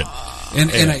killed it,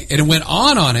 and it went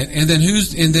on it. And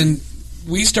then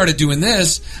we started doing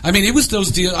this. I mean, it was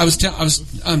those deals.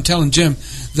 I'm telling Jim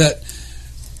that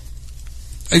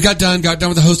I got done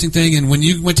with the hosting thing, and when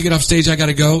you went to get off stage, I got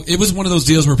to go. It was one of those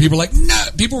deals where people were like, no.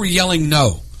 People were yelling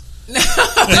no.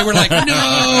 They were like,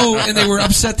 no, and they were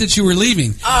upset that you were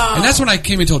leaving. And that's when I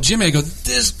came and told Jimmy, I go,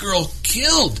 this girl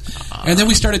killed. And then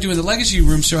we started doing the Legacy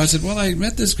Room show. I said, well, I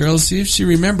met this girl, see if she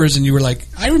remembers. And you were like,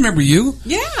 I remember you.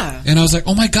 Yeah. And I was like,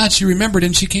 oh my God, she remembered,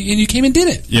 and you came and did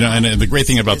it. You know, and the great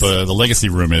thing about the Legacy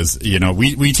Room is, you know,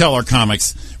 we tell our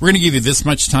comics, we're going to give you this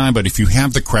much time, but if you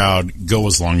have the crowd, go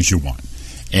as long as you want.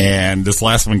 And this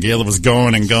last one, Gayla was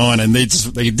going, and they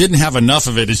didn't have enough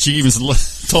of it. And she even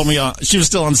told me she was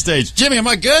still on stage. Jimmy, am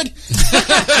I good?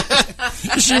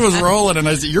 She was rolling, and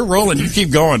I said, "You're rolling. You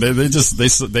keep going." They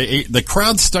ate. The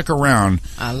crowd stuck around.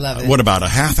 I love it. What about a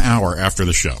half hour after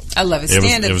the show? I love it.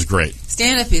 It was great.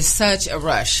 Stand-up is such a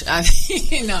rush. I mean,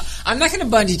 you know, I'm not going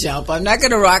to bungee jump. I'm not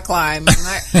going to rock climb.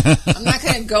 I'm not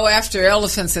going to go after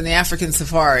elephants in the African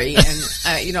safari,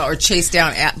 and you know, or chase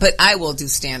down. But I will do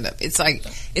stand-up. It's like,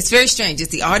 it's very strange.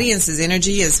 It's the audience's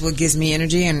energy is what gives me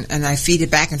energy, and I feed it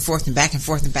back and forth and back and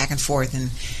forth and back and forth. And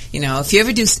you know, if you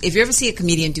ever see a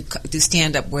comedian do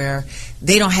stand-up where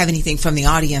they don't have anything from the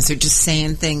audience, they're just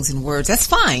saying things in words, that's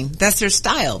fine. That's their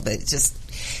style. But just,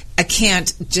 I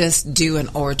can't just do an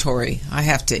oratory. I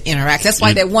have to interact. That's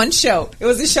why that one show, it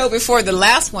was the show before the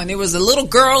last one, there was a little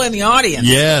girl in the audience.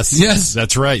 Yes,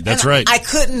 that's right. I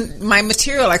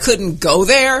couldn't go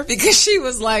there because she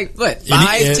was like, what,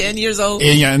 10 years old?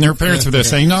 Yeah, and their parents were there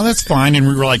saying, no, that's fine. And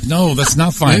we were like, no, that's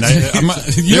not fine.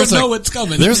 You don't know what's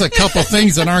coming. There's a couple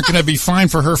things that aren't going to be fine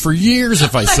for her for years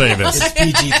if I say this.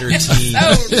 It's PG-13.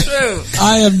 Oh, true.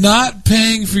 I am not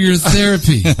paying for your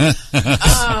therapy.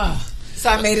 So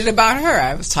I made it about her.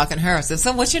 I was talking to her. I said,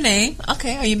 so what's your name?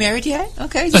 Okay, are you married yet?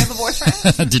 Okay, do you have a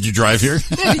boyfriend? Did you drive here?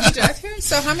 Yeah, did you drive here?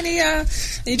 So how many,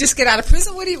 you just get out of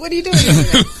prison? What are you doing?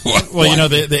 Well, you know,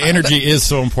 the energy is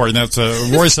so important. That's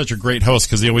Roy's such a great host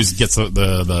because he always gets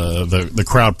the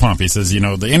crowd pumped. He says, you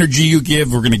know, the energy you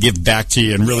give, we're going to give back to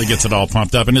you, and really gets it all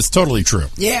pumped up. And it's totally true.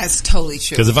 Yeah, it's totally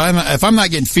true. Because if I'm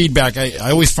not getting feedback, I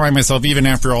always find myself, even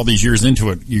after all these years into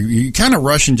it, you kind of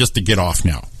rushing just to get off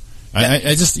now.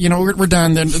 I just, you know, we're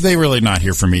done. They're really not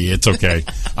here for me. It's okay.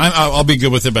 I'll be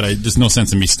good with it, but there's no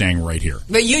sense in me staying right here.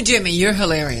 But you, Jimmy, you're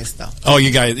hilarious, though. Oh,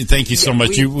 you guys, thank you so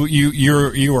much.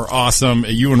 You are awesome.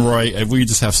 You and Roy, we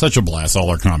just have such a blast, all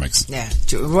our comics. Yeah.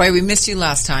 Roy, we missed you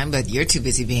last time, but you're too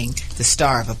busy being the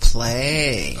star of a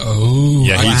play. Oh.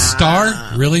 Yeah, he's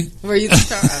star? Really? Were you the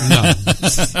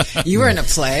star? No. You were in a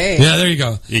play. Yeah, there you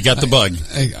go. You got the bug.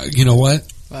 You know what?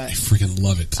 What? I freaking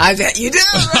love it. I bet you do,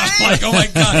 right? I'm like, oh my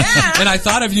God. Yeah. And I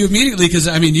thought of you immediately because,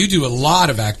 I mean, you do a lot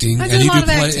of acting. And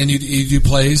you do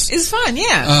plays. It's fun,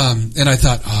 yeah. And I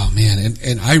thought, oh man,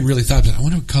 and I really thought, I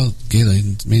want to call Gayla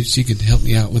and maybe she could help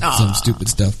me out with some stupid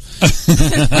stuff.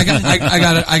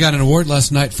 I got an award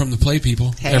last night from the play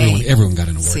people. Hey. Everyone got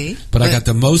an award. See? But I got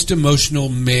the most emotional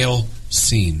male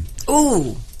scene.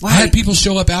 Ooh, I had people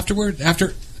show up after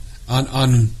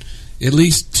on at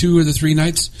least 2 of the 3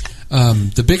 nights.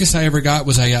 The biggest I ever got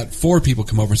was I got 4 people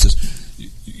come over and says,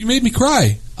 "You made me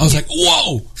cry." I was like,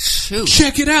 "Whoa, shoot.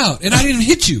 Check it out!" And I didn't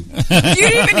hit you. You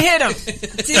didn't even hit him.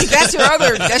 See,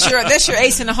 that's your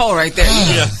ace in the hole right there.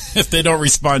 Yeah. If they don't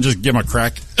respond, just give them a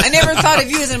crack. I never thought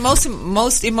of you as the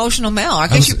most emotional male. I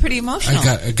guess you're pretty emotional.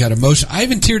 I got emotion. I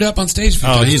even teared up on stage.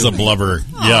 He's a blubber.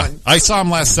 Oh. Yeah, I saw him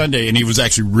last Sunday, and he was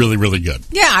actually really, really good.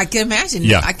 Yeah, I can imagine.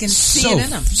 Yeah. I can see it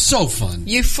in him. So fun.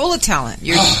 You're full of talent.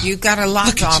 You got a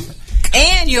lot to offer.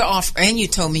 And you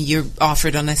told me you're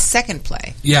offered on a second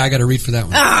play. Yeah, I got to read for that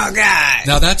one. Oh God!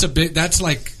 Now that's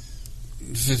like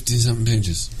 50-something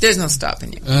pages. There's no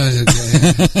stopping you. I'm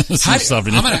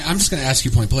just going to ask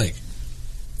you point blank.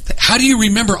 How do you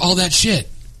remember all that shit?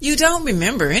 You don't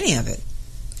remember any of it.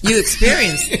 You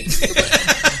experienced it.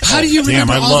 How do you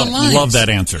remember all the lines? Love that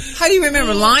answer. How do you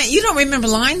remember lines? You don't remember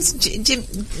lines,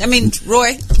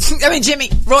 Roy. Jimmy.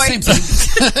 Roy. Same thing.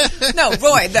 No,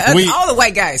 Roy. All the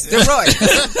white guys. They're Roy.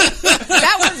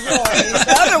 That was Roy.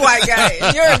 The other white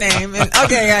guy. Your name.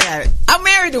 Okay, I got it. I'm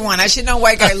married to one. I should know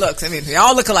white guy looks. I mean, they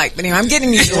all look alike. But anyway, I'm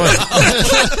getting used to it.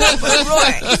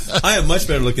 Roy. I am much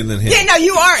better looking than him. Yeah, no,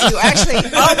 you are. You actually.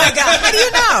 Oh my God. How do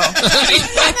you know?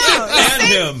 And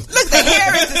him. Look, the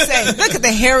hair is the same. Look at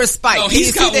the hair is spiked. Oh,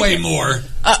 he's got way more.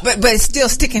 But it's still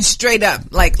sticking straight up,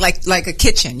 like a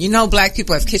kitchen. You know, black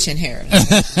people have kitchen hair. I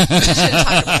shouldn't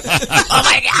talk about it. Oh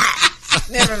my God!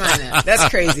 Never mind that. That's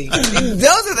crazy.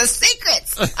 Those are the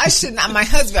secrets. I should not. My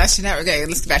husband. I should not. Okay,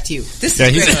 let's get back to you. This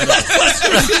is great.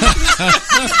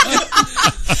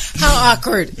 How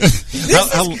awkward.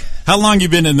 How long you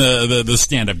been in the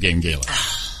stand-up game, Gayla?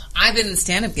 I've been in the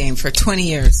stand-up game for 20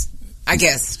 years. I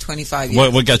guess 25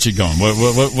 years. What got you going?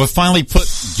 What finally put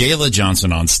Gayla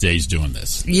Johnson on stage doing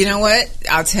this? You know what?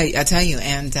 I'll tell you.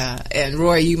 And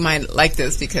Roy, you might like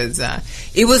this because I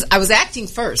was acting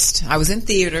first. I was in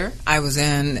theater. I was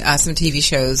in some TV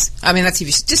shows. I mean, not TV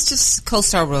shows, just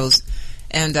co-star roles.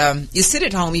 And you sit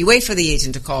at home. You wait for the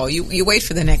agent to call. You wait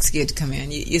for the next gig to come in.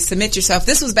 You submit yourself.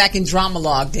 This was back in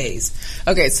Dramalog days.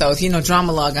 Okay, so if you know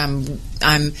Dramalog,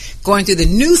 I'm going through the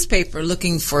newspaper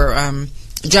looking for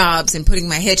jobs and putting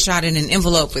my headshot in an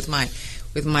envelope with my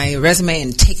resume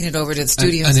and taking it over to the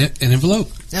studios. An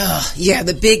envelope? Oh, yeah,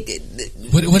 the big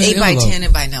what 8 by 10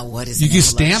 and by now what is it? You get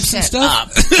stamps and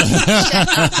stuff? Shut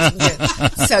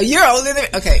up. So you're older than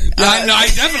okay. No, I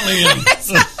definitely am.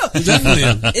 Definitely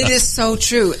am. It is so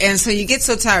true. And so you get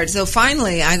so tired. So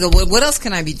finally I go, well, what else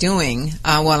can I be doing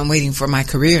while I'm waiting for my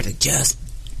career to just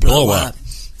blow up?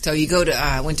 So you go to,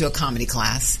 I went to a comedy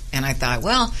class, and I thought,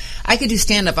 well, I could do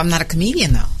stand-up. I'm not a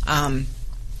comedian, though.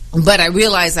 But I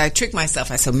realized I tricked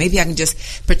myself. I said, maybe I can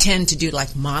just pretend to do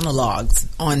like monologues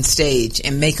on stage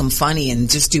and make them funny and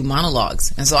just do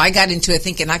monologues. And so I got into it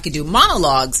thinking I could do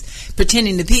monologues,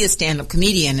 pretending to be a stand-up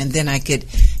comedian, and then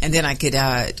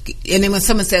when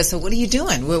someone says, so what are you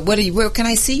doing? Where can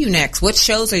I see you next? What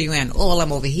shows are you in? Oh, well,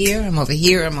 I'm over here. And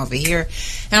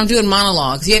I'm doing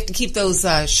monologues. You have to keep those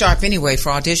sharp anyway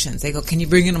for auditions. They go, can you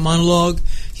bring in a monologue?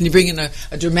 Can you bring in a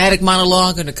dramatic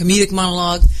monologue and a comedic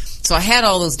monologue? So I had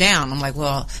all those down. I'm like,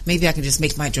 well, maybe I can just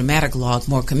make my dramatic log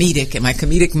more comedic and my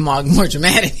comedic log more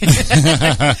dramatic.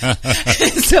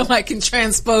 So I can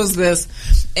transpose this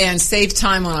and save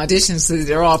time on auditions so that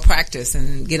they're all practice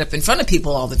and get up in front of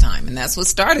people all the time. And that's what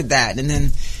started that. And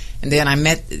then I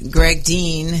met Greg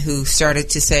Dean, who started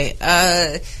to say,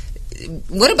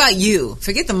 what about you?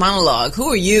 Forget the monologue. Who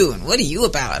are you and what are you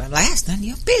about? I'm like, that's none of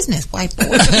your business, white boy.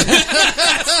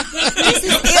 This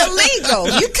is illegal.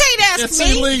 You can't ask it's me.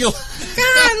 It's illegal.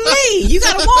 Golly, you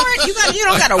got a warrant? You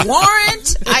don't got a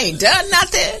warrant? I ain't done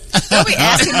nothing. Don't be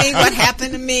asking me what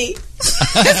happened to me.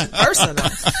 It's personal.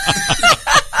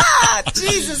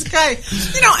 Jesus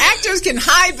Christ. You know, actors can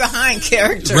hide behind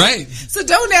character. Right. So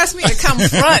don't ask me to come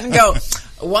front and go,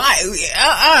 why?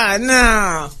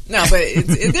 No. But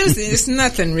it's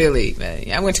nothing really.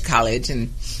 I went to college,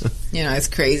 and you know, it's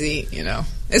crazy. You know,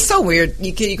 it's so weird.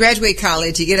 You graduate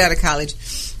college, you get out of college.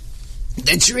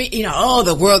 The dream, you know,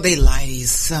 the world, they lie to you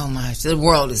so much. The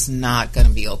world is not going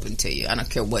to be open to you. I don't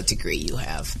care what degree you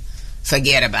have.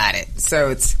 Forget about it. So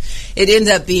it ended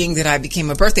up being that I became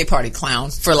a birthday party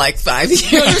clown for like 5 years.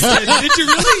 Did you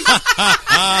really?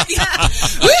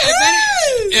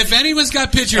 If anyone's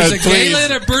got pictures of Gayla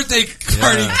at a birthday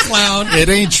party clown, it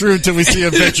ain't true till we see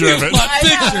a picture of it.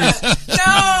 Pictures.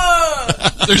 No.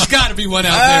 There's got to be one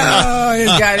out there.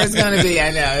 Oh, there's going to be. I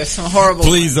know. There's some horrible.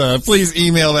 Please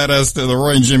email at us to the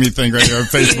Roy and Jimmy thing right here on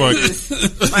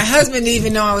Facebook. My husband didn't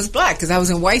even know I was black because I was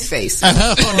in whiteface. Oh,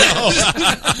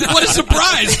 no. What a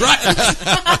surprise, right?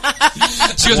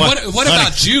 She goes, what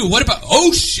about you? What about,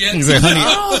 oh, shit. He's like, honey,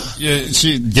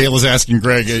 Gayla's asking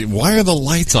Greg, why are the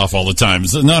lights off all the time?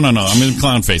 So, no, I'm in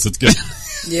clown face. It's good.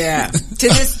 Yeah. To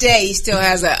this day, he still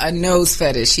has a nose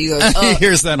fetish. He goes, He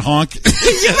hears that honk.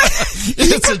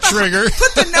 It's a trigger.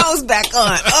 Put the nose back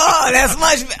on. Oh, that's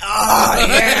much better. Oh,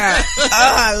 yeah. Oh,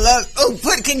 I love. Oh,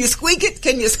 can you squeak it?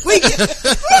 Can you squeak it?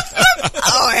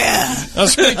 Oh, yeah. I'm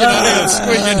squeaking on it. I'm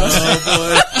squeaking. Oh,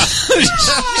 boy.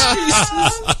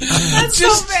 That's so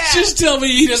bad. Just tell me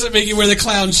he doesn't make you wear the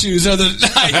clown shoes or the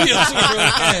high heels.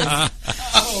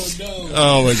 Oh, no.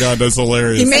 Oh, my God. That's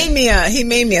hilarious. He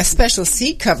made me a special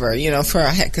seat cover,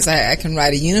 because I can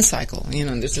ride a unicycle.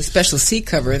 There's a special seat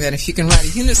cover that if you can ride a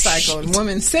unicycle and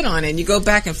women sit on it and you go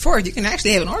back and forth, you can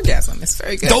actually have an orgasm. It's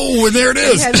very good. Oh, and there it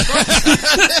is.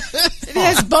 It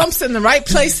has bumps in the right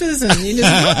places, and you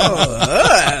just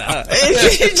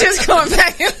you're just going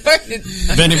back and forth.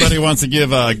 If anybody wants to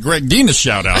give Greg Dean a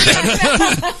shout out,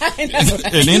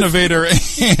 an innovator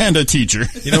and a teacher.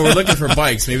 We're looking for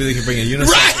bikes. Maybe they can bring a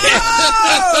unicycle. Right.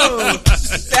 Oh,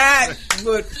 that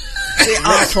would be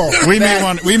awful. We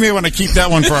may want to keep that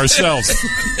one for ourselves.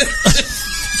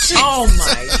 Oh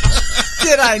my!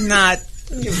 Did I not?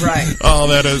 You're right. Oh,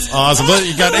 that is awesome. But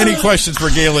you got any questions for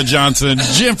Gayla Johnson,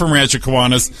 Jim from Rancho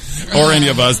Kiwanis, or any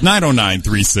of us?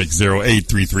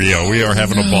 909-360-8330. We are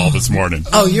having a ball this morning.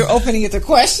 Oh, you're opening it to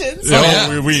questions?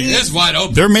 It's wide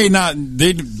open.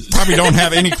 They probably don't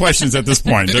have any questions at this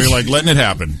point. They're like letting it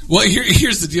happen. Well,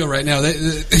 here's the deal right now.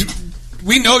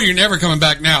 We know you're never coming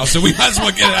back now, so we might as well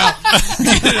get it out.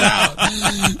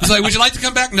 It's like, would you like to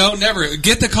come back? No, never.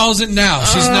 Get the calls in now.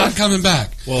 She's not coming back.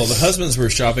 Well, the husbands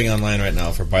were shopping online right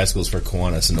now for bicycles for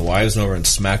Kiwanis, and the wives went over and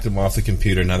smacked them off the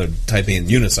computer. Now they're typing in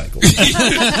unicycle.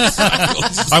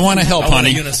 I want to help,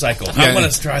 honey. Unicycle. Yeah, I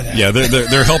want to try that. Yeah,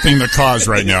 they're helping the cause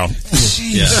right now.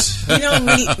 Yeah.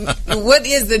 What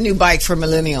is the new bike for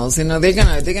millennials?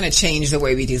 They're gonna change the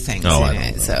way we do things. Oh, I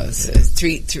don't know. So it's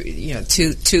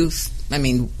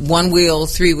one wheel,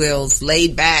 3 wheels,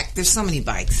 laid back. There's so many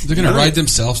bikes. They're going to ride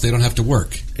themselves. They don't have to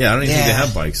work. Yeah, I don't even think they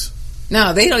have bikes.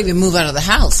 No, they don't even move out of the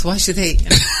house. Why should they?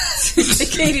 They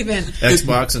can't even.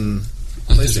 Xbox and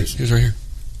PlayStation. Here's right here.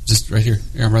 Just right here.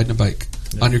 Here, I'm riding a bike.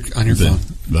 On your phone.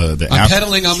 The I'm app.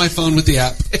 pedaling on my phone with the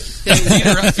app.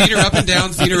 Feet are up and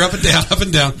down. Feet are up and down. Up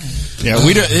and down. Yeah,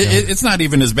 we do, it's not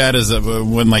even as bad as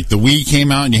when like the Wii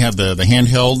came out and you have the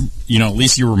handheld. At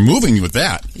least you were moving with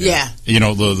that. Yeah.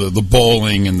 The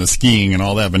bowling and the skiing and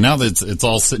all that. But now that it's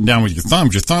all sitting down with your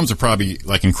thumbs. Your thumbs are probably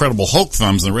like Incredible Hulk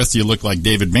thumbs, and the rest of you look like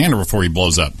David Banner before he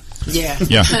blows up. Yeah.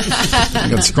 Yeah.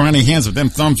 You got scrawny hands, but them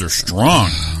thumbs are strong.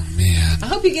 Oh, man. I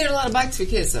hope you get a lot of bikes for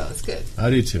kids, though. It's good. I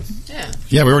do, too. Yeah.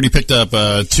 Yeah, we already picked up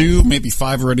 2, maybe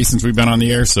 5 already since we've been on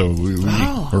the air, so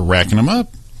we're racking them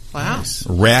up. Wow. Nice.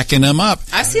 Racking them up.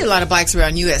 I see a lot of bikes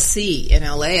around USC in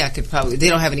LA. They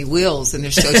don't have any wheels and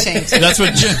they're still chained to That's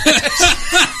what Jim.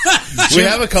 We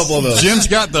have a couple of those. Jim's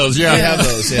got those, yeah. We have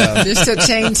those, yeah. They're still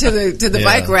chained to the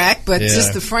bike rack, but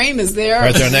just the frame is there.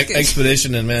 Right there, next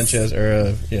expedition in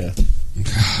Manchester,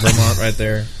 Vermont, right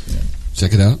there. Yeah.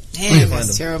 Check it out. Damn,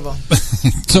 that's terrible.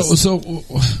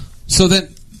 So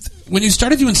then, when you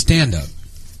started doing stand-up,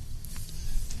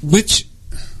 which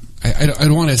I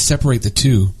don't want to separate the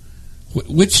two.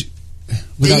 Which,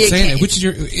 without saying it, which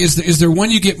is there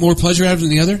one you get more pleasure out of than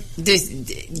the other?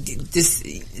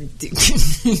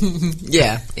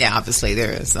 Yeah, obviously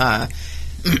there is.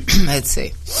 Let's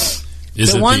see.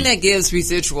 The one that gives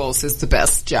residuals is the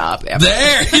best job ever.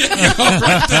 There you go,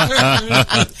 right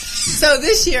there. So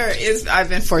this year I've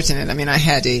been fortunate. I mean, I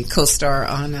had a co-star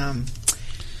on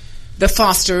The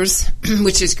Fosters,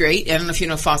 which is great. I don't know if you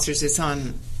know Fosters. It's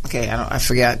on. Okay, I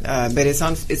forget, but it's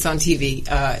on TV,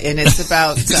 and it's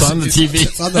about it's on the TV.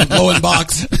 It's on the blowing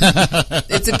box.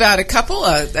 It's about a couple,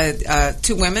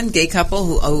 2 women, gay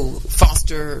couple who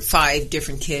foster 5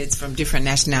 different kids from different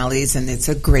nationalities, and it's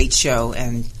a great show.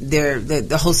 And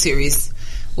the whole series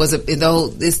was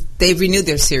they've renewed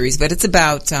their series, but it's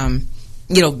about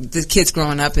the kids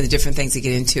growing up and the different things they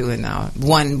get into, and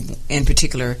one in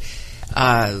particular.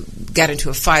 Got into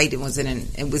a fight and was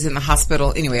in the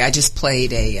hospital. Anyway, I just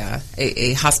played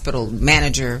a hospital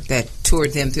manager that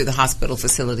toured them through the hospital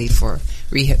facility for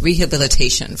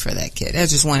rehabilitation for that kid. That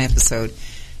was just one episode.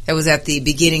 That was at the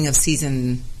beginning of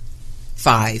season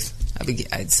 5.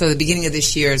 So the beginning of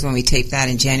this year is when we taped that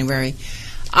in January.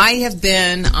 I have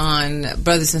been on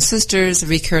Brothers and Sisters,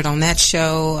 recurred on that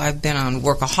show. I've been on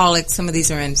Workaholics. Some of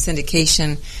these are in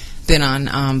syndication. Been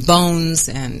on Bones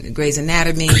and Grey's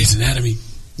Anatomy.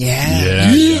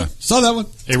 Yeah. Saw that one.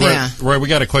 Hey, Roy, we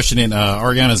got a question in.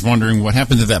 Ariana's wondering what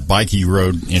happened to that bike you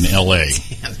rode in L.A.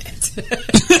 Damn it.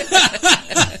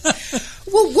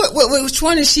 Well, which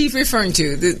one is she referring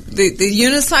to? The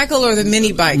unicycle or the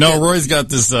mini bike? No, Roy's got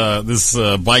this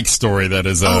bike story that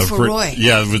is Roy.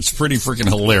 Yeah, it's pretty freaking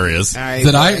hilarious. All right,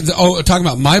 talking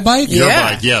about my bike? Your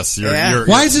bike, yes. Your,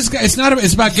 why is this guy? It's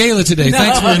about Gayla today. No,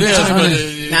 Thanks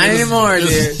for not anymore,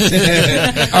 dude.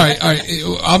 All right.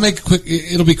 I'll make it quick.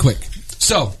 It'll be quick.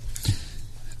 So,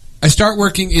 I start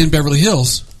working in Beverly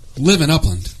Hills, live in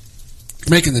Upland,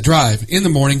 making the drive in the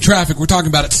morning. Traffic, we're talking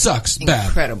about it, sucks. Bad.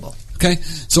 Incredible. Okay,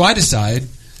 so I decide,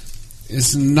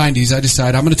 it's in the 90s, I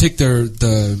decide I'm going to take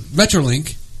the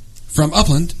Metrolink from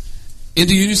Upland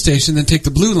into Union Station, then take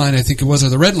the blue line, I think it was, or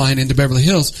the red line into Beverly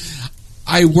Hills.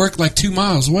 I work like 2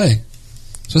 miles away.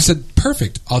 So I said,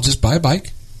 perfect, I'll just buy a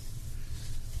bike,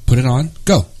 put it on,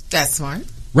 go. That's smart.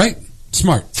 Right,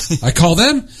 smart. I call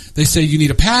them, they say you need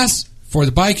a pass for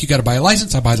the bike, you got to buy a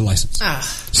license, I buy the license.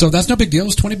 So that's no big deal,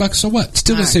 it's $20, so what?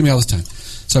 Still going to save me all this time.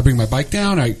 So I bring my bike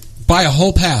down, I buy a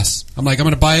whole pass. I'm like, I'm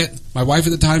going to buy it. My wife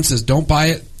at the time says, don't buy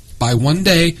it. Buy one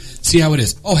day, see how it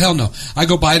is. Oh, hell no. I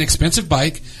go buy an expensive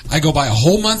bike. I go buy a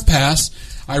whole month pass.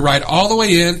 I ride all the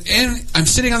way in, and I'm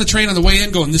sitting on the train on the way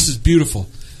in going, this is beautiful.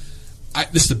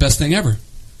 This is the best thing ever.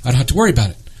 I don't have to worry about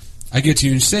it. I get to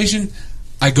Union Station.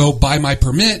 I go buy my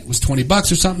permit. It was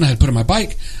 $20 or something. I had to put on my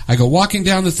bike. I go walking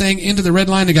down the thing into the red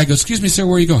line. The guy goes, excuse me, sir,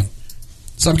 where are you going?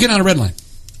 So I'm getting on a red line.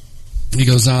 He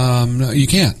goes, no, you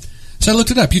can't. So I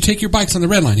looked it up. You take your bikes on the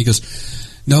red line. He goes,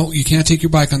 no, you can't take your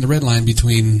bike on the red line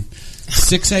between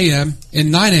 6 a.m.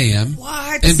 and 9 a.m.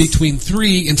 What? And between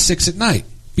 3 and 6 at night.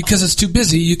 Because it's too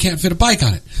busy, you can't fit a bike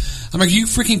on it. I'm like, are you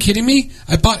freaking kidding me?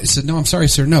 I said, no, I'm sorry,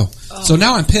 sir, no. So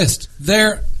now I'm pissed.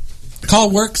 Call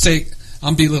work, say,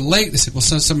 I'm be a little late. They said, well,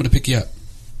 send someone to pick you up.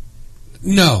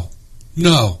 No,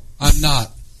 I'm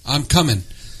not. I'm coming.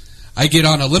 I get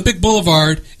on Olympic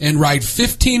Boulevard and ride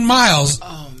 15 miles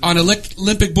on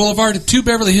Olympic Boulevard to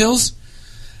Beverly Hills.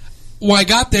 When I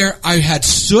got there, I had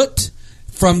soot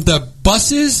from the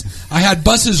buses. I had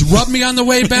buses rub me on the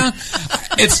way down.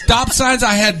 At stop signs,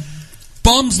 I had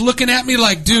bums looking at me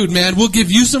like, dude, man, we'll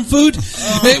give you some food.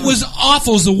 It was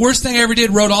awful. It was the worst thing I ever did.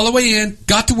 Rode all the way in,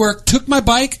 got to work, took my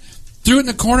bike, threw it in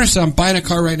the corner, said, I'm buying a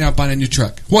car right now, I'm buying a new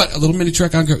truck. What? A little mini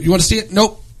truck? You want to see it?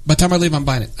 Nope. By the time I leave, I'm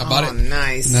buying it. I bought it.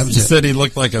 Nice. And that was You it. said he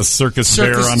looked like a circus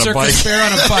bear on a bike. Circus bear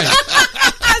on a bike.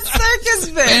 Circus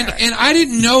bear. And I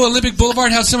didn't know Olympic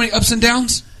Boulevard has so many ups and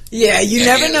downs. Yeah, you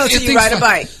never know till you ride a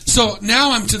bike. So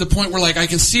now I'm to the point where, like, I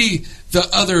can see the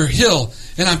other hill,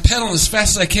 and I'm pedaling as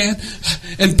fast as I can.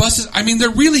 And buses, I mean,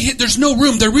 they're really there's no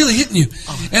room. They're really hitting you.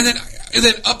 And then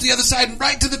up the other side and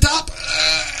right to the top.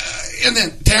 And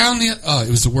then down it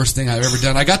was the worst thing I've ever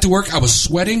done. I got to work. I was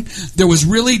sweating. There was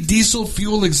really diesel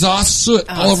fuel exhaust soot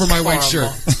all over my white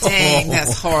shirt. Dang,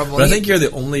 that's horrible. But I think you're the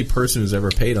only person who's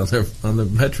ever paid on the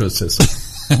metro system.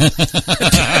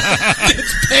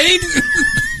 It's paid?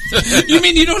 You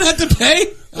mean you don't have to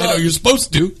pay? I know you're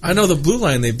supposed to. I know the blue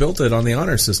line, they built it on the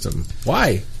honor system.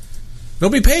 Why?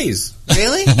 Nobody pays.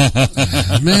 Really?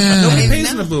 Man. Nobody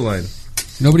pays on the blue line.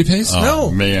 Nobody pays? Oh,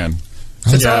 No. man.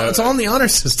 It's on the honor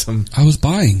system. I was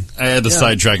buying. I had to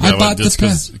sidetrack I that bought one just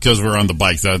the because we're on the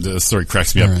bike. The story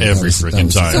cracks me up All right, every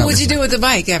freaking time. So what'd you do with the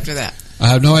bike after that? I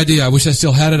have no idea. I wish I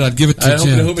still had it. I'd give it to I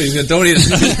Jim. hope he's going to donate it.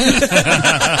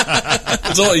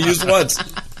 It's all used once.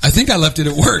 I think I left it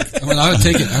at work. I mean, I would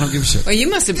take it. I don't give a shit. Well, you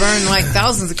must have burned like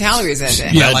thousands of calories that day.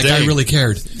 Yeah, That like day. I really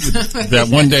cared. That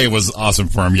one day was awesome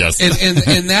for him, yes.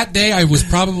 And that day I was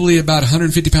probably about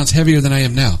 150 pounds heavier than I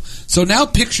am now. So now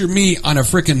picture me on a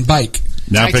frickin' bike.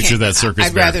 Now I picture can't- that circus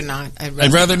I'd bear. rather not.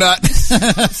 I'd rather not.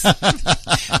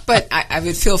 But I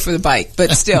would feel for the bike.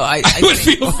 But still, I would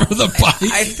feel for the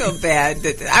bike. I feel bad.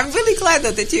 I'm really glad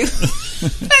though that you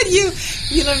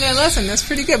you learned that lesson. That's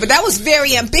pretty good. But that was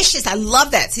very ambitious. I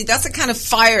love that. See, that's the kind of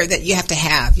fire that you have to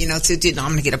have. You know, I'm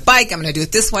going to get a bike. I'm going to do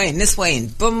it this way, and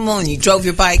boom, and you drove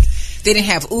your bike. They didn't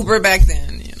have Uber back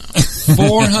then. You know,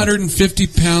 450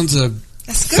 pounds of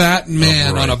that's good. fat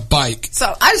man on a bike.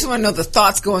 So I just want to know the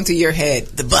thoughts going through your head.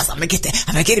 The bus, I'm gonna get that.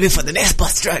 I'm gonna get it before the next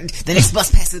bus. The next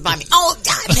bus passes by me. Oh,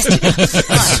 God, I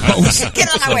missed it. Get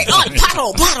on my way.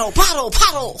 Oh,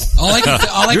 pothole. All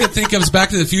I can think of is Back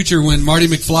to the Future when Marty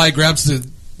McFly grabs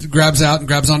out and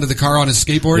grabs onto the car on his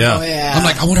skateboard. Yeah. Oh, yeah. I'm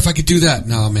like, I wonder if I could do that.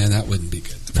 No, man, that wouldn't be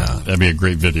good. That'd be a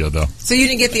great video, though. So you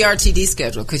didn't get the RTD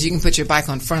schedule because you can put your bike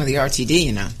on front of the RTD.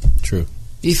 You know, True.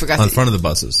 you forgot On front of the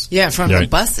buses. Yeah, in front of Right. the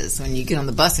buses when you get on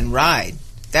the bus and ride.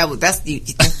 That's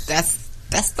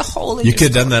the whole. in You your could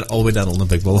have done story. that all the way down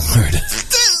Olympic Boulevard. Dude,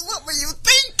 what were you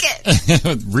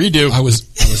thinking? Redo. I was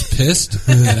pissed.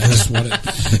 And I just wanted.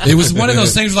 It was one of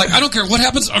those things like, I don't care what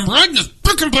happens. I'm riding this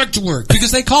frickin' come back to work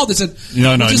because they called. They said,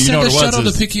 No, we'll just you know send a what it was shuttle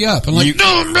is to pick you up. I'm like, no,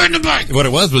 I'm riding a bike. What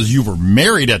it was you were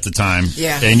married at the time,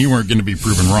 Yeah. and you weren't going to be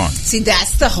proven wrong. See,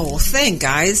 that's the whole thing,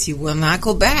 guys. You will not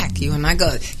go back. You will not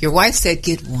go. Your wife said,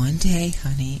 "Get one day,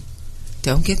 honey.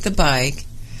 Don't get the bike."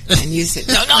 And you said,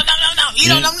 "No. You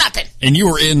don't know nothing." And you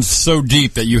were in so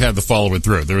deep that you had to follow it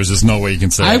through. There was just no way you can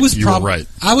say you were right.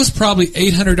 I was probably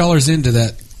 $800 into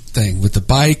that thing with the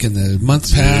bike and the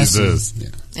month pass. Jesus.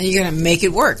 And you're going to make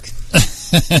it work.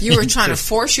 You were trying to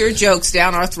force your jokes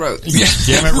down our throats. Yeah.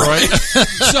 Damn it, Roy.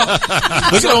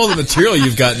 Look at all the material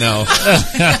you've got now.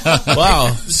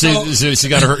 Wow.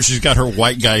 She's got her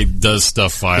white guy does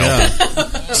stuff file. Yeah.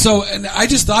 So, and I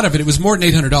just thought of it. It was more than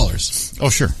 $800. Oh,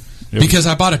 sure. Because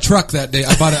I bought a truck that day.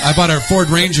 I bought a Ford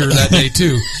Ranger that day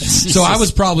too. So I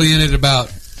was probably in it about,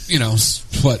 at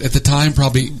the time,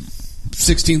 probably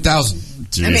 16,000.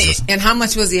 I mean, and how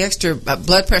much was the extra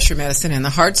blood pressure medicine and the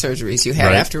heart surgeries you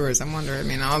had afterwards? I'm wondering. I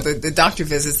mean, all the doctor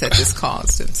visits that this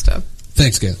caused and stuff.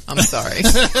 Thanks, Gail. I'm sorry.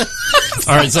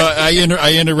 All right, so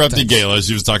I interrupted Gayla.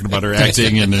 She was talking about her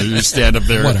acting and her stand up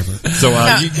there. Whatever. So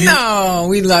no,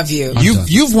 we love you.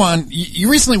 You've won. You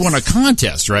recently won a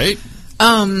contest, right?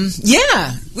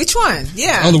 Yeah. Which one?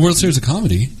 Yeah. Oh, the World Series of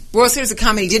Comedy. World Series of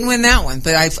Comedy. Didn't win that one,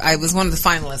 but I was one of the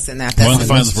finalists in that. One of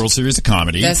the finalists of World Series of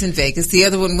Comedy. That's in Vegas. The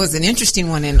other one was an interesting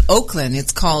one in Oakland.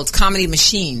 It's called Comedy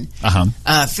Machine.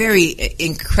 Very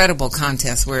incredible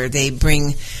contest where they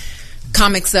bring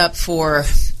comics up for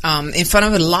in front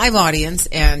of a live audience,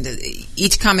 and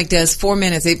each comic does 4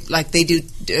 minutes. They do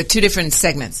two different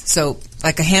segments. So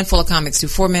like a handful of comics do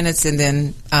 4 minutes, and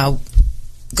then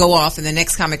go off, and the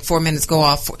next comic 4 minutes go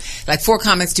off. Like 4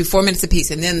 comics do 4 minutes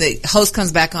apiece, and then the host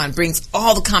comes back on, brings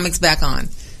all the comics back on.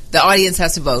 The audience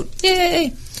has to vote.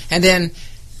 Yay! And then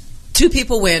 2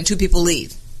 people win, 2 people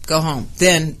leave, go home.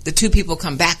 Then the 2 people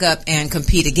come back up and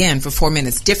compete again for 4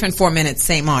 minutes. Different 4 minutes,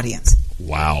 same audience.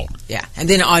 Wow. Yeah. And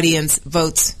then the audience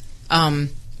votes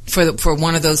for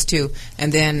one of those 2,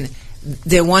 and then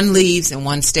one leaves and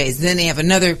one stays. Then they have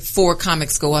another 4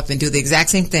 comics go up and do the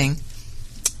exact same thing.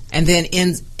 And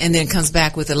then comes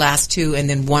back with the last 2, and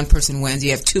then one person wins.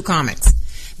 You have 2 comics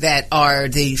that are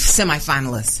the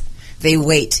semifinalists. They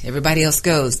wait. Everybody else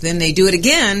goes. Then they do it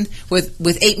again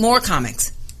with 8 more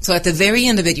comics. So at the very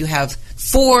end of it, you have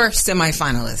 4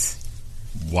 semifinalists.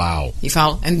 Wow. You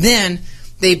follow? And then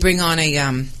they bring on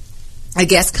a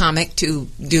guest comic to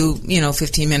do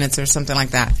 15 minutes or something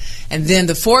like that. And then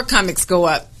the 4 comics go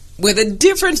up with a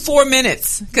different 4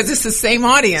 minutes because it's the same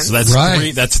audience. So that's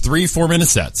right. That's 3 4-minute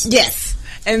sets. Yes.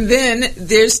 And then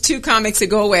there's 2 comics that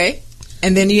go away,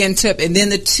 and then you end up, and then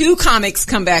the 2 comics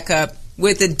come back up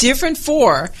with a different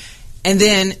 4, and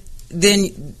then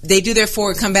they do their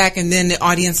 4 and come back, and then the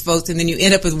audience votes, and then you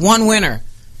end up with 1 winner.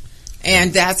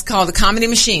 And that's called the Comedy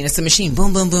Machine. It's a machine.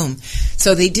 Boom, boom, boom.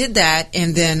 So they did that,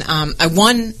 and then I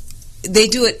won. They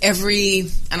do it every,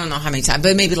 I don't know how many times,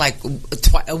 but maybe like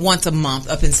once a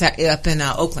month up in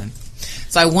Oakland.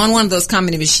 So I won one of those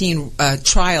Comedy Machine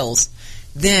trials.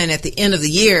 Then at the end of the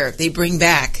year, they bring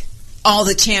back all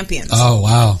the champions. Oh,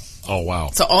 wow. Oh,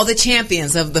 wow. So all the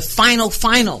champions of the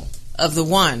final of the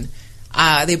one,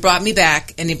 they brought me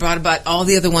back, and they brought about all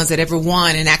the other ones that ever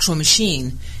won an actual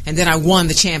machine, and then I won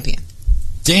the champion.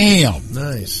 Damn.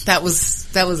 Nice. That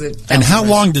was it. And how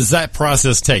long does that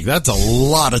process take? That's a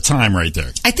lot of time right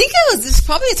there. I think it's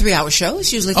probably a 3-hour show.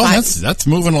 It's usually 5. Oh, that's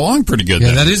moving along pretty good. Yeah,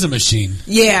 then. that is a machine.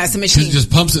 Yeah, it's a machine. It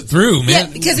just pumps it through, man. Yeah,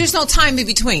 because there's no time in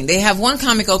between. They have one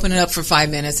comic open it up for 5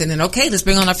 minutes, and then let's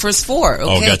bring on our first 4. Okay?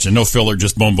 Oh, gotcha. No filler,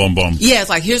 just boom, boom, boom. Yeah, it's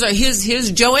like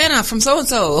here's Joanna from so and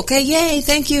so. Okay, yay,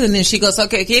 thank you. And then she goes,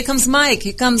 okay, here comes Mike,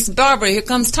 here comes Barbara, here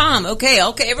comes Tom. Okay,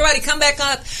 everybody come back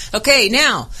up. Okay,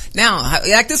 now,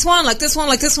 like this one.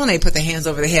 They put their hands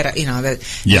over the head,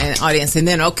 and audience, and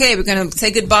then we're gonna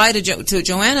say goodbye to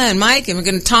Joanna and Mike, and we're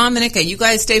gonna Tom, and okay, you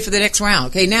guys stay for the next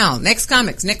round. Okay, now next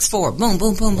comics, next 4, boom,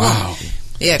 boom, boom, wow. boom.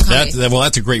 Yeah,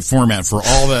 that's a great format for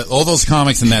all those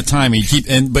comics in that time.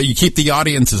 But you keep the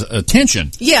audience's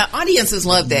attention. Yeah, audiences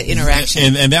love that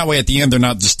interaction, and that way at the end they're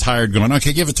not just tired going,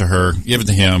 okay, give it to her, give it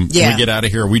to him. Yeah. Can we get out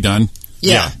of here? Are we done?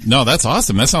 Yeah. No, that's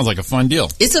awesome. That sounds like a fun deal.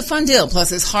 It's a fun deal.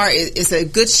 Plus, it's hard. It's a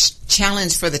good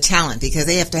challenge for the talent because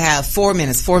they have to have 4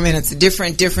 minutes,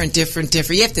 different.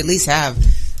 You have to at least have,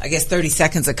 I guess, 30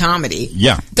 seconds of comedy.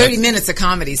 Yeah. 30 minutes of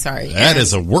comedy, sorry. That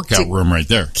is a workout room right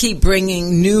there. Keep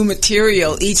bringing new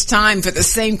material each time for the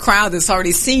same crowd that's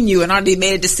already seen you and already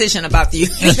made a decision about you.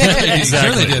 Exactly.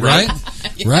 Sure they did, right?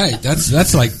 Right. That's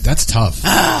tough.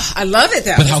 I love it,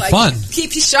 though. But how fun.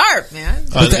 Keep you sharp, man.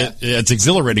 It's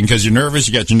exhilarating because you're nervous.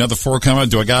 You got your another 4 coming.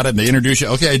 Do I got it? And they introduce you.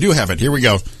 Okay, I do have it. Here we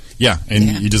go. Yeah, and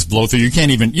you just blow through.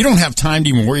 You don't have time to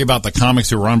even worry about the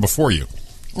comics who were on before you.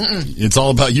 It's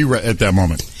all about you at that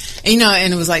moment. You know,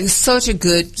 and it was like such a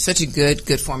good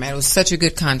format. It was such a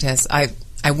good contest. I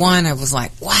won. I was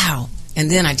like, wow. And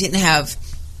then they didn't have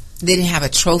a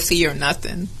trophy or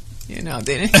nothing. You know,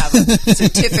 they didn't have a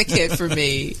certificate for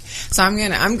me. So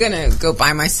I'm gonna go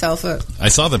buy myself a. I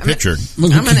saw the picture.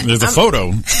 There's a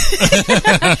photo.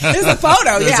 There's a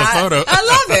photo. There's a photo.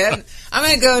 I love it. I'm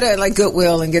gonna go to like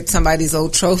Goodwill and get somebody's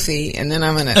old trophy, and then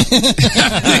I'm gonna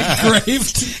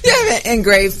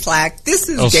engraved plaque. This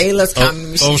is Gayla's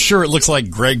comedy machine. Oh, sure. It looks like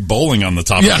Greg Bowling on the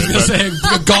top of it. I was gonna say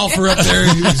a golfer up there.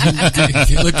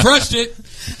 He crushed it.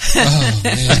 Oh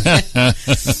man.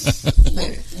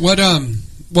 What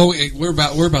Well,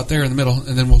 we're about there in the middle,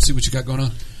 and then we'll see what you got going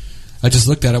on. I just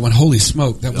looked at it. Went, holy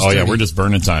smoke! That was. Oh yeah, we're just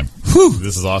burning time. Whew.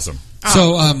 This is awesome.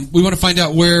 So we want to find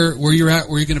out where you're at,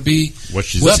 where you're going to be,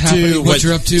 what's up to, what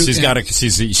you're up to.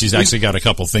 She's actually got a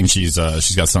couple things. She's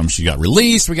got something she got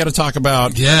released. We got to talk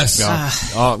about. Yes.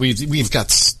 We've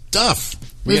got stuff.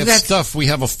 We have stuff. We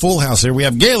have a full house here. We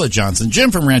have Gayla Johnson,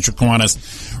 Jim from Rancho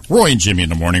Kiwanis, Roy and Jimmy in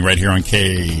the morning right here on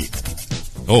K.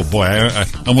 Oh boy, I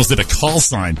almost did a call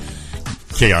sign.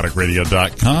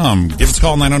 chaoticradio.com. Give us a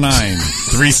call,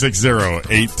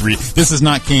 909-360-83. This is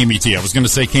not KMET. I was going to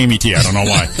say KMET. I don't know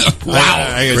why. Wow.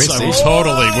 I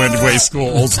totally went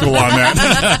old school on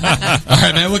that. All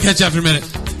right, man. We'll catch you after a minute.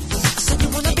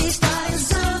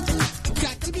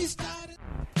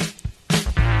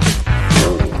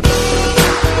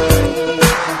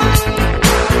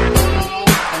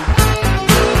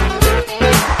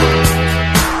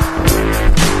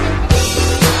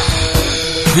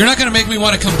 You're not going to make me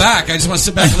want to come back. I just want to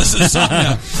sit back and listen to the song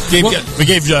now. We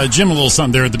gave Jim a little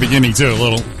something there at the beginning too. A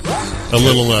little.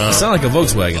 Sound like a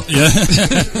Volkswagen. Yeah.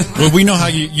 Well, we know how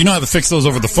you know how to fix those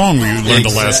over the phone. We learned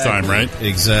the last time, right?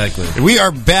 Exactly. We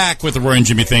are back with the Roy and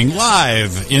Jimmy thing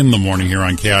live in the morning here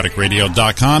on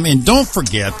chaoticradio.com. And don't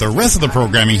forget the rest of the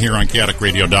programming here on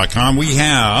chaoticradio.com. We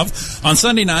have on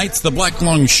Sunday nights the Black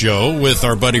Lung Show with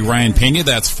our buddy Ryan Pena.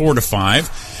 That's 4 to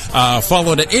 5.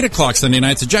 Followed at 8 o'clock Sunday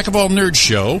nights, the Jack of All Nerds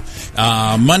show.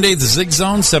 Monday, the Zig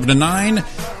Zone, 7 to 9.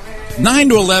 9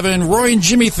 to 11, Roy and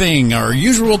Jimmy thing, our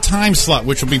usual time slot,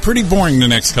 which will be pretty boring the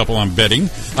next couple, I'm betting.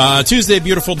 Tuesday,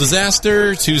 Beautiful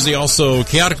Disaster. Tuesday, also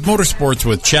Chaotic Motorsports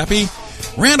with Chappie.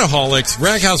 Randaholics,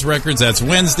 Raghouse Records, that's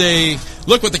Wednesday.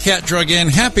 Look What the Cat Drug In,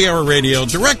 Happy Hour Radio,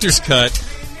 Director's Cut.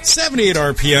 78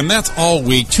 RPM, that's all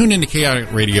week. Tune into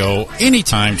Chaotic Radio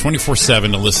anytime,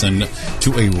 24/7 to listen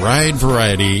to a wide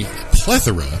variety,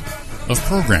 plethora of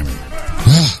programming.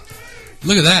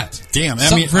 Look at that. Damn,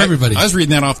 Something for everybody. I was reading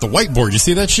that off the whiteboard. You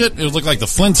see that shit? It looked like the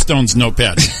Flintstones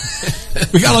notepad.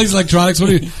 We got all these electronics. What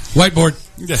do you... Whiteboard.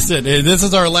 That's it. This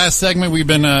is our last segment. We've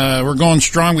been, we're going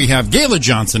strong. We have Gayla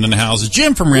Johnson in the house.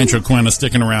 Jim from Rancho Kiwanis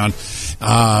sticking around.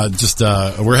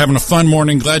 We're having a fun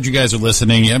morning. Glad you guys are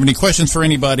listening. You have any questions for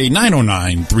anybody?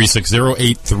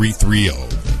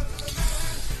 909-360-8330.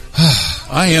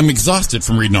 I am exhausted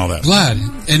from reading all that. Glad.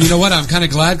 And you know what? I'm kind of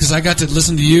glad because I got to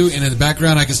listen to you, and in the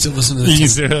background I can still listen to the tune. You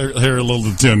can hear a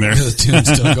little tune there. The tune's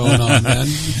still going on, man.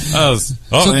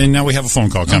 And now we have a phone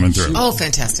call coming through. Oh,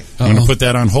 fantastic. I'm going to put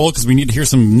that on hold because we need to hear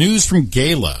some news from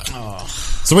Gayla. Oh.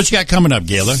 So what you got coming up,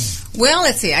 Gayla? Well,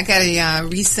 let's see. I got a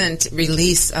recent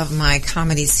release of my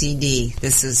comedy CD.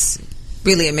 This is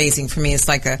really amazing for me. It's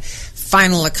like a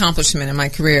final accomplishment in my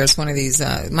career. It's one of these,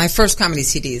 my first comedy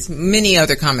CDs. Many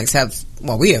other comics have,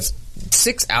 we have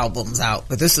 6 albums out,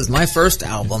 but this is my first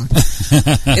album.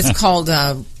 It's called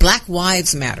Black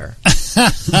Wives Matter.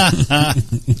 I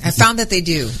found that they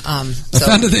do. I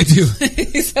found that they do.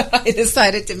 So I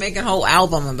decided to make a whole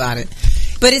album about it.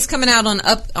 But it's coming out on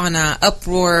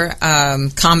Uproar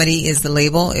Comedy is the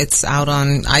label. It's out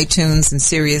on iTunes and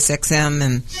Sirius XM,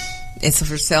 and it's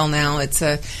for sale now. It's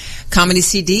a comedy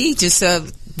CD. Just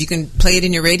you can play it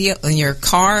in your radio, in your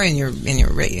car, on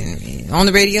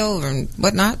the radio or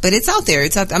whatnot. But it's out there.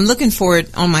 It's out. I'm looking for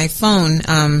it on my phone.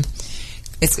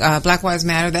 It's Black Lives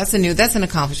Matter. That's an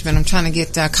accomplishment. I'm trying to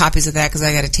get copies of that because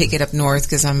I got to take it up north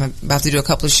because I'm about to do a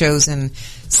couple of shows in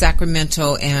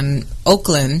Sacramento and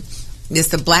Oakland. It's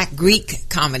the Black Greek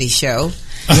comedy show.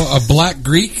 Well, a Black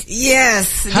Greek?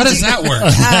 Yes. How does that work?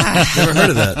 Never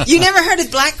heard of that. You never heard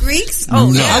of Black Greeks? Oh,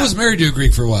 no. Yeah. I was married to a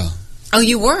Greek for a while. Oh,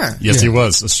 you were? Yes, he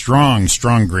was. A strong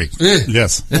Greek.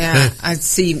 Yes. Yeah, I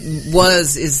see.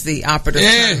 Was is the operative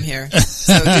term here.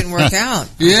 So it didn't work out.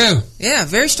 Yeah. Yeah,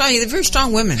 very strong. They're very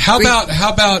strong women. How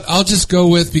about, I'll just go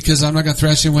with, because I'm not going to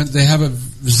thrash anyone, they have a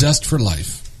zest for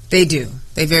life. They do.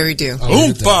 They very do.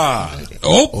 Oompa!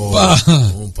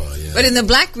 Oompa, yeah. But in the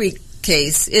Black Greek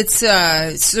case, it's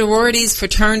sororities,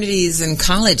 fraternities, and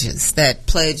colleges that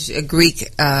pledge a Greek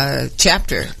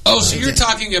chapter. Oh, so you're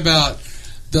talking about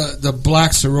the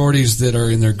black sororities that are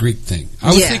in their Greek thing.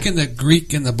 I was thinking the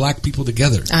Greek and the black people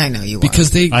together. I know you were.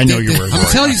 Because I know you were. I'm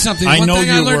telling you something. I know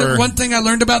you were. One thing I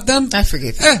learned about them. I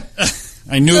forget.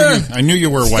 I knew you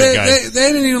were a white guy.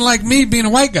 They didn't even like me being a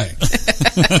white guy.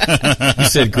 You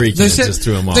said Greek. They and said, it just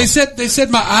threw him off. They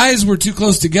said my eyes were too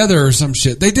close together or some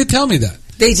shit. They did tell me that.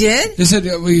 They did? They said,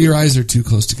 well, your eyes are too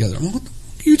close together. Well, what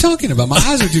are you talking about? My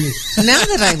eyes are too... Now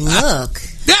that I look...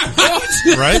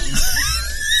 Yeah, right?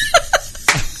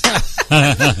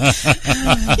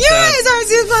 Your eyes aren't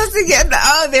too close together.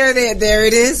 Oh, there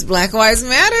it is. Black Lives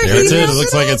Matter. There it is. It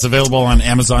looks like it's available on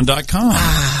Amazon.com.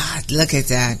 Ah, look at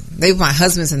that. My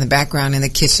husband's in the background in the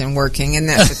kitchen working. Isn't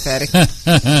that pathetic?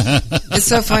 It's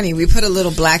so funny. We put a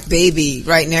little black baby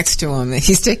right next to him, and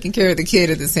he's taking care of the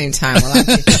kid at the same time.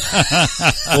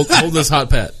 Hold this hot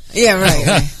pat. Yeah,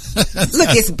 right.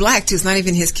 Look, it's black too. It's not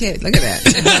even his kid. Look at that.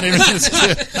 Not even his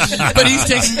kid. But he's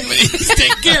taking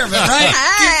care of it, right?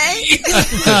 Hi.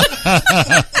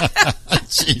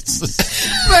 Jesus.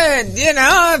 But,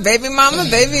 baby mama,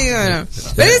 baby,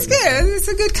 But it's good. It's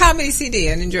a good comedy CD.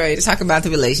 I enjoy it. To talk about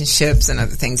the relationships and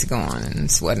other things that go on and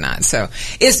whatnot. So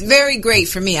it's very great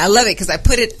for me. I love it because I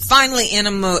put it finally in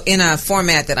a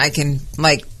format that I can,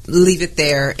 leave it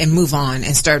there and move on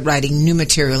and start writing new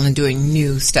material and doing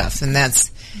new stuff. And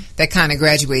that kind of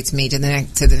graduates me to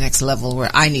the next level where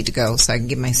I need to go so I can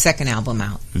get my second album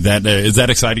out. That is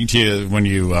that exciting to you when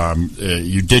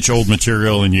you ditch old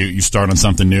material and you start on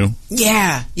something new?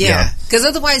 Yeah. Because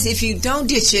otherwise, if you don't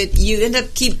ditch it, you end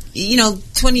up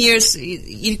 20 years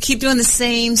you keep doing the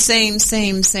same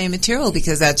material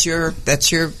because that's your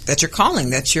calling,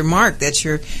 that's your mark, that's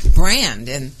your brand,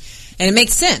 and it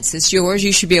makes sense. It's yours.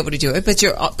 You should be able to do it. But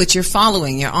you're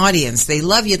following your audience. They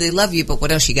love you. But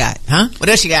what else you got? Huh? What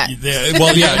else you got?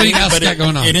 Well, yeah. What else got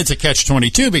going on? And it's a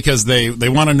catch-22 because they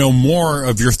want to know more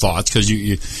of your thoughts because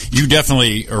you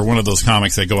definitely are one of those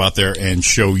comics that go out there and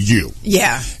show you.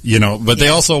 Yeah. But they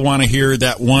also want to hear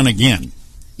that one again.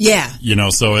 Yeah.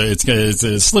 So it's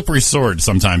a slippery sword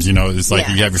sometimes, It's like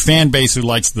you have your fan base who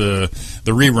likes the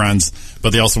reruns,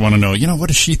 but they also want to know, what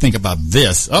does she think about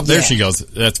this? Oh, there she goes.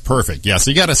 That's perfect. Yeah, so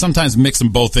you got to sometimes mix them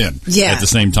both in at the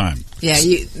same time. Yeah,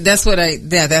 that's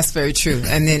very true.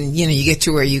 And then, you get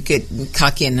to where you get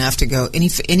cocky enough to go,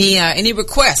 any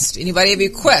request? Anybody have a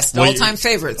request? All-time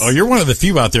favorites? Oh, you're one of the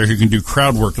few out there who can do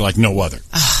crowd work like no other.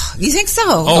 You think so?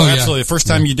 Oh, absolutely. The first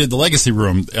time you did the Legacy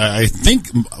Room, I think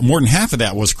more than half of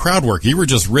that was crowd work. You were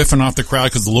just riffing off the crowd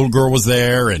because the little girl was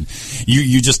there, and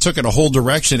you just took it a whole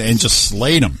direction and just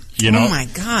slayed them. Oh my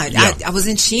God! Yeah. I was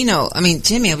in Chino. I mean,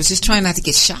 Jimmy, I was just trying not to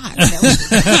get shot.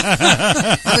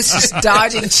 I was just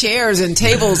dodging chairs and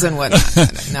tables and whatnot.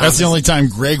 That's the only time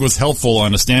Greg was helpful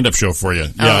on a stand-up show for you.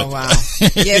 Yeah. Oh wow!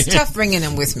 Yeah, it's tough bringing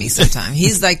him with me sometimes.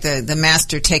 He's like the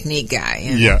master technique guy.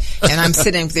 And I'm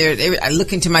sitting there. I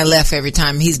look into my left every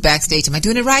time he's backstage. Am I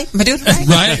doing it right?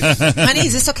 Right? Honey,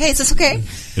 is this okay? Is this okay?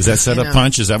 Is that setup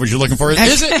punch? Is that what you're looking for?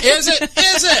 Is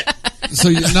it? So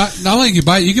not only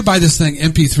you can buy this thing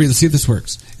MP3. Let's see if this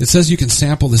works. It says you can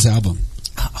sample this album.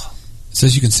 Uh-oh. It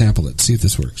says you can sample it. See if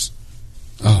this works.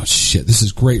 Oh shit! This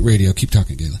is great radio. Keep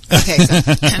talking, Gayla. Okay, so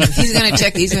he's going to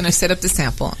check. He's going to set up the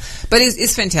sample, but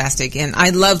it's fantastic, and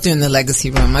I love doing the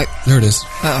Legacy Room. There it is.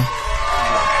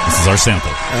 Oh, this is our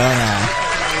sample.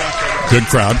 Good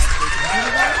crowd.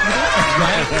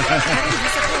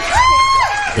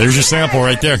 There's your sample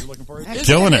right there.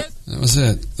 Killing it. That was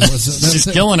it. She's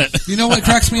killing it. You know what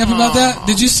cracks me up about that?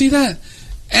 Did you see that?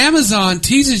 Amazon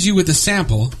teases you with the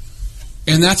sample,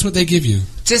 and that's what they give you.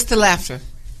 Just the laughter.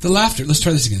 The laughter. Let's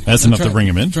try this again. That's enough to bring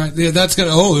him in. Yeah, that's good.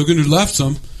 Oh, they're going to laugh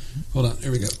some. Hold on. Here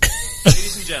we go.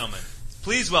 Ladies and gentlemen,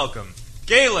 please welcome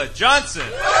Gayla Johnson.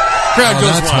 Crowd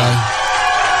goes wild.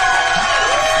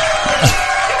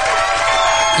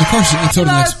 Of course, it's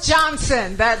totally nice.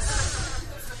 Johnson. That's...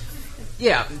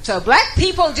 Yeah, so black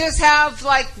people just have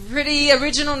pretty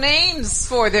original names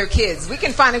for their kids. We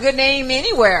can find a good name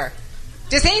anywhere.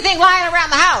 Just anything lying around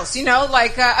the house,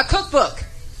 like a cookbook.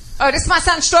 Oh, this is my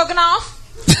son Stroganoff.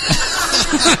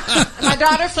 My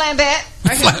daughter Flambette.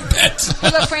 Flambette. My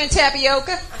little friend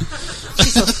Tapioca.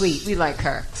 She's so sweet. We like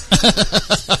her.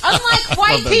 Unlike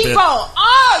white people,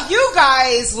 you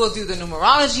guys will do the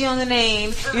numerology on the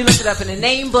name. You look it up in a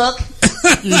name book.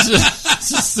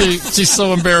 She's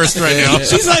so embarrassed right now.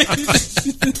 She's like,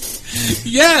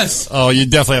 yes. Oh, you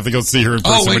definitely have to go see her in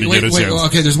person when you get a chance.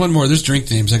 Okay, there's one more. There's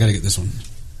drink names. I got to get this one.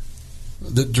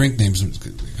 The drink names.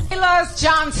 Gayla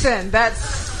Johnson. That's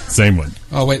same one.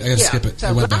 Oh wait, I got to skip it. So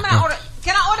I'm gonna order.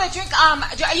 Can I order a drink?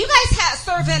 Are you guys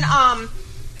serving?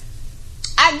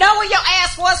 I know where your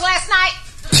ass was last night.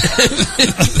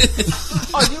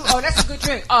 Oh, that's a good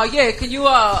drink. Yeah, can you,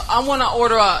 I want to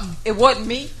order it wasn't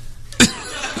me.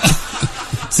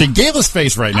 See, Gayla's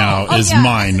face right now is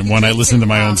mine when I listen to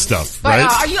my own stuff, But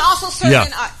right? are you also serving,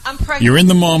 Yeah. I'm pregnant? You're in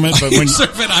the moment, but when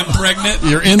Serving, I'm pregnant.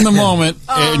 you're in the moment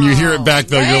and you hear it back,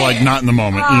 though, you're like not in the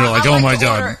moment. And you're like, oh my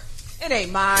God. Order, it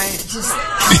ain't mine.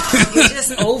 You're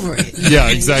just over it. Yeah,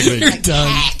 exactly. You're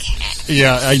done.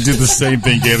 Yeah, I do the same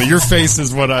thing, Gayla. Your face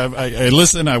is what I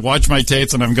listen, I watch my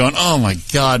tapes, and I'm going, oh my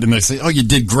God. And they say, oh, you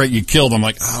did great, you killed. I'm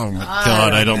like, oh my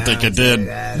God, I don't think I did.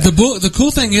 The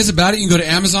cool thing is about it, you can go to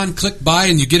Amazon, click buy,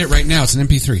 and you get it right now. It's an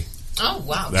MP3. Oh,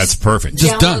 wow. That's perfect.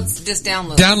 Just done. Just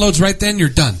download. Downloads right then, you're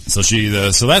done. So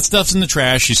so that stuff's in the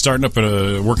trash. She's starting up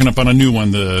working up on a new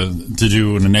one to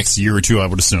do in the next year or two, I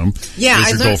would assume. Yeah,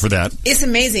 is your goal for that? It's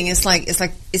amazing.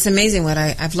 It's amazing what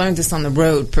I've learned this on the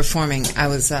road performing. I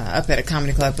was up at a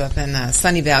comedy club up in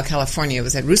Sunnyvale, California. It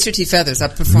was at Rooster T. Feathers. I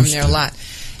performed there a lot.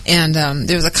 And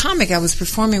there was a comic I was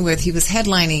performing with. He was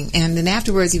headlining, and then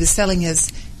afterwards he was selling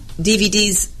his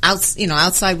DVDs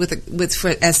outside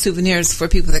as souvenirs for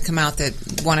people that come out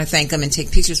that want to thank him and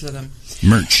take pictures with him.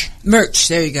 Merch.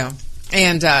 There you go.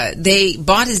 And they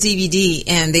bought his DVD,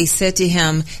 and they said to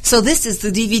him, "So this is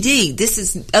the DVD. This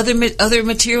is other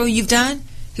material you've done."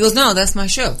 He goes, "No, that's my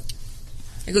show."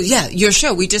 I go, "Yeah, your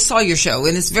show. We just saw your show,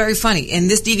 and it's very funny. And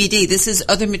this DVD, this is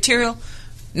other material."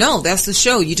 "No, that's the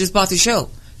show. You just bought the show."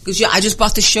 He goes, "Yeah, I just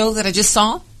bought the show that I just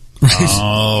saw."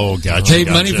 Oh, gotcha. Paid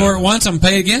money for it once, I'm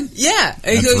pay again? Yeah.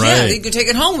 And he goes, yeah, you can take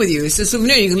it home with you. It's a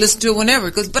souvenir. You can listen to it whenever.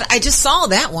 He goes, but I just saw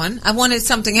that one. I wanted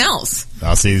something else.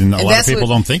 I'll see. A lot of people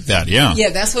don't think that, yeah.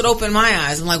 Yeah, that's what opened my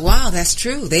eyes. I'm like, wow, that's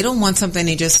true. They don't want something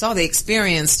they just saw. They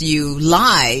experienced you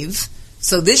live,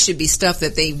 so this should be stuff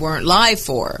that they weren't live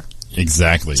for.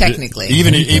 Exactly. Technically.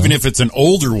 Even if it's an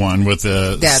older one with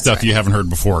stuff you haven't heard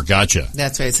before. Gotcha.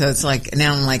 That's right. So it's like,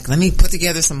 now I'm like, let me put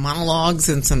together some monologues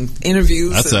and some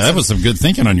interviews. That was some good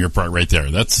thinking on your part right there.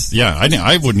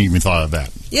 I wouldn't even thought of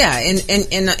that. Yeah,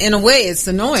 in a way, it's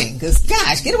annoying because,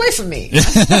 gosh, get away from me.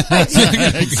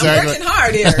 Exactly. I'm working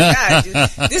hard here. God,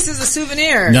 this is a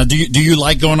souvenir. Now, do you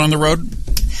like going on the road?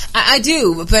 I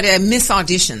do, but I miss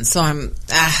auditions. So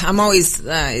I'm always,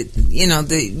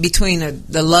 between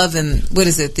the love and,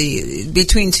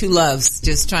 between two loves,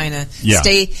 just trying to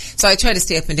stay. So I try to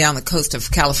stay up and down the coast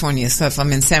of California. So if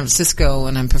I'm in San Francisco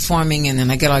and I'm performing and then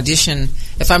I get audition,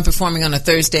 if I'm performing on a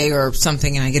Thursday or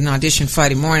something and I get an audition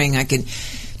Friday morning, I could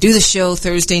do the show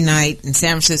Thursday night in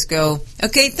San Francisco.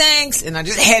 Okay, thanks. And I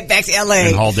just head back to L.A.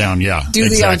 And haul down, yeah. Do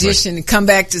the audition and come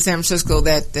back to San Francisco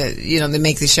they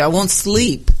make the show. I won't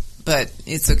sleep. But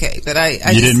it's okay. But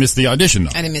you didn't miss the audition, though.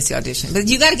 I didn't miss the audition. But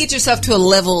you got to get yourself to a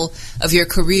level of your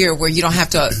career where you don't have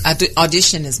to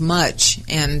audition as much,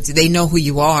 and they know who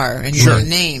you are and your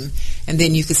name, and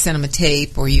then you can send them a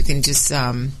tape, or you can just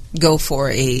go for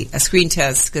a screen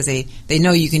test because they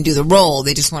know you can do the role.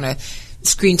 They just want to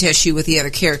screen test you with the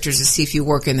other characters to see if you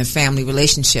work in the family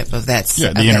relationship of that.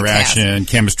 Yeah, the interaction,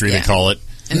 chemistry, they call it.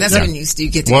 And that's when you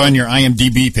get to. Well, on your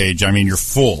IMDb page, you're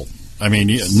full.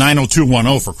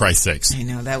 90210 for Christ's sakes. I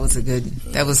know that was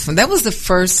fun. That was the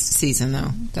first season though.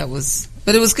 But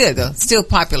it was good though. Still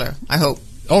popular, I hope.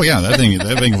 Oh yeah, that thing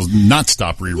will not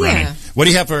stop rerunning. Yeah. What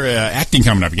do you have for acting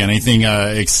coming up? You got anything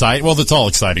exciting? Well, that's all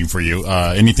exciting for you.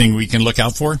 Anything we can look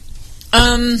out for?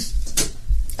 I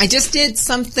just did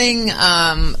something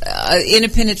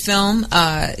independent film.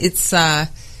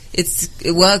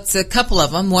 It's a couple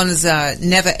of them. One is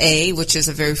Never A, which is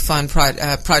a very fun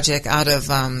project out of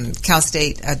Cal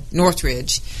State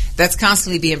Northridge. That's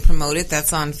constantly being promoted.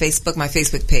 That's on Facebook, my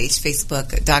Facebook page,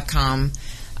 facebook.com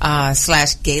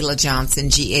 /Gayla Johnson,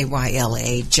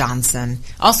 Gayla Johnson.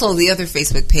 Also, the other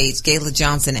Facebook page, Gayla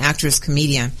Johnson, actress,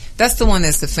 comedian. That's the one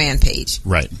that's the fan page.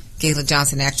 Right. Gayla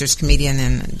Johnson, actress, comedian,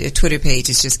 and the Twitter page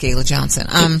is just Gayla Johnson.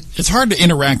 It's hard to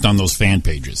interact on those fan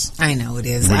pages. I know it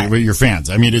is. With your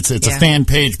fans. It's a fan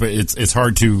page, but it's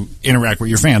hard to interact with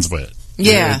your fans with it.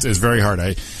 Yeah. It's very hard.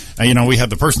 We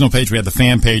have the personal page, we have the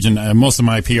fan page, and most of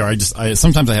my PR,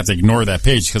 sometimes I have to ignore that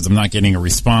page because I'm not getting a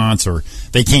response or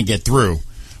they can't get through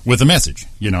with a message,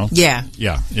 Yeah.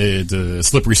 Yeah. It's a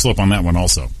slippery slope on that one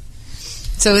also.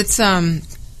 So it's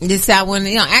that one.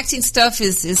 Acting stuff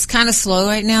is kind of slow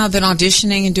right now. I've been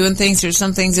auditioning and doing things. There's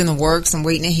some things in the works. I'm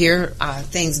waiting to hear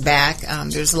things back.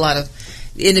 There's a lot of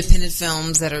independent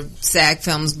films that are SAG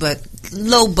films, but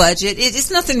low budget.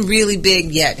 It's nothing really big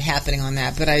yet happening on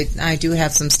that, but I do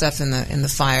have some stuff in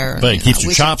the fire. But it keeps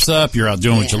your chops up. You're out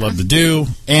doing what you love to do,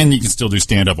 and you can still do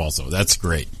stand-up also. That's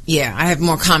great. Yeah, I have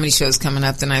more comedy shows coming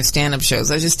up than I have stand-up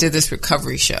shows. I just did this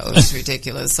recovery show. It's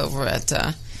ridiculous over at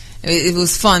It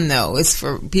was fun though. It's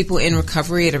for people in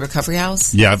recovery at a recovery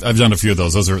house. Yeah, I've done a few of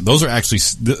those. Those are actually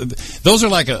those are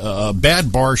like a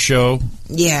bad bar show.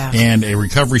 Yeah. And a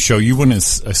recovery show. You wouldn't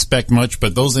expect much,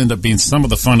 but those end up being some of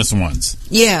the funnest ones.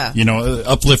 Yeah. You know,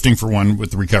 uplifting for one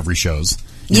with the recovery shows.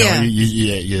 Yeah.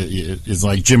 It's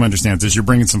like Jim understands this. You're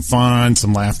bringing some fun,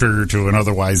 some laughter to an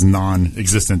otherwise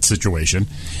non-existent situation.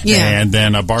 Yeah. And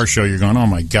then a bar show, you're going, oh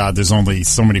my God, there's only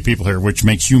so many people here, which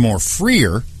makes you more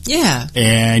freer. Yeah.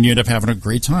 And you end up having a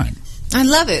great time. I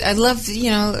love it. I love,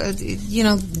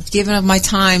 giving up my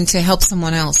time to help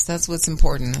someone else. That's what's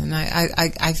important. And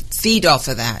I feed off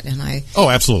of that. And Oh,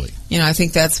 absolutely. I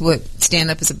think that's what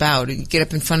stand-up is about. You get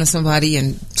up in front of somebody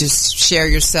and just share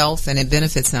yourself, and it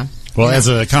benefits them. Well, as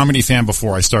a comedy fan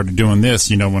before I started doing this,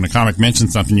 when a comic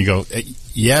mentions something, you go,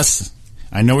 yes,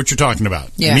 I know what you're talking about.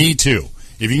 Yeah. Me too.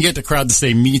 If you can get the crowd to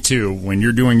say me too when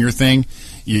you're doing your thing,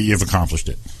 you've accomplished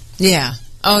it. Yeah.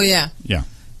 Oh, yeah. Yeah.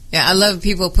 Yeah, I love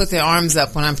people put their arms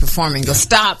up when I'm performing. Go,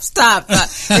 stop. They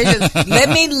just, let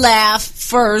me laugh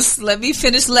first. Let me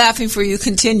finish laughing for you.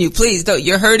 Continue. Please, don't.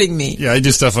 You're hurting me. Yeah, I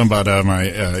do stuff about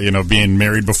my, being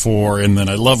married before, and then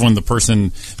I love when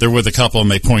they're with a couple and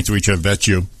they point to each other. That's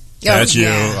you. That's you.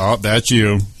 Oh, that's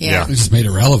you. Yeah. It just made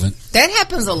it relevant. That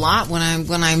happens a lot when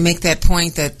I make that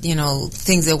point that,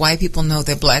 things that white people know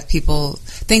that black people,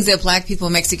 things that black people,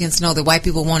 Mexicans know that white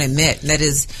people won't admit. That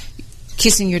is,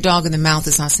 kissing your dog in the mouth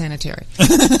is not sanitary.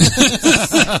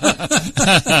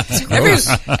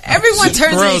 Everyone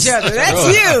turns to each other. That's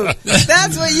you.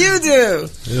 That's what you do.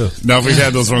 Ew. Now, we've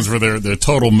had those ones where they're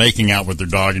total making out with their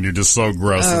dog, and you're just so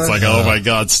gross. It's like, oh my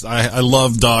God, I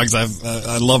love dogs.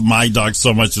 I love my dog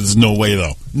so much. There's no way,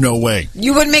 though. No way.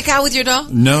 You wouldn't make out with your dog?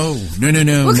 No.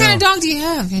 What kind of dog do you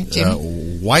have,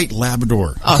 Jim? White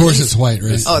Labrador. Of course it's white,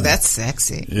 right? Oh, that's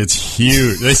sexy. It's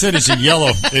huge. They said it's a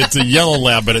yellow. It's a yellow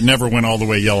lab, but it never went all the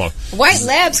way yellow. White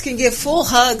labs can give full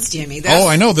hugs, Jimmy.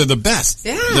 I know. They're the best.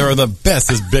 Yeah. They're the best.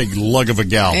 This big lug of a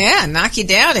gal. Yeah, knock you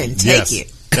down and take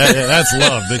it. That's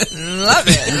love. Love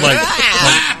it.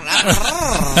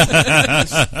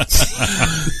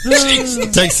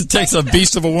 Takes a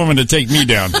beast of a woman to take me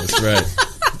down. That's right.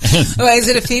 Well, is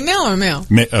it a female or a male?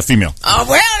 A female. Oh,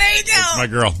 well, there you go. That's my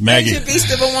girl, Maggie. That's your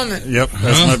beast of a woman. Yep,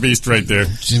 that's my beast right there.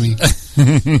 Jimmy. I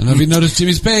don't know if you noticed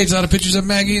Jimmy's page, a lot of pictures of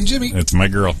Maggie and Jimmy. That's my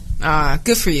girl.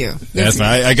 Good for you.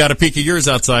 I got a peek of yours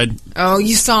outside. Oh,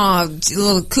 you saw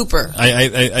little Cooper.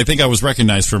 I think I was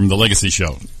recognized from the Legacy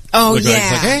show. Oh, Look yeah.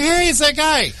 Like, hey, it's that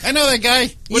guy. I know that guy.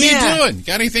 What are you doing?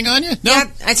 Got anything on you? No. Yeah,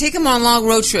 I take him on long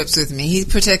road trips with me. He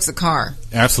protects the car.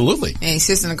 Absolutely. And he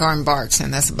sits in the car and barks,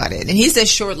 and that's about it. And he's a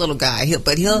short little guy. He'll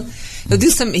do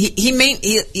some.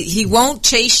 He won't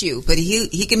chase you, but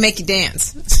he can make you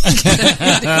dance.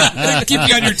 Keep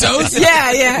you on your toes.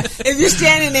 Yeah. If you're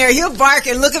standing there, he'll bark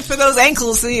and looking for those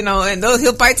ankles, and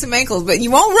he'll bite some ankles, but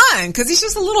you won't run because he's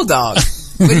just a little dog.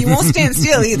 But you won't stand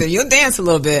still either. You'll dance a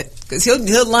little bit because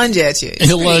he'll lunge at you.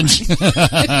 He'll lunge. We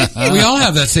all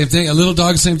have that same thing. A little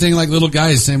dog, same thing. Like little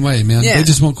guys, same way, man. Yeah. They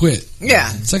just won't quit.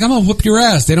 Yeah. It's like, I'm gonna whoop your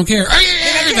ass. They don't care.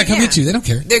 They come at you. They don't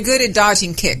care. They're good at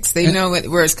dodging kicks. They know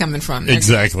where it's coming from.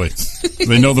 Exactly.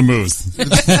 They know the moves.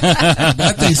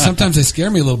 Bad thing. Sometimes they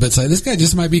scare me a little bit. It's like, this guy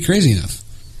just might be crazy enough.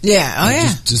 Yeah. Oh,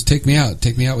 yeah. Just take me out.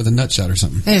 Take me out with a nut shot or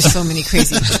something. There's so many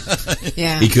crazy.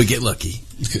 Yeah. He could get lucky.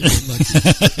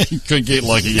 He could get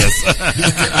lucky, yes.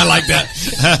 I like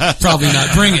that. Probably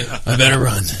not. Bring it. I better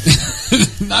run.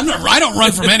 I don't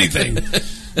run from anything. The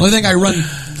only thing I run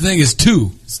is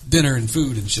dinner and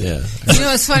food and shit. Yeah.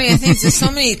 It's funny. I think there's so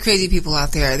many crazy people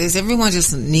out there. Everyone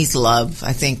just needs love,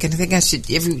 I think. And I think I'm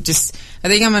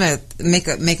going to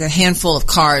make a handful of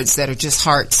cards that are just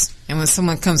hearts. And when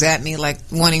someone comes at me like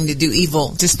wanting to do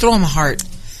evil, just throw them a heart.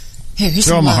 Here's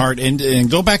throw them a love. heart and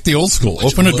go back the old school.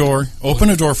 Open a door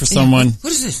for someone.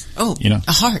 What is this? Oh, a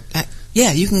heart.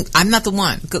 You can. I'm not the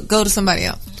one. Go to somebody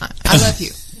else. I love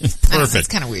you. Perfect. That's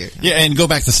kind of weird. Yeah, and go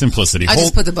back to simplicity. I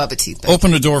just put the Bubba teeth back.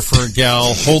 Open a door for a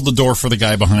gal. Hold the door for the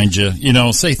guy behind you.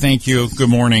 Say thank you, good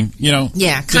morning. Yeah,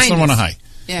 give someone a hi.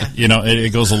 Yeah.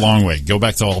 It goes a long way. Go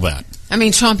back to all that. I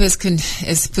mean, Trump has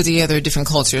put together a different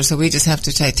culture, so we just have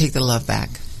to take the love back.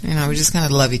 We just kind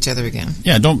of love each other again.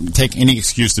 Yeah, don't take any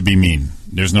excuse to be mean.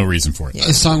 There's no reason for it. Yeah.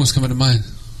 This song was coming to mind.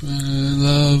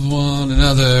 Love one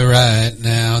another right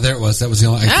now. There it was. That was the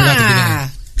only. I forgot the beginning.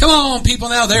 Come on, people!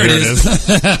 Now there it is.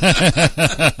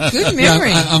 Good memory.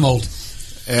 Yeah, I'm old.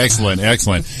 Excellent.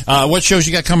 What shows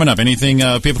you got coming up? Anything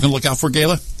people can look out for,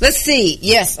 Gayla? Let's see.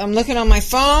 Yes, I'm looking on my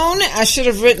phone. I should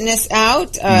have written this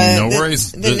out. No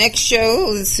worries. The next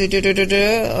show,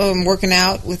 I'm working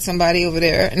out with somebody over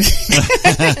there. All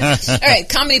right,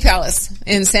 Comedy Palace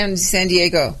in San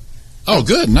Diego. Oh,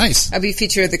 good. Nice. I'll be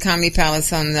featured at the Comedy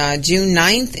Palace on June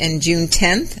 9th and June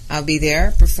 10th. I'll be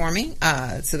there performing.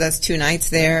 So that's 2 nights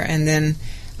there. And then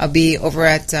I'll be over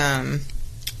at the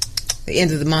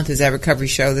end of the month is that recovery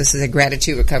show. This is a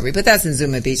gratitude recovery, but that's in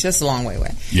Zuma Beach. That's a long way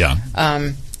away. Yeah.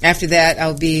 After that,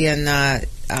 I'll be in.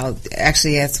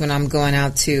 Actually, that's when I'm going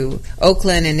out to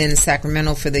Oakland and then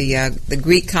Sacramento for the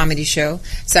Greek comedy show.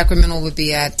 Sacramento would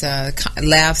be at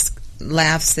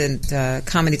Laughs and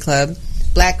Comedy Club.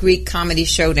 Black Greek Comedy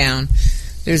Showdown.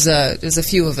 There's a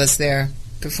few of us there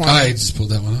performing. I just pulled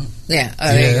that one up. Yeah.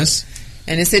 Yes.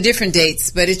 And it's at different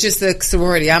dates, but it's just the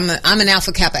sorority. I'm an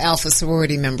Alpha Kappa Alpha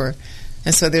sorority member.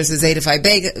 And so there's a Zeta Phi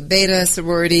Beta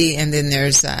sorority, and then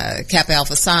there's Kappa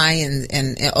Alpha Psi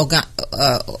and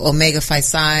Omega Phi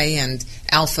Psi and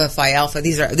Alpha Phi Alpha.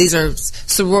 These are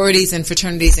sororities and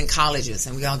fraternities and colleges,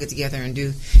 and we all get together and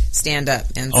do stand up.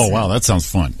 And oh wow, that sounds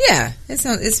fun. Yeah,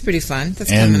 it's pretty fun.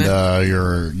 That's and coming up.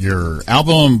 your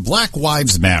album Black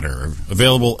Lives Matter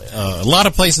available a lot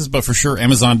of places, but for sure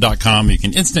Amazon.com. You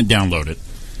can instant download it.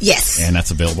 Yes. And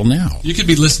that's available now. You could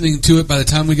be listening to it by the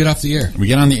time we get off the air. We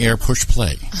get on the air, push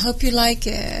play. I hope you like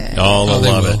it. Oh, they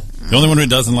love will. it. The only one who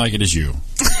doesn't like it is you.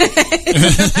 Isn't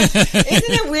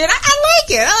it weird? I like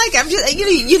it. I'm just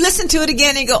you listen to it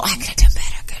again and go, I could do better.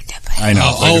 I know.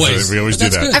 Always. We always do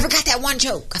that. I forgot that one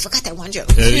joke.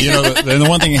 The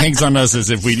one thing that hangs on us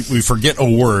is if we forget a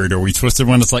word or we twisted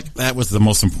one, it's like, that was the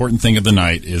most important thing of the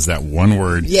night is that one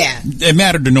word. Yeah. It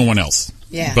mattered to no one else.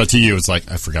 Yeah. But to you, it's like,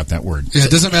 I forgot that word. Yeah,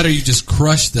 it doesn't matter. You just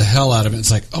crush the hell out of it.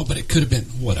 It's like, oh, but it could have been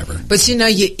whatever. But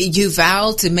you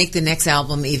vow to make the next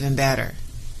album even better.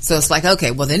 So it's like,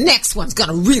 okay, well, the next one's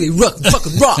gonna really fucking rock.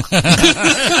 Fucking rock.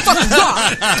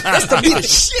 That's gonna be the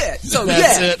shit. So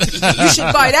you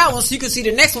should buy that one so you can see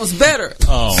the next one's better.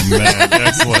 Oh man,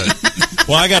 excellent.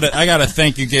 Well, I gotta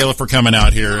thank you, Gayla, for coming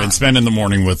out here and spending the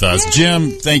morning with us. Yay. Jim,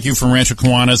 thank you from Rancho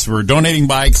Kiwanis. We're donating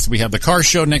bikes. We have the car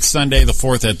show next Sunday, the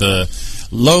 4th at the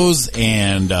Lowe's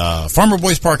and Farmer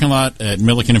Boys parking lot at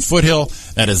Milliken and Foothill.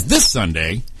 That is this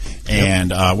Sunday.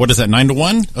 And what is that, 9 to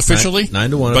 1 officially? 9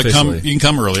 to 1 but officially. You can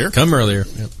come earlier. Come earlier.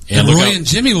 Yep. And Roy and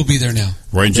Jimmy will be there now.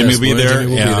 Roy and Jimmy will be there.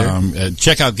 Jimmy will be there.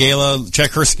 Check out Gayla.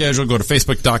 Check her schedule. Go to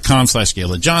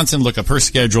Facebook.com/Gayla Johnson. Look up her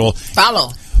schedule.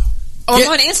 Follow. Oh, I'm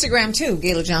on Instagram too,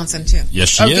 Gayla Johnson too. Yes,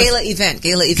 she is. Gayla Event.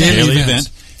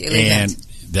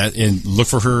 And look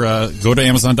for her. Go to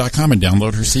Amazon.com and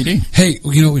download her CD. Hey,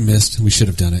 you know what we missed? We should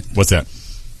have done it. What's that?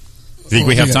 Think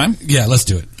we have time? Yeah, let's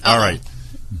do it. All right.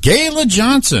 Gayla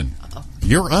Johnson,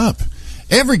 you're up.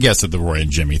 Every guest at the Roy and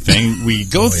Jimmy thing, we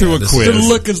go through a quiz. The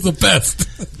look is the best.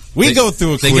 We go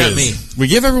through a quiz. They got me. We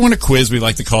give everyone a quiz we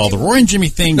like to call the Roy and Jimmy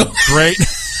thing. Great.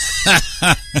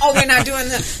 Oh, we're not doing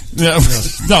that.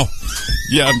 No.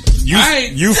 Yeah,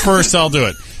 you first. I'll do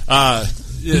it.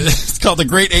 It's called the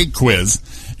Great 8 Quiz.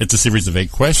 It's a series of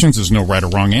 8 questions. There's no right or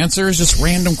wrong answers. Just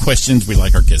random questions we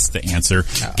like our guests to answer.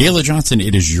 Gayla Johnson,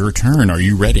 it is your turn. Are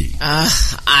you ready?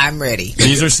 I'm ready.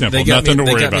 These are simple. Nothing to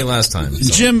worry about. They got me last time.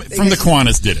 So. Jim from the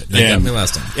Kiwanis did it. They got me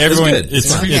last time. Everyone,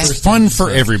 it's fun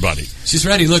for everybody. She's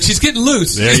ready. Look, she's getting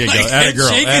loose. There you go.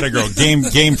 Atta girl.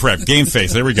 Game prep. Game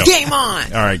face. There we go. Game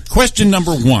on. All right. Question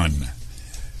number 1.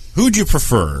 Who'd you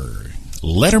prefer,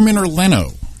 Letterman or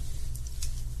Leno?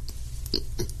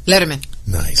 Letterman.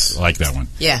 Nice. I like that one.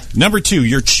 Yeah. Number 2,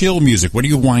 your chill music. What do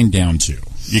you wind down to?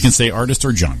 You can say artist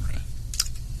or genre.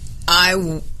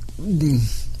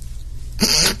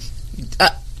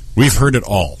 We've heard it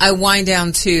all. I wind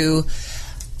down to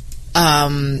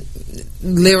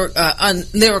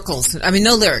lyricals. I mean,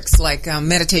 no lyrics, like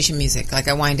meditation music. Like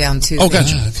I wind down to. Oh,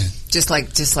 gotcha. Okay. Just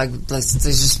like there's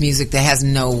just music that has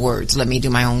no words. Let me do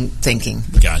my own thinking.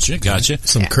 Gotcha.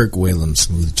 Some Kirk Whalum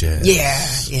smooth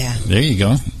jazz. Yeah. There you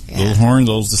go. Yeah. Little horn,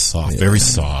 those are soft, very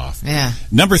soft. Yeah.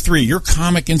 Number 3, your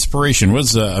comic inspiration.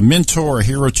 Was a mentor, a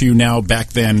hero to you now, back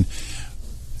then?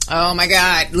 Oh my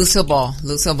God, Lucille Ball.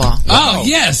 Oh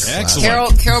yes,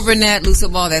 excellent. Carol Burnett, Lucille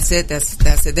Ball. That's it.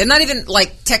 They're not even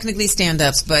like technically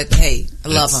stand-ups, but hey, I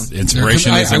love them.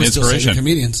 Inspiration is an inspiration.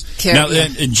 Comedians. Now,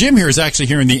 Jim here is actually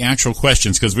hearing the actual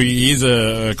questions because he's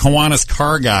a Kiwanis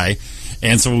car guy.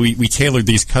 And so we tailored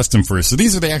these custom for you. So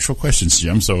these are the actual questions,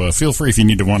 Jim. So feel free if you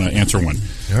need to want to answer one.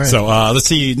 All right. So let's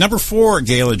see. Number 4,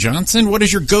 Gayla Johnson. What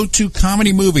is your go-to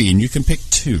comedy movie? And you can pick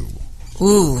 2.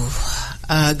 Ooh,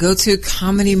 go-to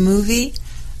comedy movie?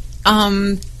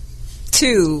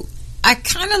 2. I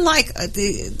kind of like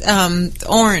the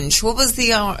Orange. What was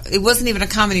the? It wasn't even a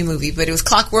comedy movie, but it was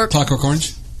Clockwork. Clockwork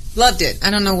Orange. Loved it. I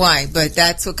don't know why, but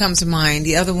that's what comes to mind.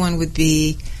 The other one would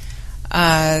be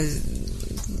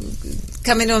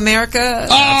Coming to America.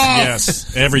 Oh!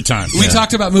 Yes, every time. We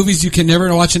talked about movies you can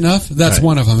never watch enough. That's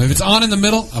one of them. If it's on in the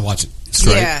middle, I watch it.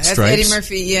 That's Eddie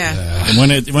Murphy. Yeah. And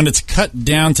when it's cut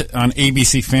down on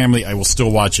ABC Family, I will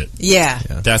still watch it. Yeah.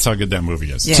 That's how good that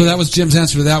movie is. Yeah. So that was Jim's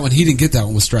answer to that one. He didn't get that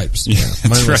one with Stripes. Yeah,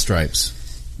 Mine was Stripes.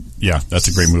 Yeah, that's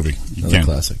a great movie. Another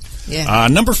classic. Yeah.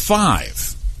 Number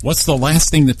 5. What's the last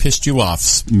thing that pissed you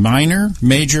off? Minor,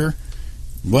 major,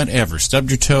 whatever. Stubbed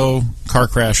your toe, car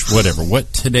crash, whatever.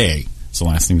 What today is the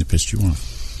last thing that pissed you off?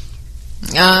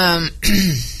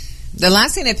 The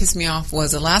last thing that pissed me off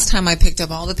was the last time I picked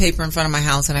up all the paper in front of my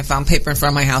house, and I found paper in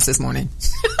front of my house this morning.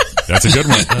 That's a good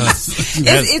one.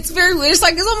 It's very weird. It's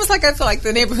almost like I feel like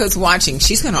the neighborhood's watching.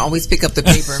 She's going to always pick up the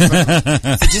paper in front of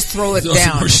her. So just throw it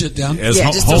down. More shit down.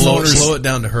 Just blow it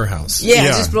down to her house. Yeah,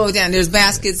 just blow it down. There's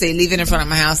baskets. They leave it in front of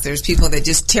my house. There's people that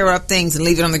just tear up things and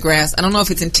leave it on the grass. I don't know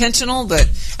if it's intentional, but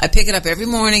I pick it up every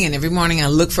morning, and every morning I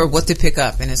look for what to pick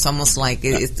up, and it's almost like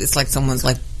it's like someone's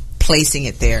like placing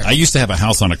it there. I used to have a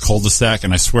house on a cul-de-sac,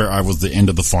 and I swear I was the end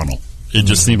of the funnel. It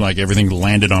just seemed like everything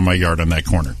landed on my yard on that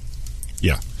corner.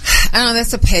 Yeah. I don't know.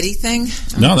 That's a petty thing.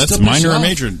 No, that's minor or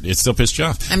major. It still pissed you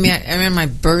off. I mean, I remember my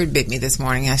bird bit me this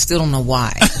morning. I still don't know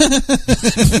why.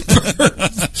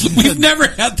 We've never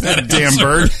had that damn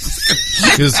bird.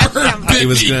 Because he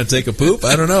was going to take a poop?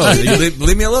 I don't know.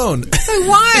 Leave me alone.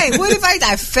 Why? What if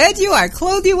I fed you? I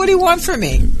clothed you? What do you want from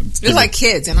me? It's like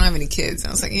kids. I don't have any kids.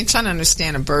 I was like, you're trying to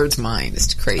understand a bird's mind.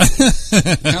 It's crazy.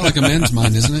 Kind of like a man's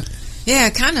mind, isn't it?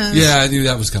 Yeah, kind of. Yeah, I knew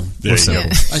that was coming. There you go. I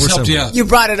just helped you out. You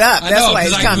brought it up. That's why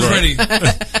it's coming. Ready.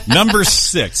 Number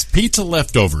 6, pizza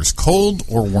leftovers, cold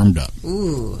or warmed up?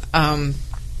 Ooh, I'd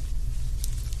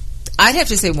have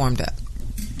to say warmed up.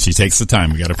 She takes the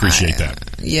time. We got to appreciate that.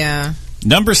 Yeah.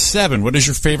 Number 7, what is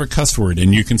your favorite cuss word?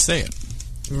 And you can say it.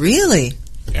 Really?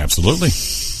 Absolutely.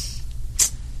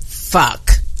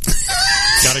 Fuck.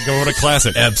 Got to go with a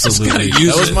classic. Absolutely.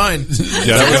 That was mine.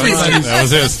 That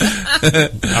was his.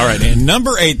 All right. And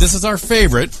number 8, this is our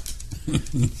favorite.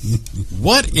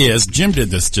 What is, Jim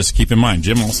did this, just keep in mind,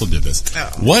 Jim also did this.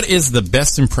 What is the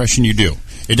best impression you do?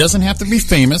 It doesn't have to be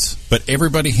famous, but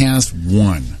everybody has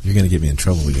one. You're going to get me in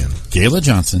trouble again. Gayla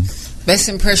Johnson. Best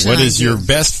impression What is your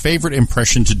best favorite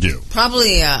impression to do?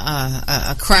 Probably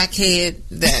a crackhead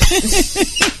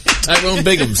that... Tyrone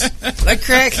Biggums. A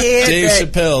crackhead. Dave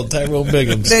Chappelle, Tyrone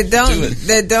Biggums.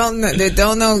 That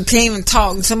don't know, can't even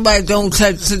talk. Somebody don't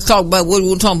talk about what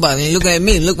we're talking about. And look at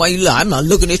me, look why you look. I'm not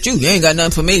looking at you. You ain't got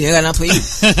nothing for me. You ain't got nothing for you.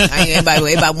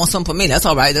 Everybody wants something for me. That's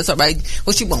all right. That's all right.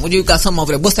 What you want? What you got something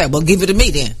over there? What's that? Well, give it to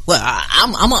me then. Well,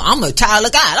 I'm a child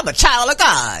of God. I'm a child of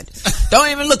God. Don't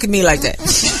even look at me like that.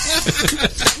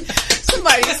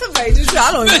 Somebody just,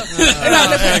 I don't know.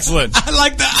 Excellent. I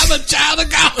like that. I'm a child of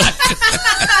God.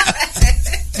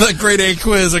 The Grade A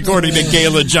quiz, according to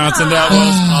Gayla Johnson. That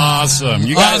was awesome.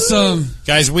 You guys,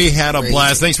 guys, we had a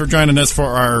blast. Thanks for joining us for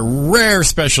our rare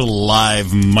special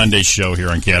live Monday show here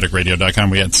on chaoticradio.com.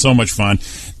 We had so much fun.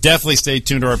 Definitely stay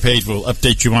tuned to our page. We'll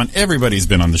update you on everybody's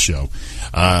been on the show.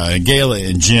 Gayla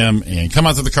and Jim, and come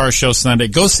out to the car show Sunday.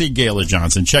 Go see Gayla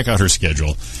Johnson. Check out her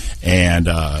schedule. And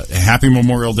happy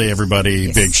Memorial Day, everybody.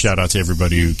 Yes. Big shout out to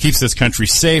everybody who keeps this country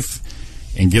safe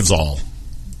and gives all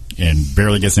and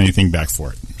barely gets anything back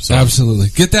for it. So. Absolutely.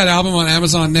 Get that album on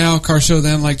Amazon now. Car show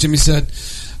then, like Jimmy said.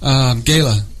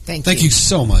 Gayla, thank you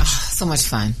so much. So much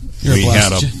fun. We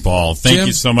had a ball. Thank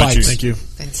you so much. Thank you.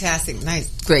 Fantastic. Nice.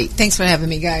 Great. Thanks for having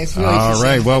me, guys. Really all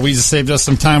right. Well, we just saved us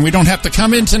some time. We don't have to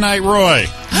come in tonight, Roy.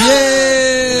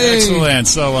 Yay! Excellent.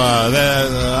 So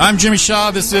I'm Jimmy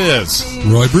Shaw. This is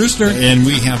Roy Brewster. And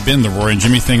we have been the Roy and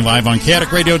Jimmy Thing live on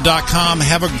chaoticradio.com.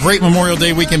 Have a great Memorial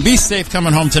Day weekend. Be safe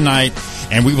coming home tonight.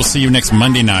 And we will see you next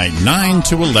Monday night, 9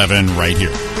 to 11, right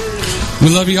here. We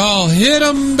love you all. Hit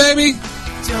 'em, baby.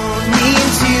 Don't need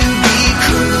to